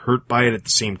 really hurt by it at the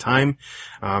same time.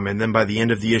 And then by the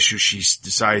end of the issue, she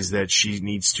decides that she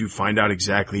needs to find out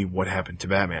exactly what happened to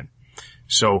Batman.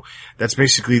 So that's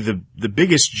basically the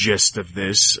biggest gist of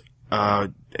this.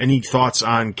 Any thoughts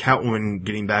on Catwoman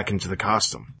getting back into the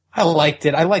costume? I liked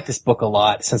it. I like this book a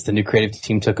lot since the new creative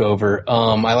team took over.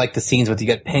 I like the scenes with you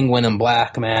got Penguin and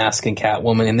Black Mask and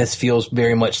Catwoman, and this feels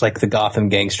very much like the Gotham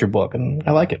gangster book, and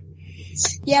I like it.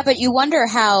 Yeah, but you wonder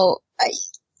how,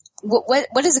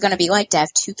 what is it going to be like to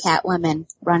have 2 Catwomen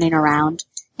running around,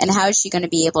 and how is she going to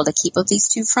be able to keep up these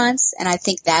 2 fronts? And I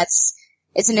think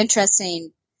it's an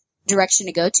interesting direction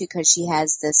to go to, because she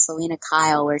has this Selina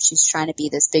Kyle where she's trying to be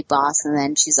this big boss, and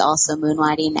then she's also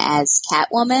moonlighting as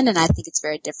Catwoman, and I think it's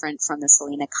very different from the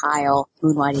Selina Kyle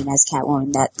moonlighting as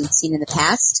Catwoman that we've seen in the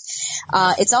past.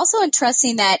 It's also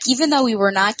interesting that even though we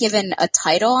were not given a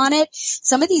title on it,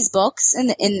 some of these books in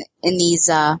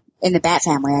the Bat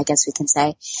family, I guess we can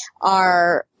say,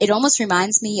 it almost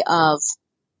reminds me of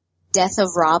Death of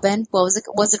Robin. What was it?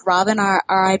 Was it Robin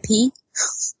R.I.P.?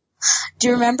 Do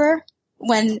you remember?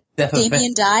 When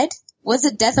Damian died? Was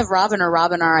it Death of Robin or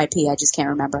Robin R.I.P.? I just can't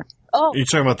remember. Oh. You're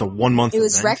talking about the 1 month It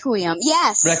was event? Requiem.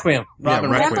 Yes. Requiem. Robin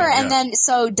Remember? Requiem, and then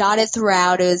so dotted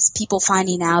throughout is people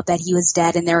finding out that he was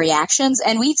dead and their reactions.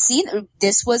 And we've seen,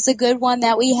 this was a good one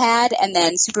that we had, and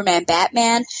then Superman,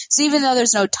 Batman. So even though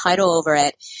there's no title over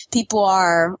it, people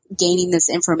are gaining this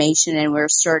information, and we're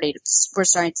starting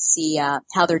to see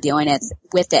how they're dealing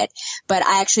with it. But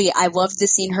I loved the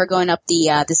scene, her going up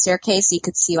the staircase. So you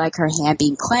could see like her hand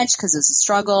being clenched because it was a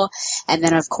struggle, and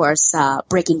then of course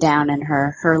breaking down, and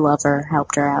her lover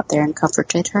helped her out there and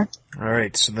comforted her. All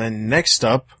right. So then next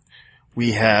up,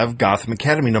 we have Gotham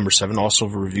Academy number 7, also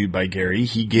reviewed by Gary.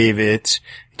 He gave it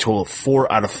a total of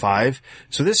 4 out of 5.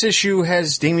 So this issue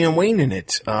has Damian Wayne in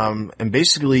it. And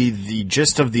basically the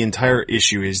gist of the entire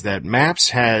issue is that Maps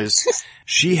has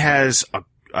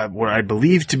what I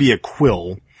believe to be a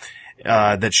quill,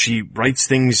 that she writes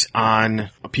things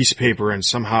on a piece of paper, and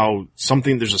somehow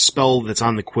there's a spell that's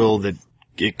on the quill that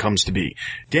it comes to be.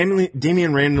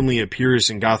 Damian randomly appears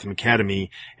in Gotham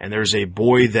Academy, and there's a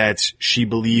boy that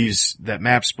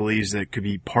Maps believes that could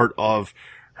be part of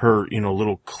her,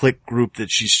 little clique group that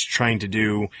she's trying to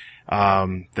do,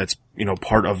 that's,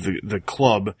 part of the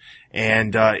club.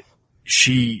 And, the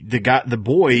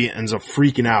boy ends up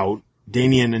freaking out.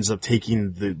 Damian ends up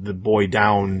taking the boy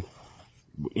down,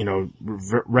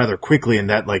 rather quickly, and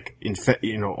that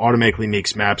automatically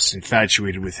makes Maps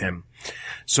infatuated with him.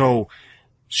 So,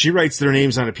 she writes their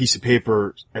names on a piece of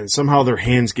paper, and somehow their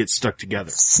hands get stuck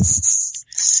together.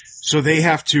 So they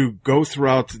have to go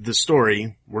throughout the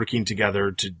story working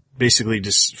together to basically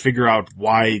just figure out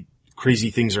why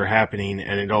crazy things are happening,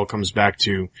 and it all comes back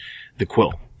to the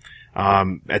quill.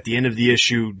 At the end of the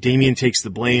issue, Damian takes the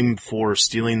blame for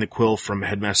stealing the quill from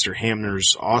Headmaster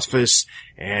Hamner's office,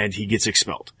 and he gets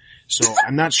expelled. So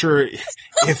I'm not sure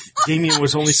if Damian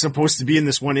was only supposed to be in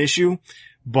this one issue,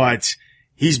 but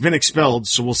he's been expelled,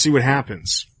 so we'll see what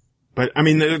happens. But, I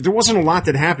mean, there wasn't a lot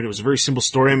that happened. It was a very simple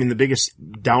story. I mean, the biggest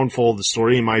downfall of the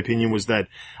story, in my opinion, was that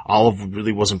Olive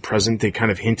really wasn't present. They kind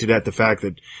of hinted at the fact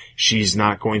that she's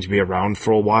not going to be around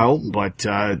for a while. But,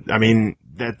 I mean,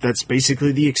 that's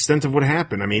basically the extent of what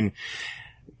happened. I mean,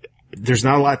 there's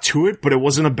not a lot to it, but it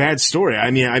wasn't a bad story.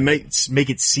 I mean, I might make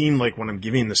it seem like when I'm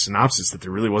giving the synopsis that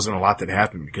there really wasn't a lot that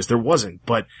happened, because there wasn't.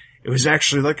 But it was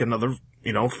actually like another,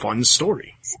 fun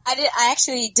story. I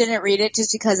actually didn't read it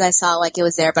just because I saw like it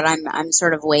was there, but I'm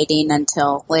sort of waiting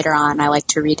until later on. I like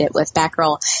to read it with back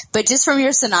roll. But just from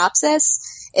your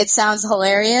synopsis, it sounds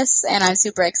hilarious, and I'm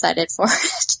super excited for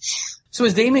it. So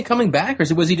is Damien coming back,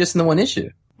 or was he just in the one issue?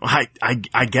 I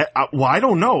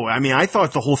don't know. I mean, I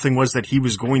thought the whole thing was that he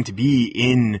was going to be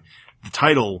in the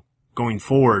title going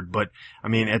forward, but I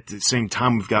mean, at the same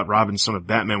time, we've got Robin, Son of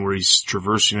Batman, where he's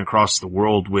traversing across the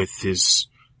world with his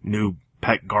new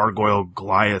pet gargoyle,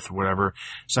 Goliath, or whatever.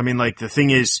 So, I mean, like, the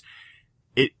thing is,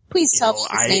 Please tell me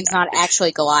his name's not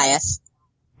actually Goliath.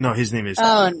 No, his name is.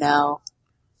 Oh, no.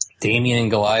 Damien and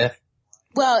Goliath?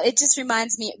 Well, it just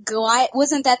reminds me, Goliath,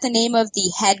 wasn't that the name of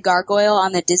the head gargoyle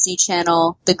on the Disney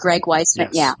Channel, the Greg Weisman?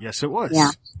 Yes. Yeah. Yes, it was.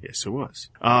 Yeah. Yes, it was.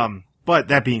 But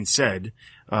that being said,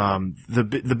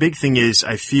 the big thing is,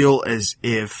 I feel as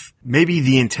if maybe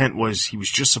the intent was he was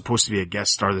just supposed to be a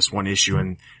guest star this one issue,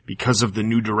 and because of the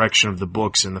new direction of the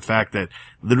books and the fact that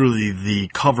literally the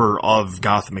cover of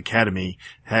Gotham Academy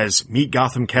has Meet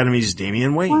Gotham Academy's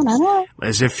Damian Wayne,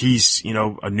 as if he's,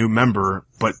 a new member,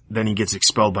 but then he gets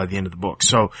expelled by the end of the book.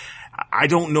 So I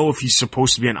don't know if he's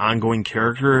supposed to be an ongoing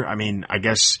character. I mean, I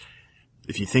guess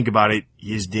if you think about it,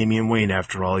 he is Damian Wayne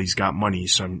after all. He's got money.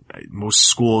 So most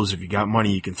schools, if you got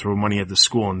money, you can throw money at the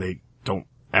school and they don't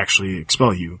actually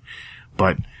expel you.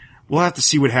 But we'll have to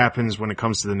see what happens when it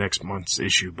comes to the next month's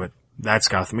issue. But that's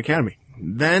Gotham Academy.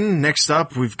 Then next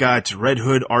up, we've got Red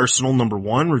Hood Arsenal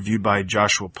 #1, reviewed by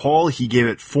Joshua Paul. He gave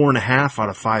it 4.5 out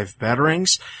of 5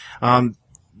 batarangs.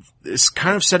 It's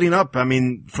kind of setting up. I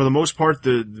mean, for the most part,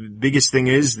 the biggest thing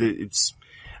is that it's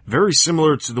very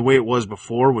similar to the way it was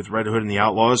before with Red Hood and the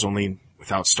Outlaws, only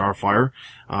without Starfire.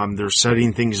 They're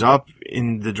setting things up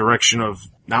in the direction of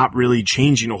not really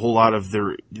changing a whole lot of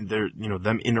their,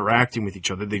 them interacting with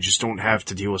each other. They just don't have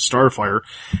to deal with Starfire.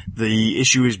 The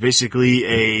issue is basically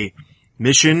a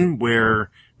mission where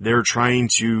they're trying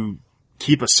to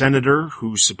keep a senator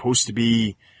who's supposed to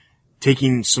be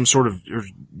taking some sort of, or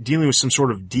dealing with some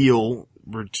sort of deal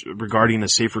regarding a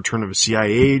safe return of a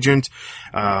CIA agent.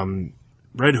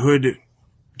 Red Hood,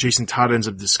 Jason Todd ends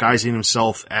up disguising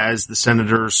himself as the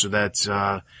senator so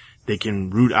that they can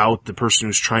root out the person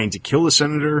who's trying to kill the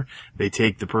senator. They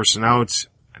take the person out,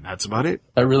 and that's about it.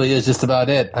 That really is just about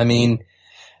it. I mean,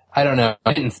 I don't know.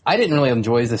 I didn't really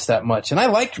enjoy this that much. And I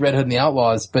liked Red Hood and the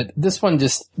Outlaws, but this one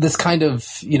this kind of,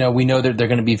 we know that they're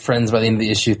going to be friends by the end of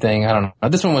the issue thing. I don't know.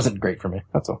 This one wasn't great for me.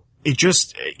 That's all. It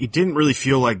didn't really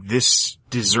feel like this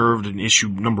deserved an issue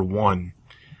 #1.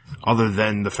 Other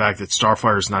than the fact that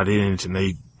Starfire's not in it and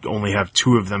they only have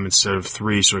 2 of them instead of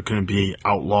 3, so it couldn't be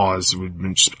Outlaws. It would have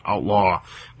been just Outlaw.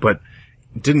 But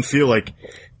it didn't feel like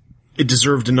it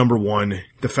deserved a #1.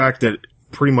 The fact that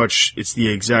pretty much it's the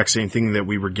exact same thing that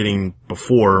we were getting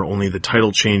before, only the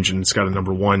title changed and it's got a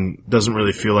 #1, doesn't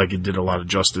really feel like it did a lot of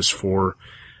justice for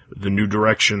the new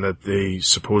direction that they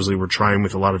supposedly were trying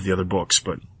with a lot of the other books.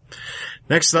 But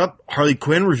next up, Harley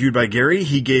Quinn, reviewed by Gary.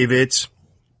 He gave it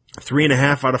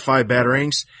 3.5 out of 5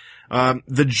 batarangs.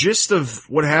 The gist of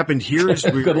what happened here is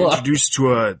we were introduced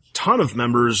to a ton of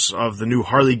members of the new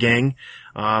Harley gang.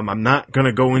 I'm not going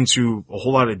to go into a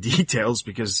whole lot of details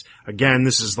because, again,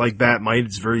 this is like Batmite.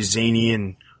 It's very zany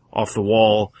and off the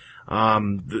wall.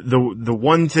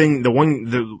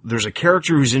 There's a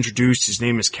character who's introduced. His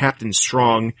name is Captain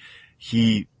Strong.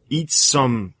 He eats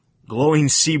some glowing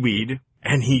seaweed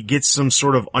and he gets some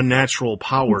sort of unnatural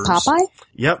powers. Popeye?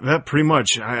 Yep, that pretty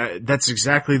much. That's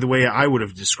exactly the way I would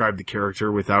have described the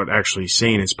character without actually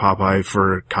saying it's Popeye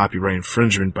for copyright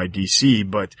infringement by DC.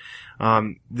 But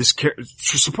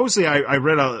supposedly I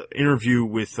read an interview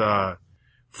with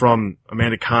from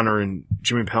Amanda Connor and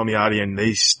Jimmy Palmiotti, and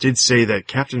they did say that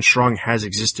Captain Strong has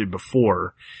existed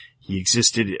before. He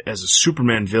existed as a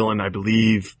Superman villain, I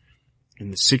believe, in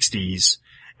the 60s.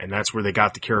 And that's where they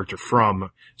got the character from.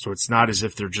 So it's not as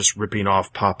if they're just ripping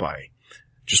off Popeye.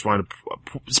 Just wanted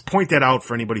to point that out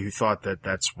for anybody who thought that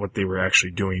that's what they were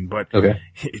actually doing. But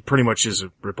It pretty much is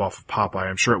a ripoff of Popeye.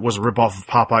 I'm sure it was a ripoff of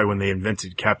Popeye when they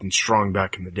invented Captain Strong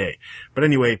back in the day. But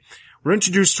anyway, we're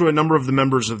introduced to a number of the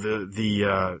members of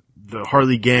the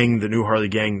Harley gang, the new Harley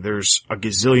gang. There's a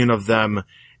gazillion of them,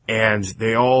 and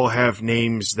they all have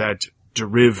names that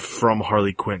derive from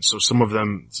Harley Quinn. So one of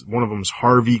them's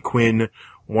Harvey Quinn.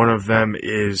 One of them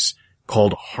is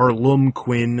called Harlem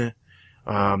Quinn.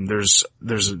 There's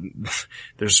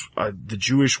the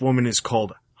Jewish woman is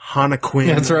called Hannah Quinn.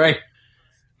 Yeah, that's right.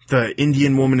 The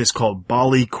Indian woman is called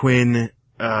Bali Quinn.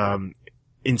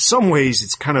 In some ways,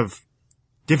 it's kind of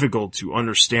difficult to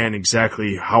understand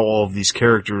exactly how all of these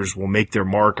characters will make their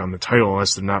mark on the title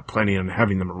unless they're not planning on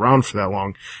having them around for that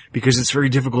long, because it's very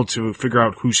difficult to figure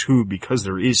out who's who because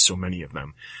there is so many of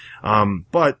them.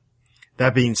 But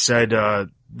that being said,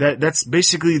 that's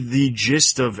basically the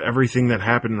gist of everything that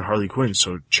happened in Harley Quinn.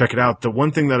 So check it out. The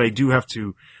one thing that I do have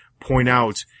to point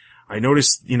out, I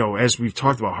noticed, as we've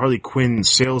talked about, Harley Quinn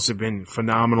sales have been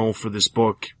phenomenal for this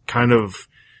book, kind of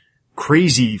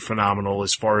crazy phenomenal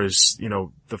as far as,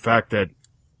 the fact that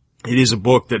it is a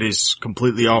book that is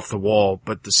completely off the wall,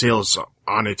 but the sales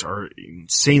on it are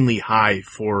insanely high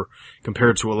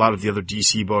compared to a lot of the other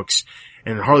DC books.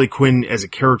 And Harley Quinn as a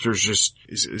character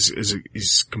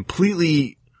is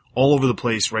completely all over the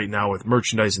place right now with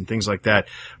merchandise and things like that.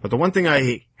 But the one thing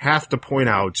I have to point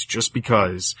out, just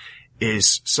because,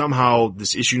 is somehow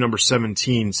this issue number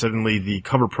 17, suddenly the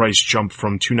cover price jumped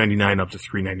from $2.99 up to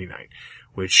 $3.99,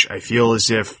 which I feel as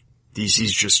if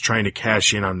DC's just trying to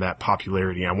cash in on that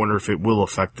popularity. I wonder if it will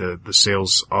affect the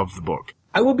sales of the book.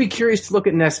 I will be curious to look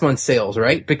at next month's sales,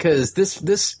 right? Because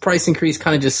this price increase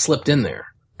kind of just slipped in there.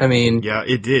 I mean, yeah,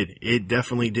 it did. It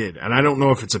definitely did. And I don't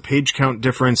know if it's a page count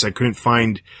difference. I couldn't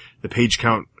find the page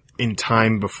count in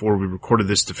time before we recorded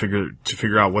this to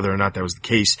figure out whether or not that was the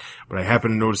case. But I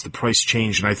happened to notice the price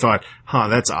change, and I thought,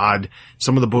 that's odd.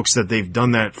 Some of the books that they've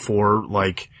done that for,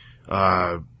 like,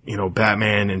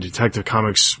 Batman and Detective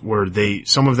Comics, where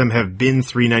some of them have been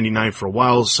 $3.99 for a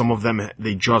while. Some of them,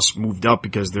 they just moved up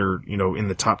because they're, in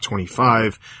the top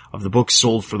 25 of the books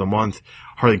sold for the month.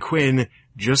 Harley Quinn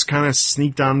just kind of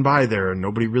sneaked on by there, and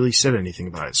nobody really said anything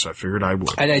about it, so I figured I would.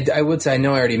 And I would say, I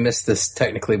know I already missed this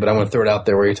technically, but I want to throw it out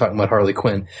there where you're talking about Harley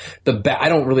Quinn. I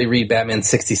don't really read Batman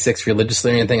 66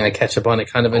 religiously or anything. I catch up on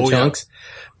it kind of in chunks. Yeah.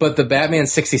 But the Batman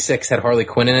 66 had Harley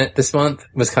Quinn in it this month.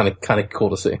 It was kind of cool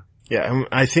to see. Yeah,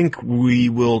 I think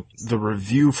the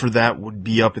review for that would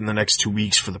be up in the next 2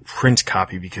 weeks for the print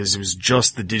copy, because it was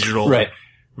just the digital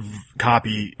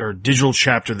copy or digital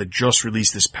chapter that just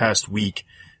released this past week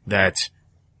that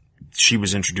she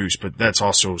was introduced. But that's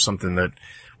also something that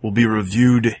will be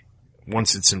reviewed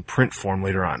once it's in print form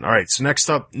later on. All right, so next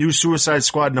up, New Suicide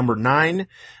Squad number 9,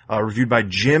 reviewed by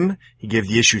Jim. He gave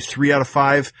the issue 3 out of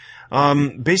 5.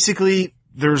 Basically,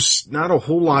 there's not a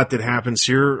whole lot that happens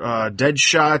here.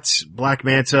 Deadshot, Black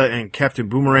Manta, and Captain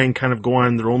Boomerang kind of go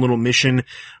on their own little mission.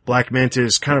 Black Manta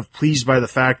is kind of pleased by the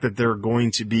fact that they're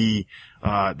going to be,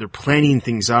 they're planning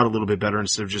things out a little bit better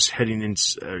instead of just heading in,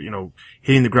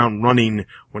 hitting the ground running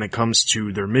when it comes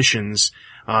to their missions.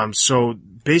 So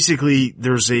basically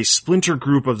there's a splinter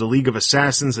group of the League of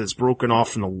Assassins that's broken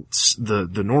off from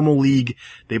the normal league.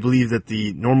 They believe that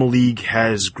the normal league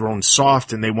has grown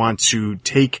soft and they want to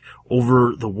take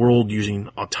over the world using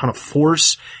a ton of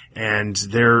force, and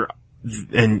they're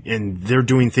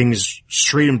doing things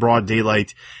straight in broad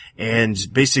daylight. And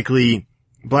basically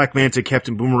Black Manta,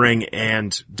 Captain Boomerang,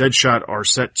 and Deadshot are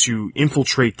set to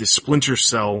infiltrate the Splinter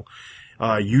Cell,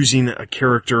 using a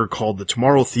character called the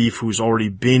Tomorrow Thief, who's already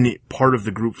been part of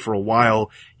the group for a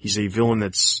while. He's a villain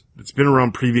that's been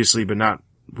around previously, but not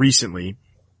recently.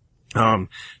 So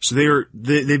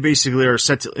they basically are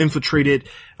set to infiltrate it.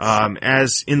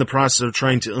 As in the process of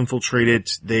trying to infiltrate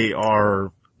it, they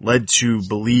are led to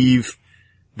believe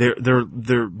they're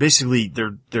basically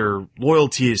their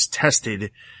loyalty is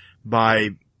tested by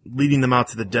leading them out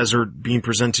to the desert, being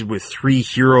presented with 3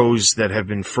 heroes that have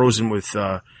been frozen with,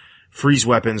 freeze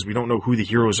weapons. We don't know who the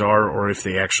heroes are or if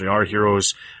they actually are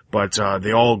heroes, but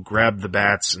they all grab the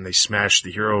bats and they smash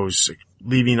the heroes,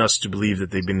 leaving us to believe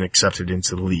that they've been accepted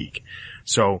into the League.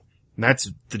 So that's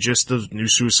the gist of New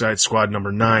Suicide Squad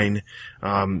number 9.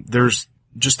 There's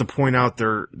just to point out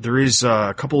there is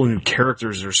a couple of new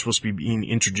characters that are supposed to be being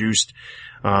introduced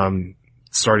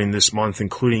starting this month,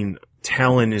 including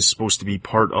Talon is supposed to be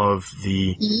part of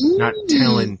the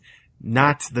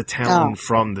not the Talon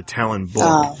from the Talon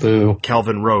book,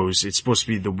 Calvin Rose. It's supposed to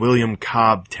be the William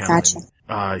Cobb Talon.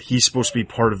 Gotcha. He's supposed to be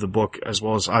part of the book, as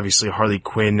well as obviously Harley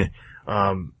Quinn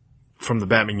from the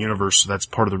Batman universe. So that's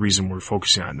part of the reason we're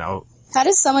focusing on it now. How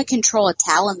does someone control a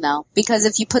Talon, though? Because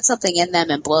if you put something in them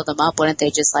and blow them up, wouldn't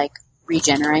they just,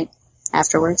 regenerate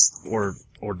afterwards? Or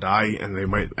die, and they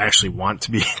might actually want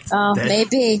to be dead.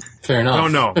 Maybe. Fair enough. I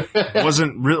don't know. It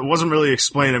wasn't really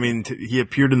explained. I mean, he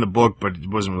appeared in the book, but it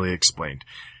wasn't really explained.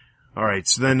 All right.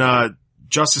 So then,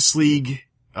 Justice League,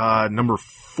 number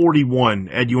 41.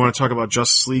 Ed, you want to talk about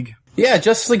Justice League? Yeah,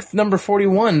 Justice League number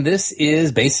 41. This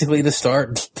is basically the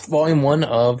start, volume 1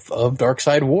 of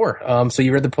Darkseid War. So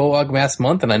you read the prologue last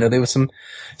month, and I know there was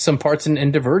some parts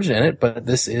in Divergent in it, but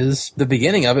this is the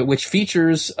beginning of it, which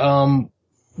features,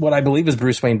 what I believe is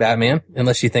Bruce Wayne Batman,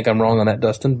 unless you think I'm wrong on that,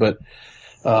 Dustin, but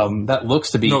that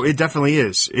looks to be. No, it definitely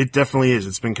is. It definitely is.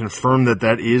 It's been confirmed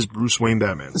that is Bruce Wayne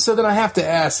Batman. So then I have to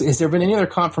ask, has there been any other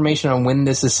confirmation on when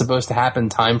this is supposed to happen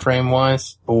time frame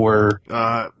wise, or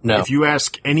no? If you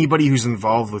ask anybody who's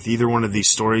involved with either one of these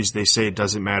stories, they say it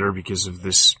doesn't matter because of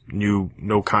this new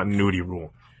no continuity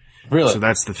rule. Really? So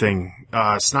that's the thing.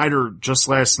 Snyder, just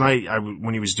last night,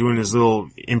 when he was doing his little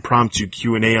impromptu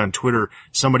Q&A on Twitter,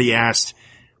 somebody asked,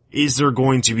 is there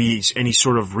going to be any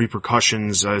sort of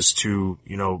repercussions as to,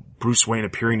 Bruce Wayne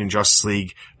appearing in Justice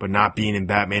League but not being in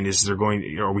Batman?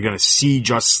 Are we going to see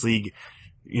Justice League,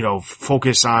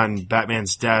 focus on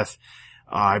Batman's death?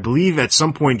 I believe at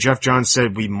some point Jeff Johns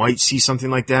said we might see something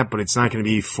like that, but it's not going to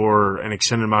be for an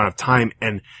extended amount of time.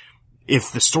 And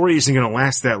if the story isn't going to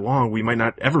last that long, we might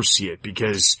not ever see it,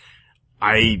 because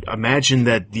I imagine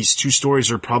that these two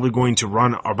stories are probably going to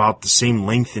run about the same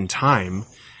length in time.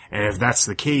 And if that's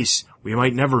the case, we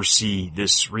might never see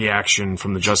this reaction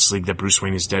from the Justice League that Bruce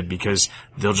Wayne is dead, because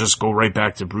they'll just go right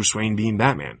back to Bruce Wayne being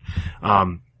Batman.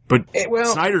 But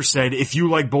Snyder said, if you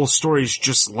like both stories,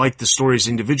 just like the stories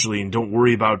individually and don't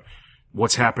worry about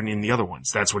what's happening in the other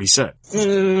ones. That's what he said.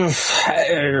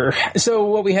 So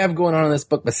what we have going on in this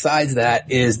book besides that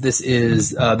is the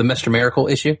Mr. Miracle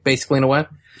issue, basically, in a way.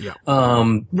 Yeah.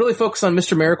 Really focus on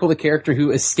Mr. Miracle, the character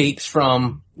who escapes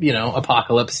from,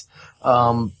 Apocalypse.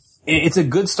 It's a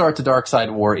good start to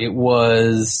Darkseid War. It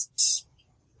was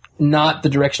not the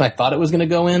direction I thought it was going to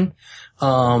go in.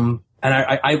 And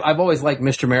I've always liked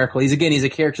Mr. Miracle. He's a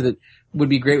character that would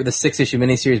be great with a 6-issue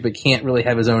miniseries, but can't really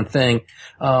have his own thing.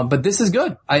 But this is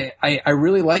good. I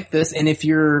really like this. And if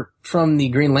you're from the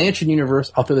Green Lantern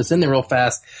universe, I'll throw this in there real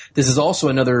fast. This is also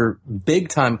another big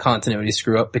time continuity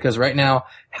screw up, because right now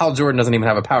Hal Jordan doesn't even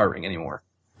have a power ring anymore.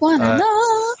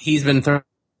 He's been thrown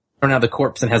out of the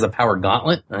corpse and has a power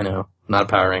gauntlet. I know, not a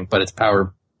power ring, but it's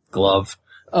power glove.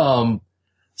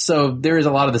 So there is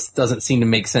a lot of this that doesn't seem to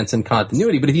make sense in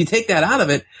continuity. But if you take that out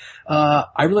of it,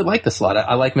 I really like this a lot.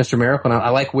 I like Mr. Miracle, and I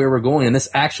like where we're going. And this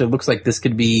actually looks like this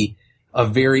could be a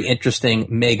very interesting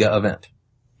mega event.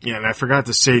 Yeah, and I forgot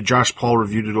to say, Josh Paul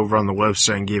reviewed it over on the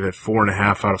website and gave it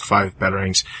 4.5 out of 5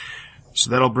 batarangs. So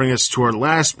that'll bring us to our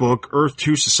last book, Earth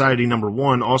 2 Society number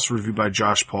 1, also reviewed by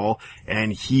Josh Paul,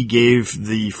 and he gave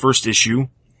the first issue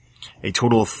a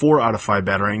total of 4 out of 5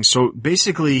 batarangs. So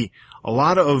basically, a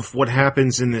lot of what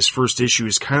happens in this first issue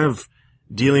is kind of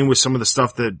dealing with some of the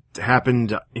stuff that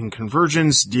happened in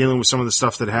Convergence, dealing with some of the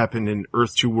stuff that happened in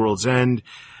Earth 2 World's End,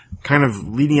 kind of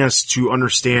leading us to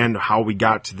understand how we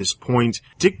got to this point.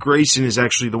 Dick Grayson is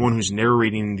actually the one who's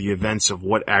narrating the events of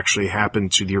what actually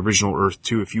happened to the original Earth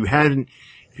 2. If you didn't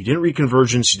read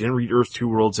Convergence, you didn't read Earth 2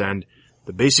 World's End,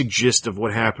 the basic gist of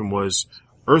what happened was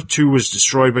Earth 2 was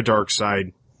destroyed by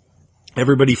Darkseid.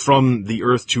 Everybody from the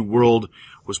Earth 2 world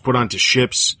was put onto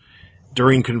ships.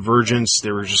 During Convergence,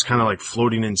 they were just kind of like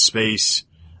floating in space,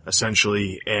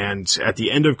 essentially. And at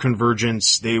the end of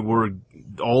Convergence,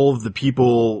 all of the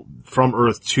people from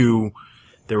Earth 2,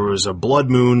 there was a blood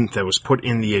moon that was put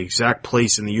in the exact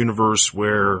place in the universe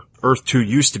where Earth 2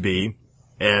 used to be,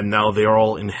 and now they are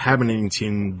all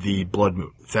inhabiting the blood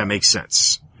moon, if that makes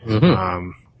sense. Mm-hmm.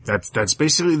 That's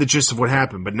basically the gist of what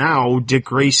happened. But now, Dick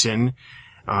Grayson,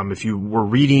 if you were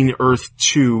reading Earth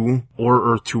 2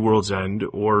 or Earth 2 World's End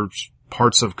or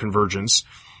parts of Convergence,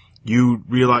 you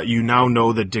now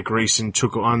know that Dick Grayson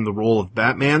took on the role of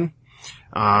Batman.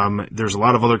 There's a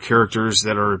lot of other characters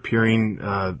that are appearing.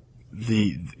 A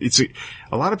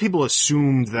lot of people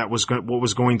assumed that what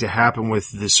was going to happen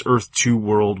with this Earth 2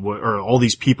 world, or all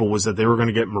these people, was that they were going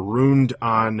to get marooned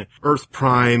on Earth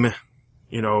Prime,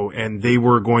 and they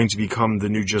were going to become the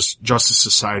new Justice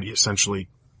Society, essentially.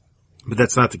 But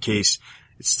that's not the case.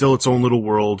 It's still its own little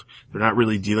world. They're not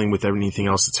really dealing with anything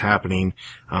else that's happening.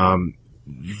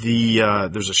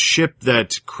 There's a ship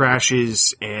that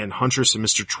crashes, and Huntress and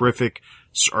Mr. Terrific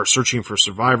are searching for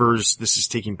survivors. This is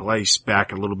taking place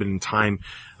back a little bit in time.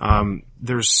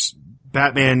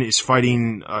 Batman is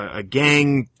fighting a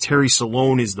gang. Terry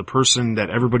Salone is the person that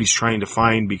everybody's trying to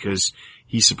find because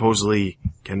he supposedly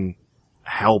can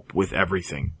help with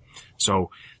everything. So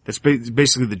that's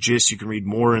basically the gist. You can read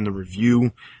more in the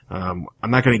review. I'm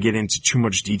not going to get into too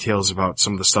much details about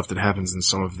some of the stuff that happens in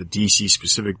some of the DC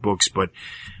specific books, but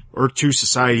Earth 2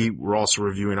 Society we're also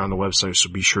reviewing on the website, so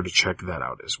be sure to check that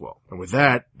out as well. And with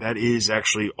that is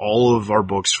actually all of our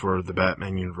books for the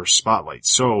Batman Universe Spotlight.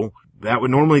 So that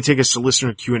would normally take us to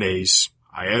listener Q&As.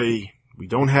 we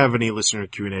don't have any listener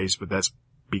Q&As, but that's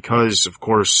because, of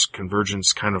course,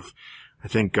 Convergence kind of, I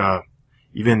think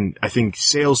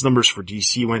sales numbers for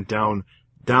DC went down.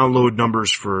 Download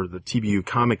numbers for the TBU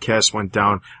Comic Cast went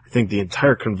down. I think the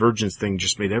entire Convergence thing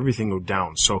just made everything go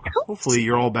down. So hopefully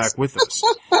you're all back with us.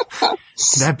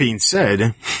 That being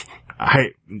said,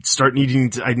 I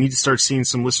need to start seeing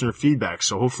some listener feedback.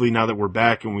 So hopefully now that we're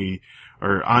back and we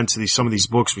are on to some of these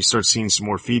books, we start seeing some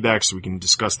more feedback so we can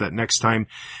discuss that next time.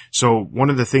 So one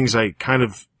of the things I kind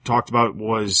of talked about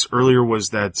was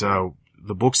that,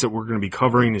 the books that we're going to be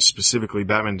covering is specifically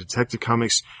Batman Detective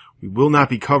Comics. We will not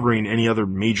be covering any other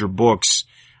major books,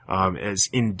 as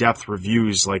in-depth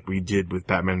reviews like we did with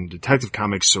Batman Detective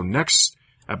Comics. So next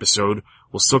episode,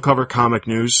 we'll still cover comic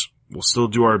news. We'll still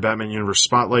do our Batman Universe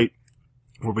Spotlight,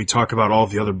 where we talk about all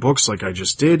the other books like I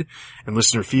just did and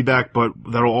listener feedback, but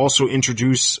that'll also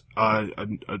introduce,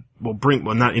 bring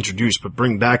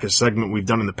back a segment we've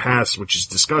done in the past, which is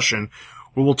discussion,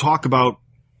 where we'll talk about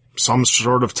some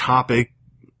sort of topic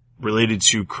related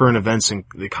to current events in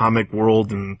the comic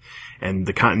world and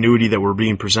the continuity that we're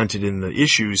being presented in the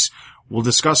issues. We'll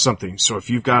discuss something. So if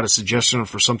you've got a suggestion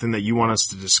for something that you want us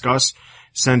to discuss,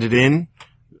 send it in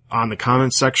on the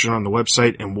comment section on the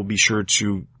website, and we'll be sure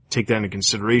to take that into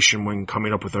consideration when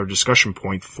coming up with our discussion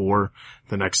point for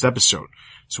the next episode.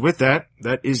 So with that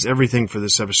is everything for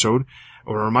this episode. I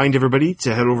want to remind everybody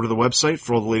to head over to the website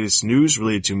for all the latest news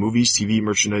related to movies, TV,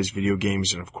 merchandise, video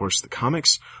games, and of course the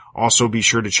comics. Also be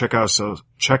sure to check us out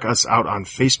on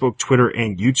Facebook, Twitter,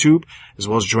 and YouTube, as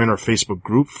well as join our Facebook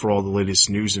group for all the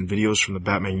latest news and videos from the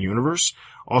Batman universe.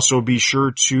 Also be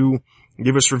sure to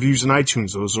give us reviews on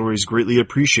iTunes. Those are always greatly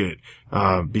appreciated.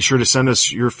 Be sure to send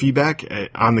us your feedback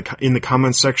in the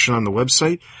comments section on the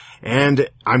website. And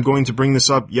I'm going to bring this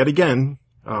up yet again.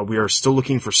 We are still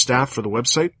looking for staff for the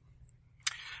website.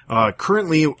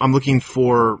 Currently, I'm looking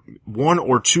for 1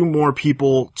 or 2 more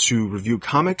people to review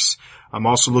comics. I'm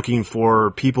also looking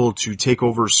for people to take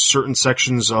over certain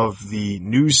sections of the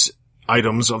news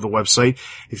items of the website.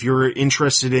 If you're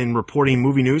interested in reporting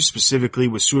movie news, specifically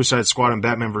with Suicide Squad and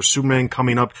Batman vs. Superman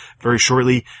coming up very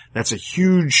shortly, that's a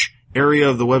huge area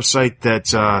of the website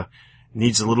that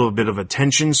needs a little bit of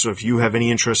attention. So if you have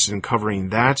any interest in covering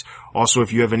that, also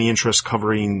if you have any interest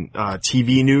covering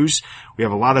TV news, we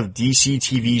have a lot of DC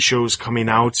TV shows coming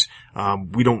out.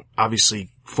 We don't obviously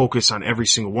focus on every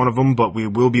single one of them, but we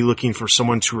will be looking for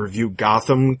someone to review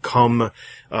Gotham come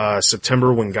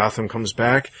September when Gotham comes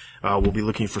back. We'll be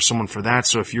looking for someone for that.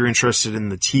 So if you're interested in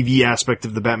the TV aspect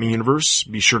of the Batman universe,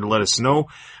 be sure to let us know.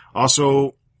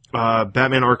 Also,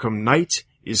 Batman Arkham Knight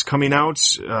is coming out.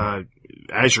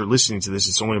 As you're listening to this,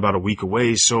 it's only about a week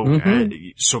away. So,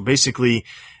 so basically,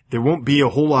 there won't be a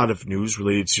whole lot of news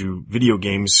related to video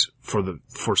games for the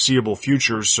foreseeable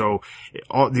future. So,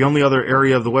 the only other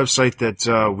area of the website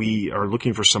that we are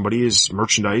looking for somebody is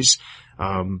merchandise.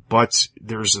 But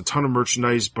there's a ton of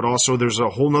merchandise, but also there's a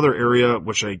whole nother area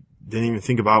which I didn't even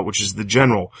think about, which is the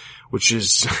general, which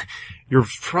is, you're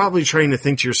probably trying to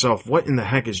think to yourself, what in the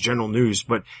heck is general news?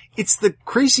 But it's the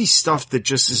crazy stuff that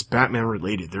just is Batman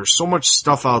related. There's so much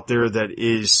stuff out there that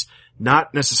is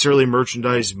not necessarily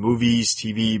merchandise, movies,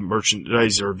 TV,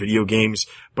 merchandise, or video games,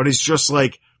 but it's just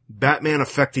like Batman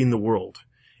affecting the world.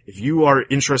 If you are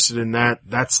interested in that,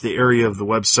 that's the area of the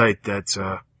website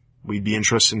that, we'd be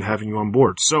interested in having you on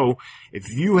board. So, if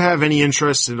you have any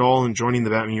interest at all in joining the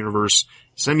Batman Universe,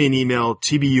 send me an email,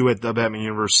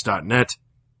 tbu@thebatmanuniverse.net,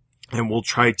 and we'll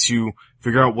try to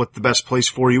figure out what the best place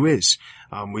for you is.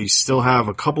 We still have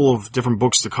a couple of different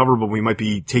books to cover, but we might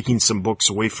be taking some books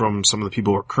away from some of the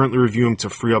people who are currently reviewing to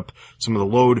free up some of the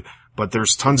load, but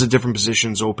there's tons of different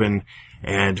positions open,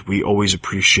 and we always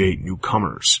appreciate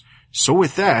newcomers. So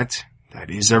with that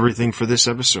is everything for this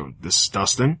episode. This is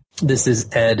Dustin. This is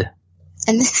Ed.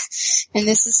 And this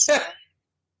is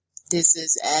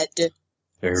Ed.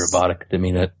 Very robotic. Didn't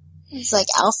mean it. It's like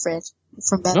Alfred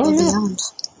from Batman Beyond.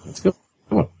 Let's go.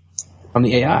 Come on. I'm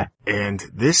the AI. And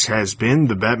this has been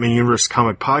the Batman Universe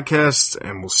Comic Podcast,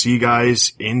 and we'll see you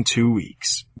guys in 2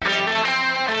 weeks.